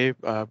 anybody there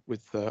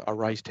with a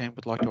raised hand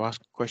would like to ask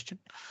a question?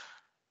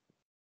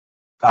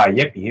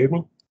 Yep, you hear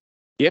me?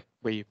 Yep,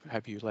 we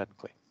have you loud and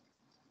clear.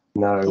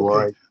 No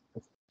worries.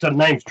 So the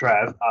name's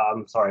Trav.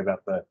 Sorry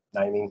about the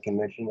naming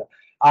convention.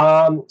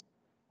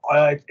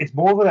 It's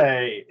more of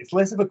it's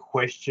less of a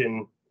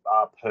question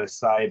per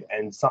se,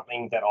 and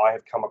something that I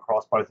have come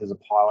across both as a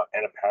pilot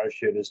and a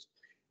parachutist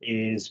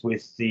is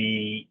with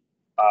the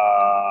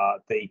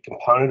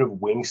component of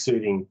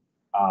wingsuiting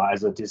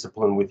as a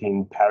discipline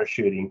within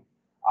parachuting.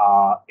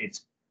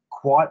 It's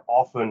quite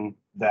often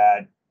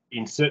that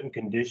in certain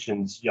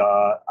conditions,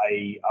 a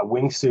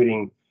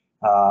wingsuiting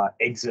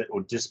exit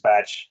or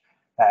dispatch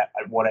at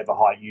whatever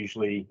height,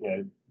 usually,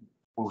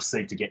 we'll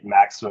seek to get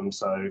maximum.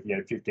 So,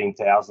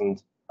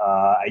 15,000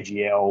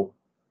 AGL,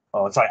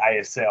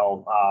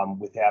 ASL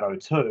without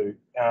O2,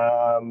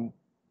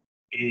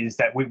 is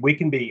that we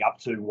can be up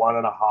to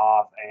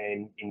 1.5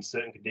 and in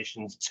certain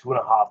conditions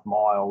 2.5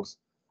 miles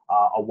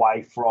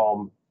away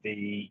from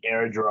the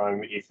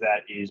aerodrome if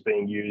that is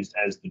being used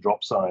as the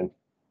drop zone.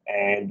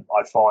 And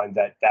I find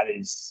that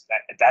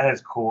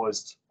has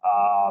caused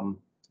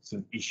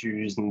some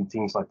issues and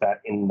things like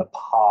that in the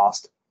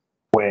past,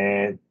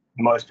 where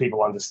most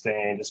people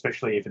understand,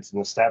 especially if it's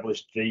an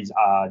established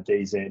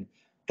DZ,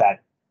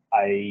 that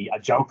a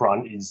jump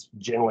run is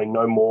generally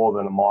no more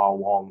than 1 mile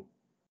long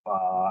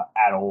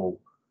at all.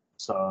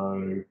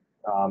 So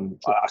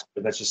I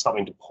suppose that's just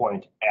something to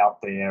point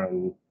out there,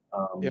 and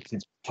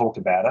since we talked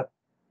about it,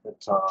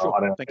 but I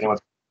don't know if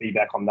anyone's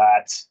feedback on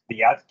that.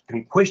 The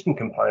question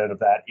component of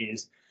that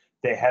is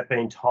there have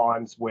been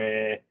times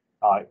where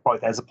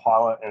both as a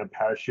pilot and a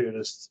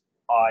parachutist,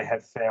 I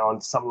have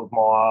found some of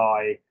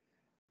my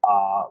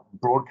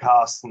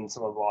broadcasts and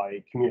some of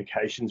my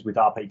communications with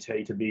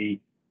RPT to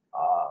be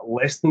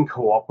less than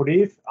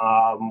cooperative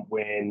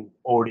when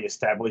already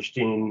established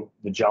in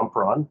the jump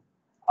run.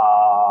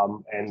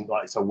 And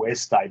so we're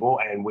stable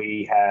and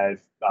we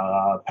have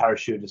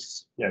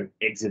parachutists,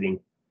 exiting,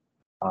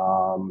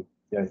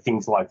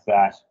 things like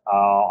that.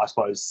 I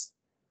suppose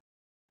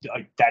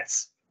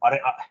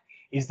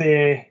is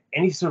there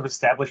any sort of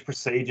established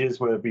procedures,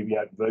 whether it be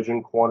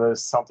Virgin, Qantas,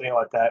 something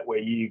like that, where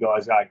you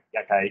guys are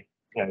okay,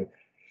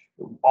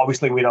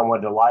 obviously we don't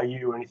want to delay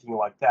you or anything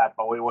like that,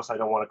 but we also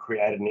don't want to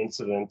create an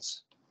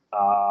incident,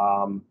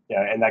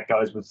 and that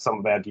goes with some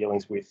of our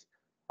dealings with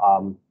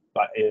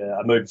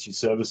emergency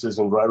services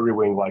and rotary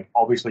wing. Like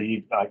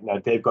obviously,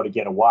 they've got to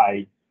get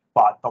away,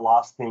 but the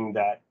last thing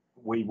that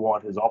we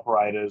want as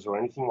operators or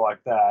anything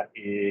like that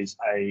is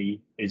a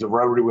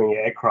rotary wing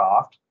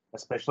aircraft,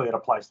 especially at a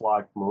place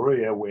like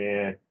Maria,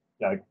 where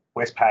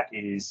Westpac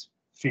is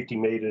 50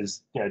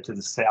 meters, to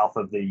the south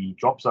of the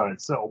drop zone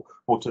itself,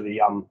 or to the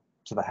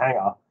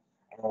hangar,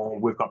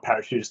 and we've got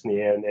parachutists in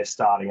the air and they're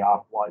starting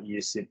up. Like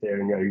you sit there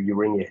and you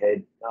wring your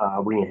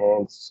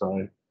hands.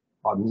 So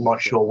I'm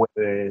not sure whether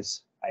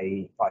there's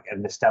an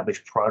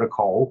established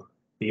protocol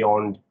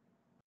beyond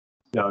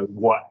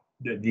what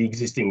the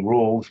existing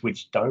rules,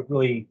 which don't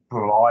really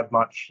provide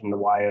much in the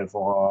way of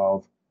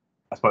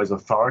I suppose,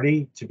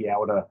 authority to be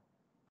able to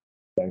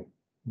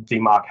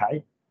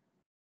demarcate.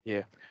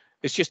 Yeah,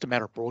 it's just a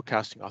matter of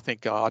broadcasting. I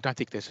think I don't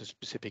think there's a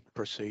specific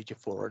procedure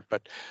for it,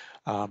 but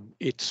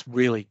it's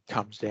really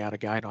comes down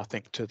again, I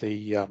think, to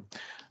the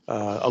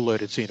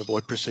alerted see and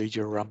avoid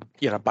procedure.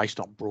 Based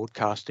on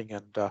broadcasting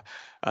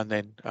and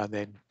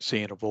then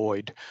see and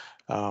avoid.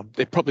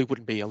 There probably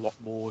wouldn't be a lot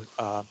more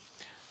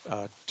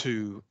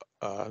to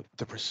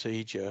the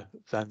procedure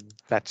than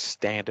that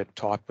standard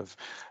type of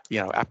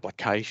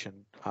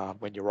application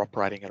when you're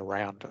operating it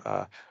around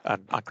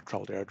an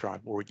uncontrolled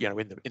aerodrome or in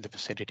the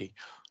vicinity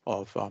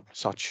of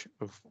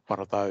one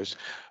of those,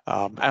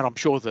 and I'm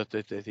sure that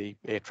the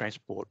air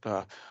transport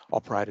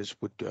operators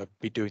would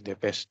be doing their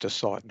best to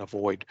sight and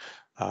avoid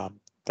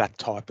that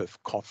type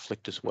of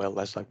conflict, as well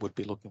as they would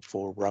be looking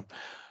for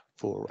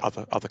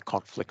other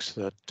conflicts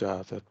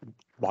that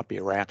might be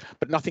around,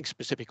 but nothing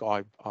specific.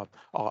 I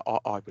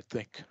would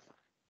think.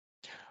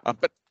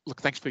 But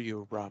look, thanks for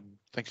your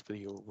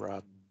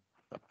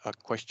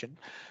question,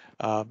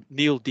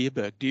 Neil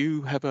Dearberg. Do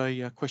you have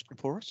a question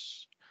for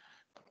us?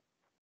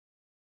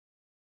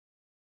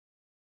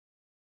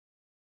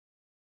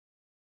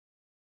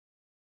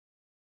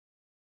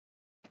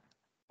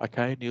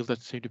 Okay, Neil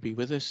doesn't seem to be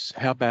with us.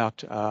 How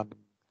about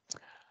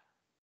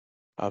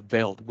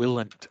Veld,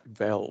 Willent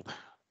Veld?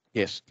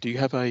 Yes, do you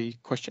have a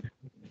question?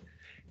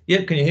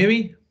 Yep, can you hear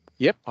me?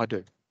 Yep, I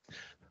do.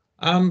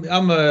 I'm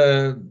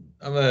a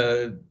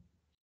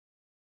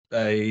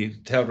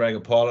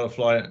taildragger pilot. I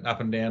fly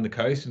up and down the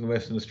coast in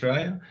Western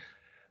Australia.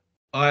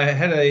 I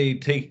had a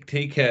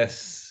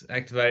TCAS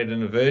activated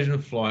in a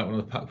version flight when I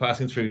was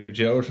passing through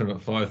Geraldton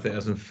at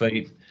 5,000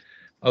 feet.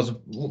 I was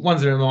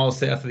 10 miles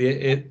south of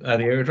the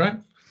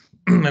aerodrome,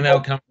 and they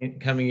were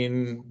coming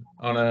in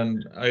on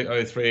an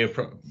 003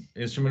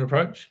 instrument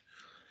approach.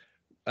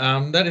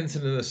 That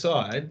incident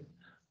aside,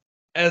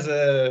 as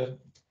a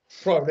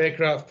private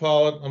aircraft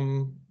pilot,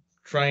 I'm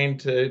trained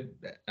to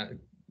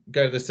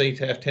go to the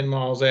CTAF 10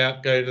 miles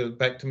out,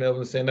 back to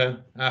Melbourne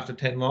Centre after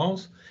 10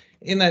 miles.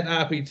 In that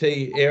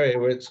RPT area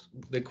where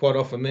they're quite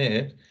often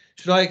there,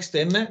 should I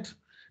extend that?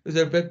 Is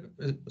there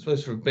I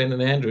suppose for Ben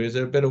and Andrew, is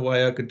there a better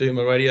way I could do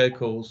my radio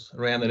calls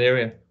around that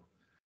area?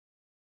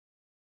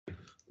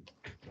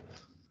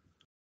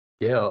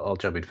 Yeah, I'll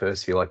jump in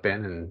first if you like,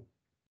 Ben. And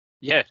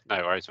yeah, no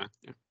worries, man.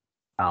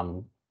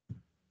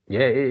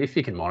 Yeah, if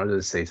you can monitor the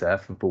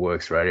CTAF, if it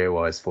works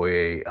radio-wise for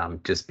you,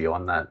 just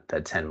beyond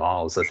that 10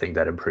 miles, I think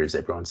that improves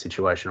everyone's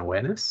situational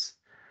awareness.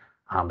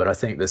 But I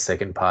think the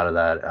second part of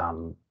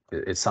that,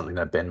 it's something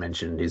that Ben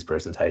mentioned in his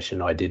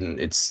presentation. I didn't.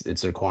 It's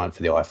a requirement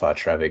for the IFR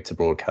traffic to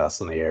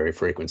broadcast on the area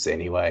frequency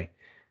anyway,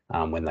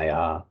 when they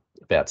are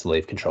about to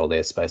leave controlled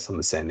airspace on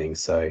the sending.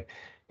 So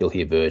you'll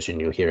hear Virgin,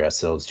 you'll hear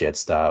ourselves,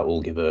 Jetstar,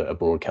 all give a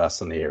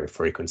broadcast on the area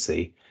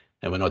frequency.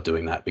 And we're not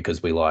doing that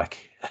because we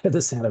like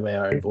the sound of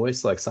our own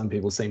voice, like some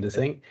people seem to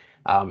think.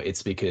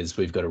 It's because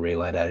we've got to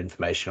relay that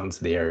information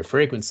onto the area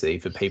frequency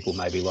for people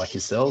maybe like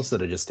yourselves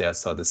that are just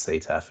outside the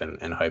CTAF,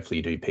 and hopefully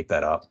you do pick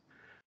that up.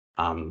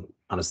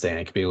 Understand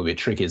it can be a little bit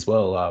tricky as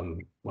well.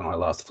 When I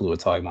last flew a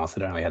Tiger Moth,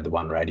 it only had the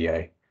one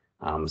radio.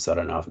 So I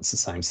don't know if it's the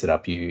same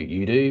setup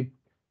you do,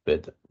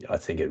 but I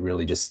think it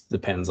really just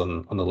depends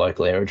on the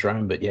local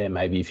aerodrome. But yeah,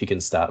 maybe if you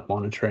can start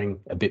monitoring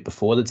a bit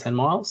before the 10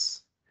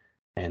 miles.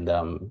 And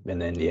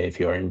then, yeah, if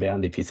you're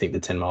inbound, if you think the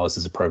 10 miles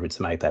is appropriate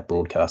to make that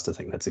broadcast, I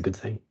think that's a good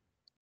thing.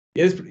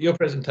 Yes, your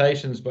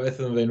presentations, both of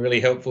them have been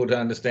really helpful to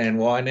understand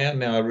why now.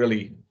 Now I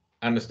really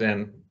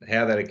understand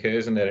how that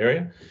occurs in that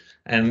area.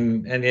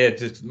 And yeah,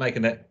 just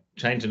making that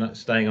change and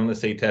staying on the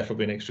CTAF will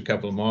be an extra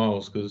couple of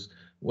miles, because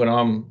when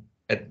I'm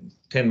at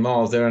 10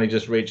 miles, they're only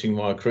just reaching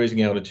my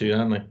cruising altitude,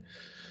 aren't they?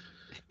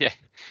 Yeah,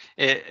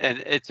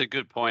 and it's a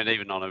good point,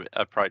 even on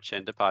approach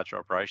and departure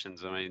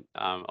operations. I mean,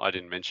 I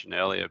didn't mention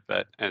earlier,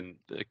 and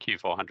the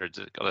Q400's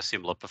got a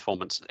similar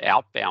performance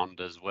outbound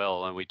as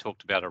well. And we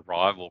talked about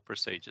arrival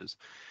procedures.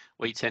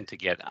 We tend to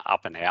get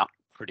up and out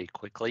pretty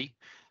quickly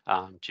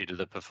due to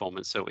the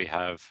performance that we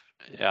have.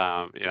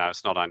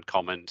 It's not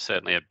uncommon,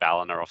 certainly at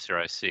Ballina off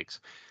 06,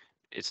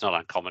 it's not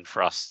uncommon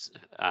for us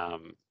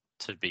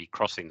to be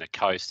crossing the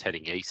coast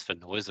heading east for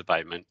noise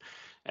abatement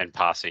and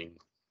passing,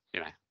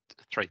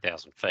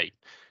 3,000 feet.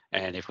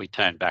 And if we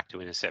turn back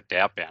to intercept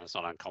outbound, it's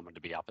not uncommon to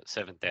be up at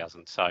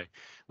 7,000. So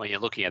when you're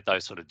looking at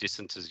those sort of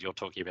distances you're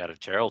talking about at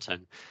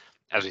Geraldton,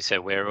 as we said,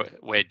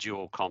 we're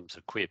dual comms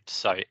equipped.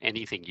 So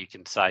anything you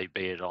can say,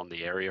 be it on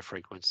the area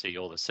frequency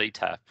or the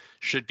CTAF,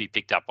 should be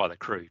picked up by the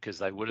crew, because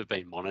they would have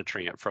been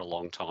monitoring it for a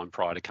long time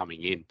prior to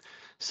coming in.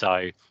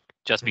 So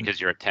just because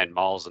you're at 10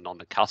 miles and on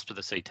the cusp of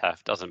the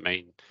CTAF doesn't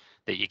mean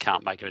that you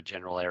can't make it a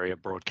general area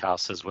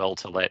broadcast as well,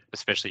 to let,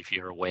 especially if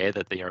you're aware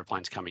that the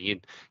aeroplane's coming in,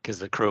 because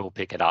the crew will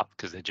pick it up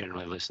because they're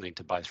generally listening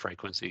to both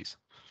frequencies.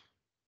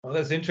 Well,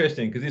 that's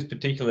interesting, because this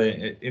particular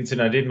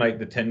incident, I did make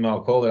the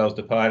 10-mile call that I was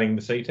departing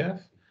the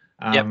CTAF.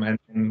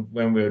 And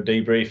when we were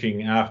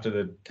debriefing after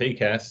the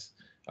TCAS,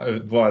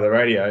 via the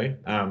radio.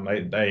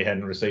 They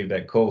hadn't received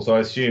that call, so I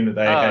assume that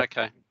they hadn't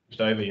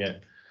switched over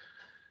yet.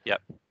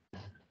 Yep.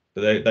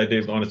 But they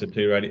do monitor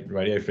 2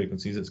 radio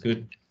frequencies. It's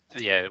good.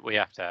 Yeah, we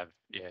have to have.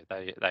 Yeah,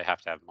 they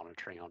have to have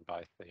monitoring on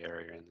both the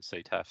area and the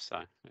CTAF.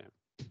 So yeah.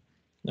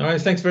 All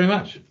right. Thanks very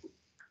much.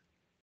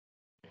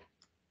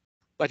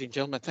 Ladies and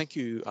gentlemen, thank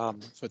you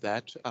for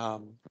that.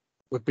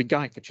 We've been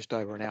going for just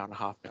over an hour and a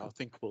half now. I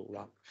think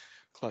we'll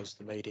close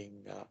the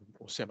meeting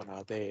or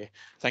seminar there.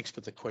 Thanks for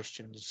the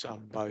questions,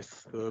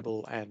 both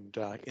verbal and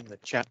in the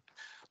chat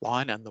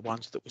line, and the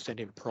ones that were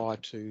sent in prior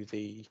to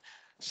the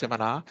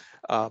seminar.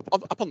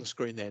 Up on the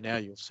screen there now,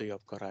 you'll see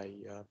I've got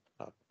a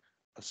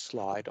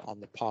slide on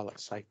the Pilot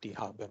Safety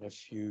Hub, and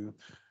if you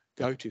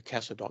go to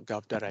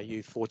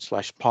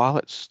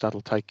casa.gov.au/pilots,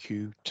 that'll take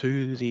you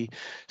to the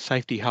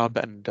Safety Hub,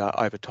 and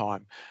over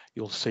time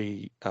you'll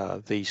see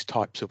these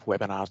types of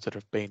webinars that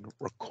have been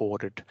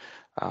recorded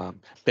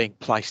being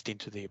placed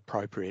into the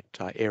appropriate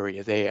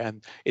area there,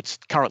 and it's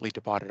currently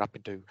divided up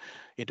into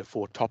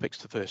 4 topics,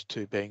 the first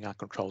 2 being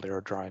uncontrolled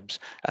aerodromes,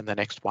 and the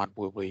next one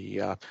we'll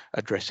be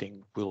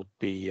addressing will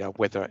be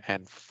weather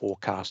and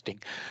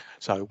forecasting.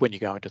 So when you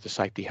go into the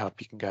Safety Hub,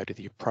 you can go to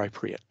the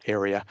appropriate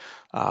area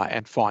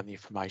and find the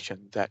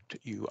information that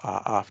you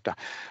are after.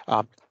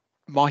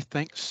 My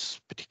thanks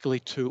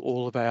particularly to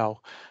all of our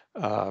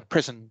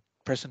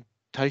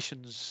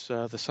presentations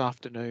this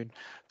afternoon.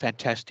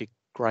 Fantastic,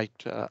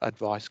 great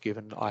advice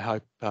given. I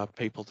hope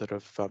people that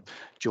have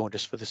joined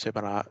us for the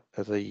seminar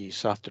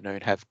this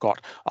afternoon have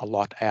got a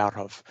lot out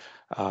of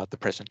the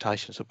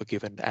presentations that were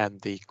given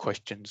and the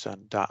questions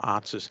and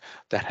answers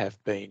that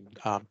have been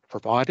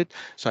provided.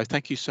 So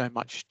thank you so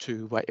much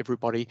to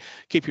everybody.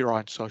 Keep your eye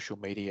on social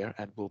media,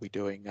 and we'll be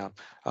doing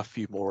a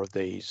few more of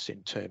these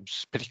in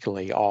terms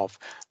particularly of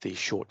the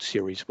short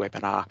series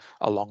webinar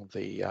along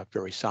the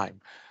very same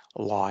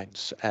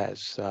lines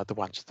as the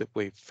ones that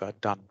we've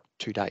done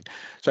to date.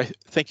 So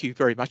thank you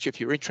very much.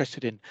 If you're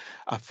interested in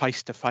a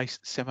face-to-face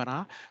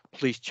seminar,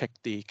 please check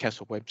the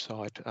CASA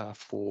website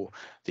for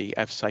the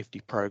AV safety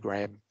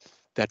program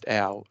that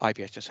our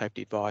aviation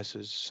safety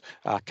advisors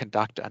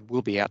conduct, and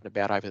will be out and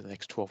about over the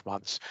next 12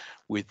 months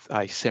with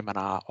a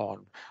seminar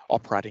on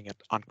operating an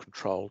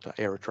uncontrolled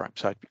aerodrome.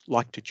 So if you'd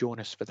like to join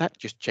us for that,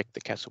 just check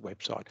the CASA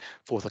website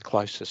for the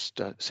closest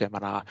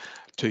seminar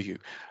to you.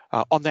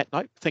 On that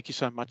note, thank you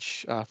so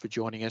much for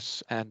joining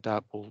us, and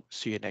we'll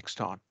see you next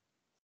time.